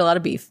 They ate a lot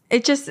of beef.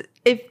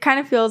 It kind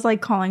of feels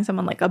like calling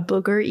someone like a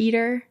booger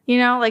eater, you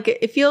know? Like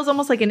it feels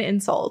almost like an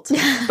insult,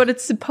 but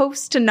it's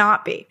supposed to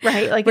not be,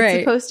 right? Like it's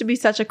supposed to be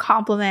such a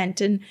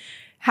compliment and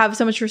have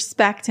so much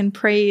respect and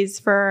praise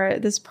for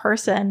this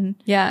person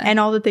and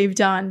all that they've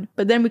done.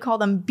 But then we call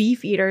them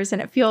beef eaters,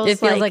 and it feels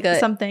like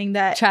something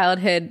that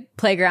childhood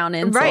playground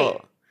insult.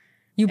 Right.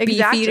 You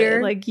beef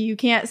eater. Like you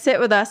can't sit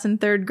with us in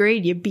 3rd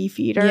grade, you beef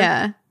eater.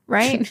 Yeah.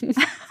 Right?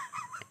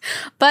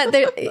 But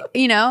there,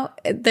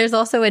 there's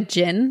also a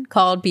gin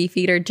called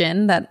Beefeater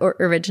Gin that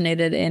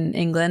originated in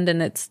England,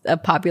 and it's a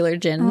popular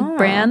gin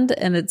brand,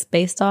 and it's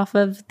based off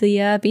of the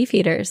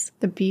Beefeaters.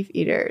 The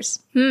Beefeaters.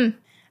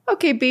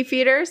 Okay,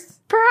 Beefeaters.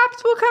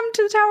 Perhaps we'll come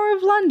to the Tower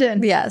of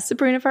London. Yes.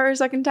 Sabrina for her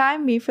second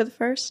time, me for the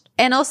first.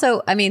 And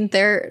also,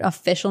 their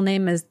official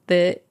name is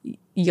the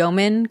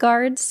Yeoman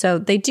Guards, so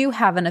they do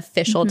have an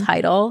official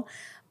title,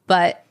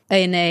 but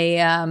in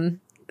a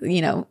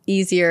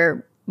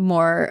easier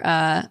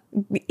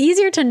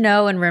to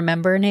know and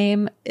remember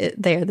name,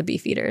 they are the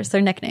Beefeaters.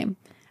 Their nickname.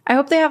 I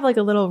hope they have like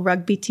a little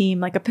rugby team,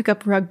 like a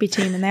pickup rugby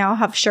team, and they all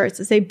have shirts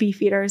that say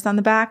Beefeaters on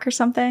the back or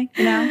something,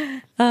 you know?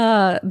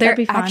 They're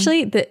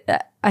actually,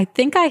 I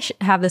think I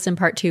have this in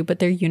part 2, but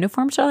their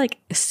uniforms are like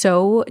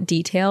so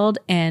detailed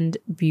and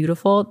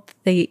beautiful.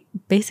 They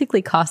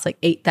basically cost like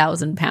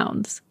 8,000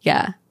 pounds.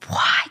 Yeah.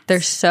 What? They're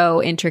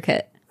so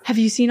intricate. Have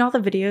you seen all the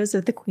videos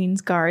of the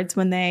Queen's Guards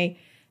when they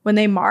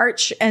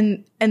march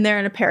and they're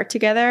in a pair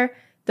together?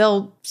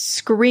 They'll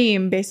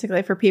scream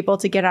basically for people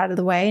to get out of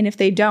the way. And if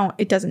they don't,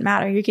 it doesn't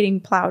matter. You're getting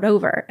plowed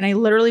over. And I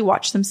literally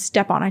watched them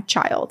step on a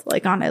child,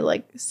 like on a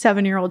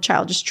 7-year-old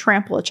child, just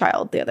trample a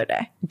child the other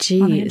day.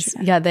 Jeez.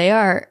 Yeah, they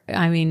are.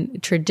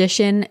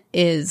 Tradition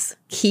is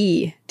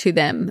key to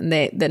them.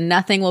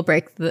 Nothing will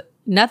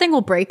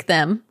break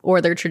them or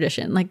their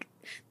tradition. Like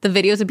the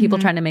videos of people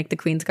trying to make the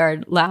Queen's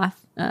Guard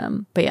laugh.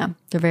 But yeah,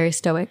 they're very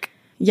stoic.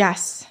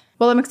 Yes.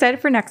 Well, I'm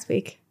excited for next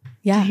week.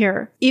 To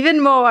hear even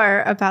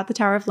more about the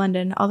Tower of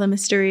London, all the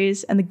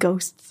mysteries and the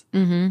ghosts.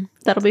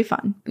 That'll be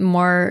fun.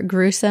 More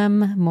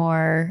gruesome,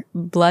 more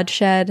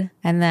bloodshed,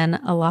 and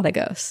then a lot of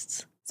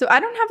ghosts. So I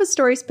don't have a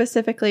story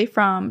specifically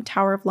from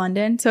Tower of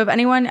London. So if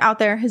anyone out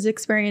there has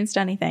experienced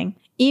anything,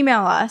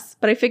 email us.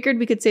 But I figured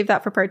we could save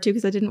that for part 2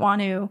 because I didn't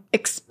want to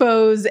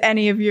expose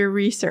any of your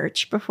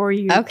research before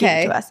you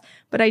gave it to us.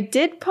 But I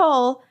did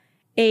pull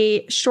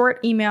a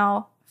short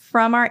email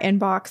from our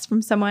inbox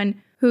from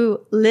someone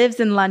who lives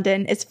in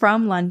London, is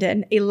from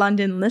London, a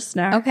London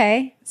listener.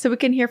 Okay. So we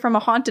can hear from a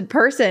haunted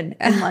person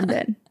in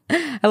London.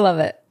 I love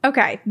it.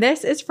 Okay,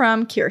 this is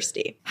from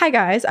Kirsty. Hi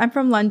guys, I'm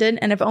from London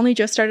and I've only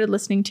just started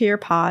listening to your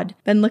pod.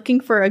 Been looking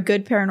for a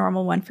good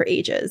paranormal one for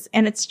ages,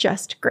 and it's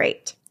just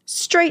great.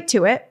 Straight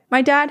to it,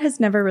 my dad has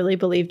never really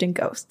believed in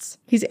ghosts.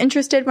 He's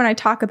interested when I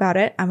talk about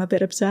it. I'm a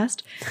bit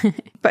obsessed.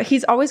 But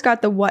he's always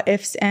got the what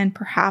ifs and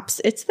perhaps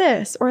it's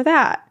this or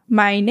that.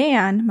 My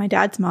nan, my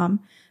dad's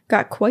mom,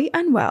 got quite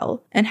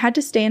unwell and had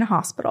to stay in a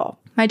hospital.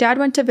 My dad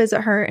went to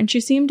visit her and she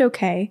seemed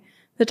okay.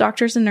 The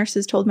doctors and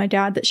nurses told my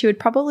dad that she would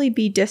probably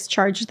be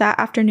discharged that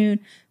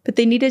afternoon, but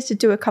they needed to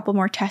do a couple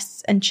more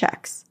tests and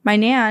checks. My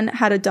nan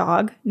had a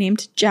dog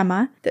named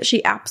Gemma that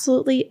she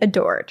absolutely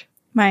adored.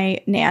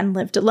 My nan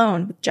lived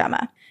alone with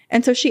Gemma,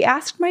 and so she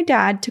asked my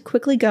dad to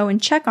quickly go and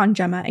check on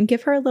Gemma and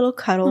give her a little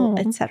cuddle,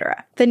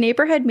 etc. The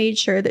neighbor had made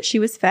sure that she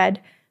was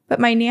fed, but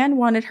my nan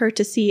wanted her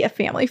to see a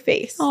family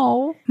face.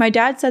 Oh. My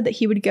dad said that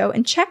he would go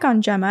and check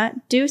on Gemma,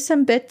 do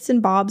some bits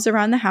and bobs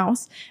around the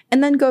house,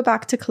 and then go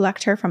back to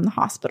collect her from the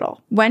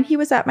hospital. When he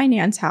was at my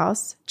nan's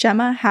house,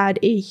 Gemma had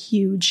a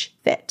huge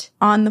fit.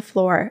 On the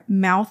floor,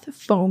 mouth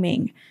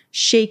foaming,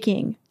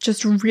 shaking,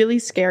 just really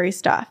scary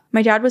stuff.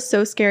 My dad was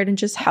so scared and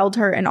just held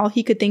her, and all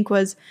he could think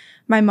was,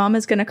 my mom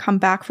is going to come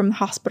back from the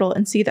hospital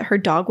and see that her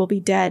dog will be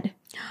dead.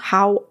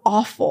 How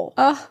awful.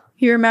 Ugh.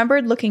 He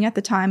remembered looking at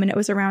the time, and it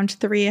was around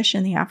 3-ish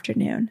in the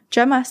afternoon.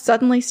 Gemma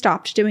suddenly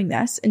stopped doing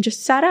this and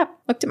just sat up,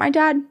 looked at my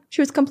dad.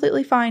 She was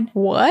completely fine.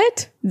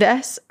 What?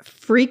 This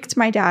freaked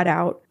my dad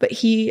out, but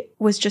he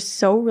was just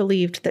so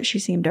relieved that she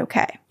seemed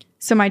okay.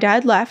 So my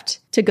dad left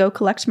to go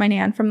collect my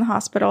nan from the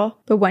hospital.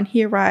 But when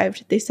he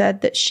arrived, they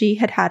said that she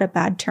had had a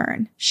bad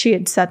turn. She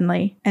had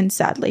suddenly and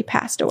sadly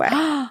passed away.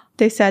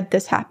 They said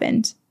this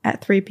happened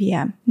at 3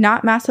 p.m.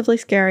 Not massively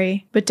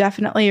scary, but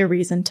definitely a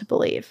reason to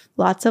believe.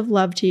 Lots of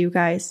love to you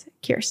guys,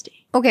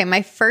 Kirsty. Okay,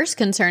 my first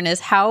concern is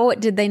how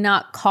did they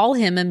not call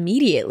him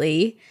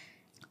immediately?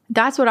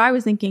 That's what I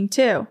was thinking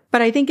too.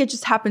 But I think it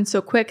just happened so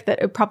quick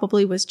that it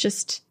probably was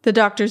just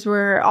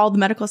all the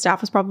medical staff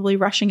was probably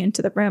rushing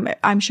into the room.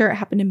 I'm sure it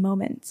happened in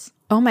moments.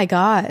 Oh my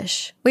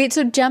gosh. Wait,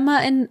 so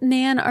Gemma and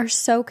Nan are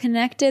so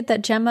connected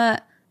that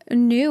Gemma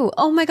knew.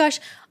 Oh my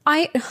gosh.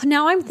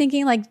 Now I'm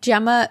thinking like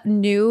Gemma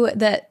knew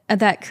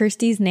that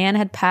Kirsty's Nan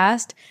had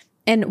passed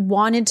and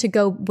wanted to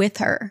go with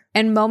her.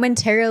 And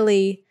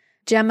momentarily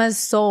Gemma's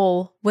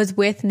soul was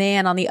with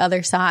Nan on the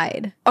other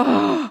side.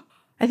 Oh,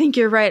 I think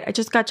you're right. I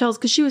just got chills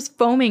because she was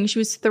foaming. She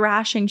was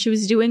thrashing. She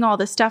was doing all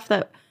this stuff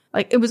that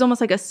like, it was almost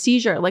like a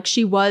seizure. Like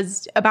she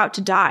was about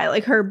to die.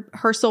 Like her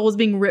soul was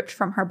being ripped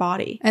from her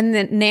body. And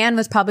then Nan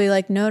was probably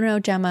like, no,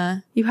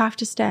 Gemma. You have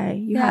to stay.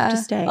 You have to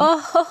stay.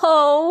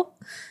 Oh,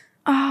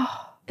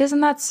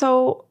 isn't that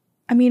so...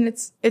 I mean,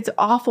 it's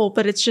awful,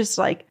 but it's just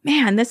like,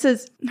 man, this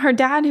is her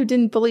dad who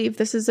didn't believe.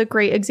 This is a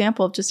great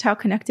example of just how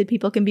connected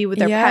people can be with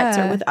their pets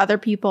or with other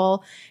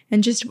people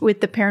and just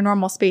with the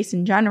paranormal space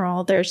in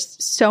general. There's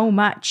so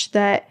much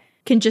that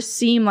can just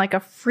seem like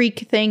a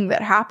freak thing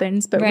that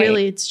happens, but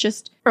really it's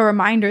just a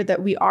reminder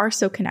that we are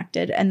so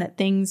connected and that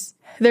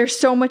there's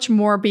so much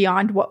more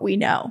beyond what we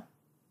know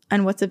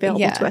and what's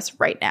available to us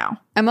right now.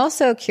 I'm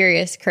also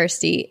curious,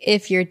 Kirsty,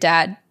 if your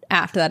dad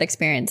after that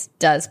experience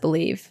does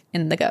believe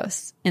in the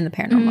ghosts, in the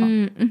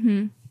paranormal.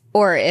 Mm-hmm.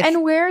 Or if...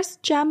 And where's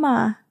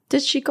Gemma?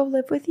 Did she go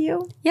live with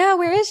you? Yeah,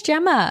 where is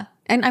Gemma?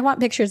 And I want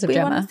pictures of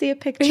Gemma. We want to see a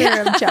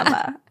picture of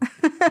Gemma.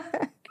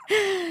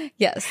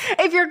 Yes.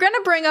 If you're going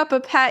to bring up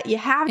a pet, you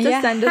have to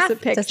send us a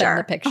picture. To send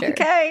the picture.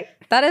 Okay.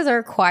 That is a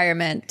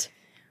requirement.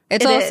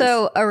 It's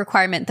also a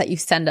requirement that you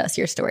send us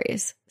your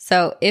stories.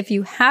 So if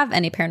you have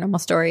any paranormal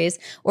stories,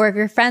 or if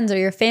your friends or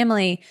your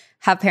family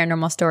have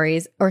paranormal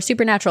stories or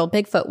supernatural,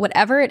 Bigfoot,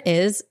 whatever it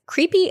is,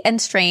 creepy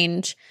and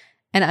strange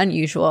and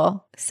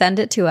unusual, send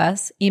it to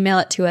us. Email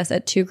it to us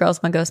at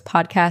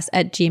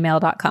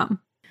twogirlsoneghostpodcast@gmail.com.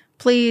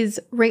 Please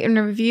rate and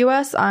review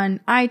us on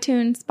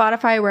iTunes,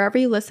 Spotify, wherever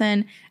you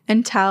listen,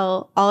 and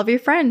tell all of your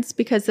friends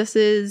because this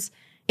is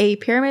a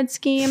pyramid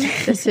scheme.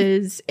 This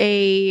is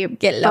a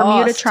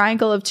Bermuda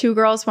Triangle of 2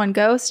 girls, 1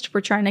 ghost.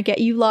 We're trying to get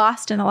you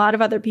lost and a lot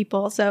of other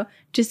people. So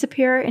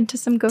disappear into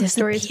some ghost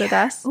stories with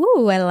us.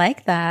 Ooh, I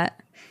like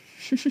that.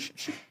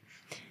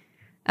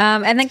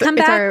 And then come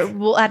back.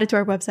 We'll add it to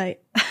our website.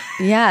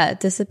 Yeah,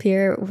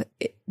 disappear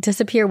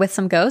with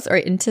some ghosts or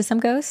into some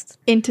ghosts?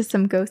 Into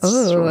some ghost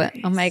stories.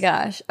 Oh my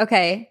gosh.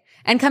 Okay.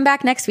 And come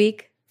back next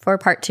week for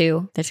part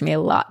 2. There's going to be a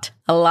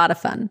lot of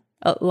fun,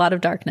 a lot of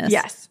darkness.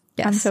 Yes.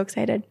 I'm so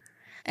excited.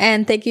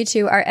 And thank you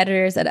to our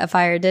editors at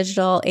Fire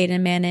Digital,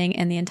 Aiden Manning,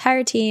 and the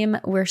entire team.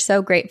 We're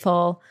so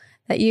grateful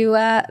that you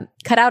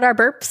cut out our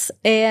burps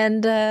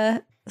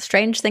and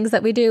strange things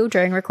that we do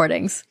during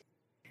recordings.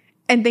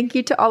 And thank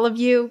you to all of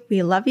you.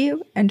 We love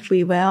you, and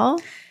we will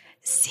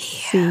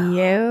see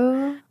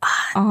you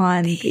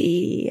on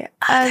the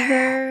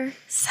other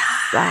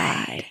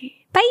side.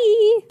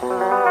 Bye.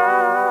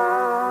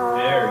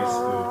 Very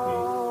spooky.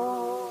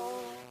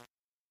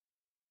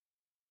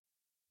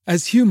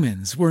 As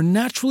humans, we're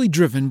naturally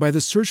driven by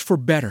the search for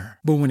better.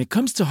 But when it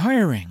comes to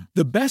hiring,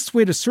 the best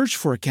way to search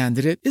for a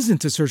candidate isn't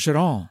to search at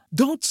all.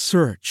 Don't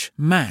search,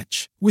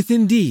 match with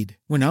Indeed.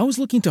 When I was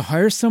looking to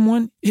hire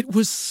someone, it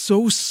was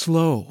so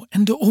slow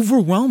and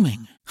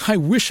overwhelming. I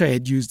wish I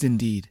had used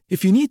Indeed.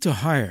 If you need to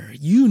hire,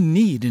 you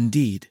need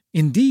Indeed.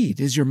 Indeed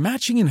is your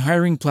matching and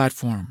hiring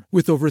platform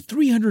with over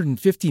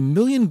 350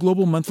 million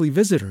global monthly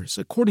visitors,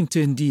 according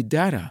to Indeed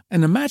data,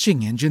 and a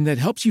matching engine that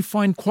helps you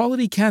find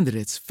quality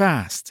candidates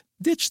fast.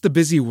 Ditch the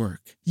busy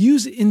work.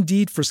 Use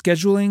Indeed for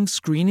scheduling,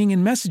 screening,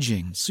 and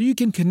messaging so you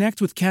can connect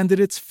with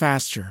candidates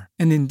faster.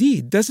 And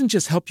Indeed doesn't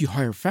just help you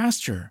hire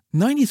faster.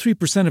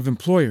 93% of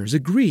employers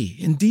agree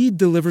Indeed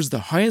delivers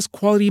the highest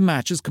quality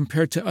matches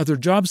compared to other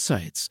job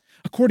sites,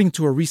 according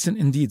to a recent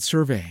Indeed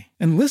survey.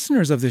 And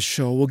listeners of this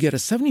show will get a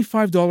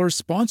 $75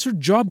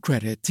 sponsored job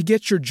credit to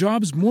get your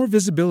jobs more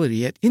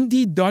visibility at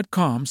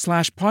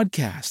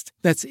Indeed.com/podcast.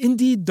 That's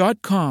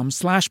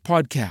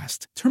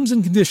Indeed.com/podcast. Terms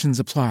and conditions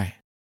apply.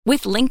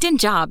 With LinkedIn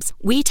Jobs,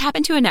 we tap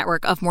into a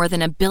network of more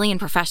than 1 billion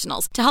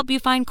professionals to help you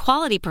find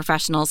quality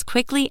professionals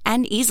quickly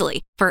and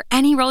easily for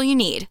any role you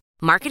need.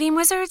 Marketing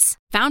wizards?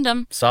 Found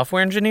them.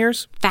 Software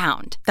engineers?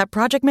 Found. That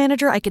project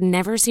manager I could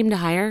never seem to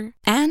hire?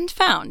 And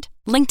found.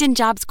 LinkedIn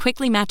Jobs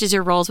quickly matches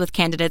your roles with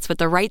candidates with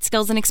the right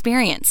skills and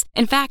experience.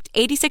 In fact,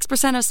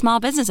 86% of small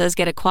businesses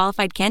get a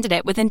qualified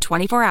candidate within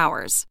 24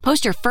 hours.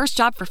 Post your first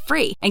job for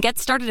free and get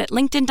started at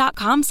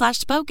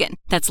linkedin.com/spoken.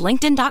 That's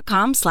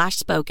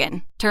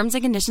linkedin.com/spoken. Terms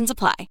and conditions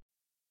apply.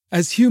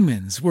 As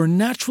humans, we're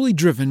naturally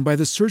driven by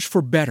the search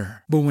for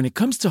better. But when it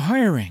comes to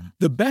hiring,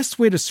 the best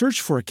way to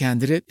search for a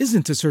candidate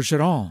isn't to search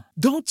at all.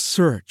 Don't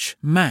search,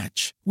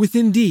 match with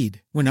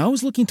Indeed. When I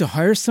was looking to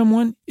hire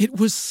someone, it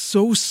was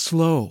so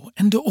slow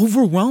and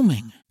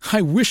overwhelming.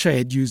 I wish I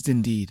had used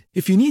Indeed.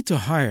 If you need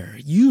to hire,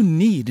 you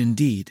need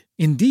Indeed.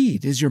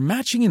 Indeed is your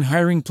matching and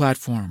hiring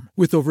platform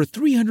with over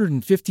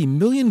 350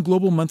 million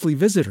global monthly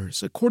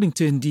visitors, according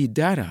to Indeed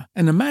data,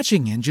 and a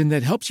matching engine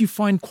that helps you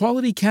find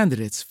quality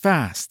candidates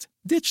fast.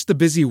 Ditch the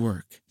busy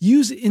work.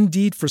 Use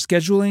Indeed for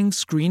scheduling,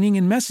 screening,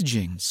 and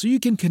messaging so you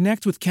can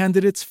connect with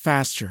candidates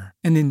faster.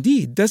 And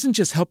Indeed doesn't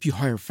just help you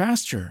hire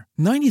faster.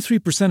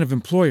 93% of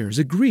employers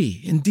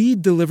agree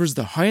Indeed delivers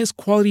the highest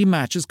quality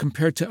matches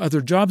compared to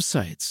other job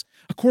sites,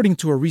 according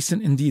to a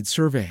recent Indeed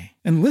survey.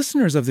 And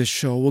listeners of this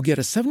show will get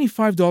a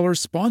 $75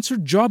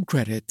 sponsored job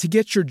credit to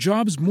get your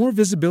jobs more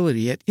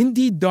visibility at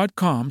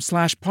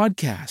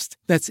Indeed.com/podcast.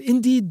 That's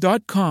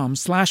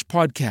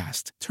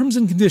Indeed.com/podcast. Terms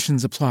and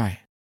conditions apply.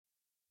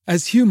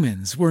 As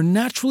humans, we're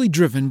naturally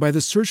driven by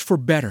the search for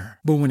better.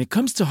 But when it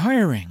comes to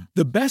hiring,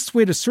 the best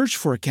way to search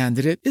for a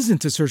candidate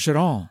isn't to search at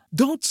all.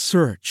 Don't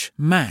search,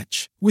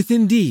 match with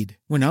Indeed.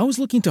 When I was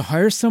looking to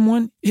hire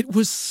someone, it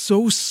was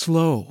so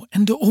slow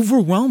and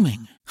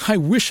overwhelming. I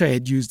wish I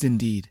had used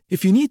Indeed.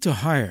 If you need to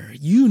hire,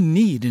 you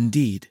need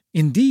Indeed.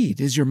 Indeed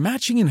is your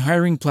matching and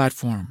hiring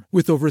platform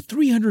with over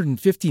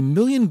 350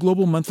 million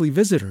global monthly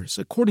visitors,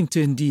 according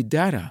to Indeed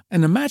data,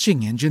 and a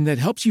matching engine that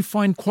helps you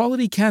find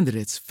quality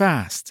candidates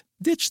fast.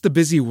 Ditch the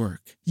busy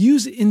work.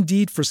 Use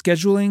Indeed for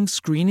scheduling,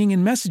 screening,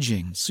 and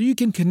messaging so you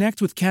can connect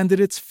with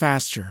candidates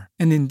faster.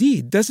 And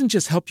Indeed doesn't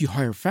just help you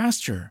hire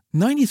faster.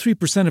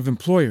 93% of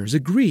employers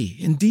agree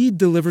Indeed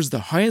delivers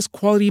the highest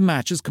quality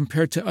matches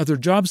compared to other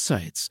job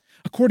sites,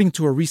 according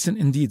to a recent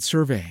Indeed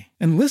survey.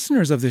 And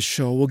listeners of this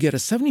show will get a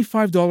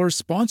 $75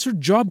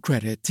 sponsored job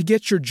credit to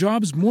get your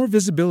jobs more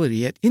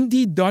visibility at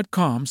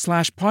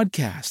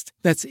Indeed.com/podcast.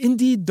 That's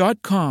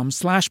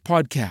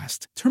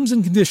Indeed.com/podcast. Terms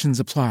and conditions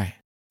apply.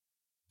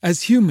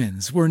 As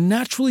humans, we're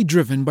naturally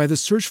driven by the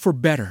search for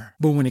better.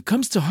 But when it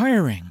comes to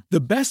hiring,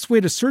 the best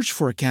way to search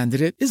for a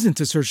candidate isn't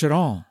to search at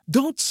all.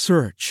 Don't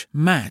search,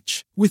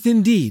 match with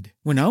Indeed.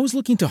 When I was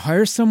looking to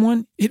hire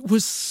someone, it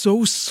was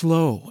so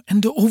slow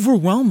and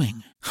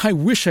overwhelming. I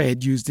wish I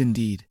had used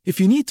Indeed.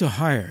 If you need to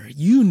hire,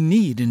 you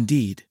need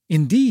Indeed.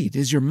 Indeed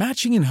is your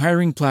matching and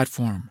hiring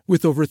platform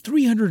with over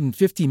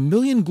 350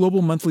 million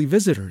global monthly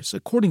visitors,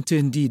 according to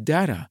Indeed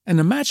data, and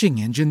a matching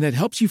engine that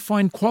helps you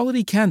find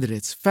quality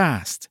candidates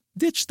fast.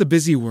 Ditch the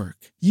busy work.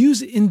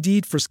 Use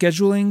Indeed for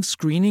scheduling,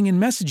 screening,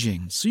 and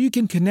messaging so you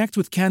can connect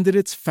with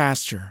candidates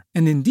faster.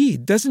 And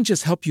Indeed doesn't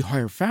just help you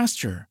hire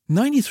faster.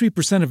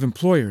 93% of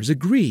employers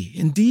agree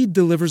Indeed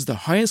delivers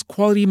the highest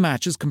quality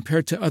matches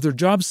compared to other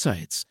job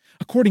sites,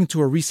 according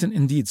to a recent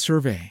Indeed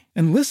survey.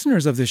 And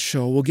listeners of this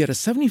show will get a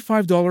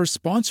 $75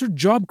 sponsored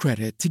job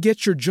credit to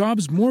get your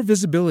jobs more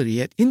visibility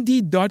at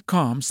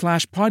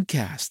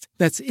Indeed.com/podcast.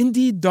 That's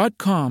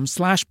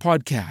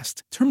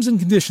Indeed.com/podcast. Terms and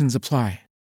conditions apply.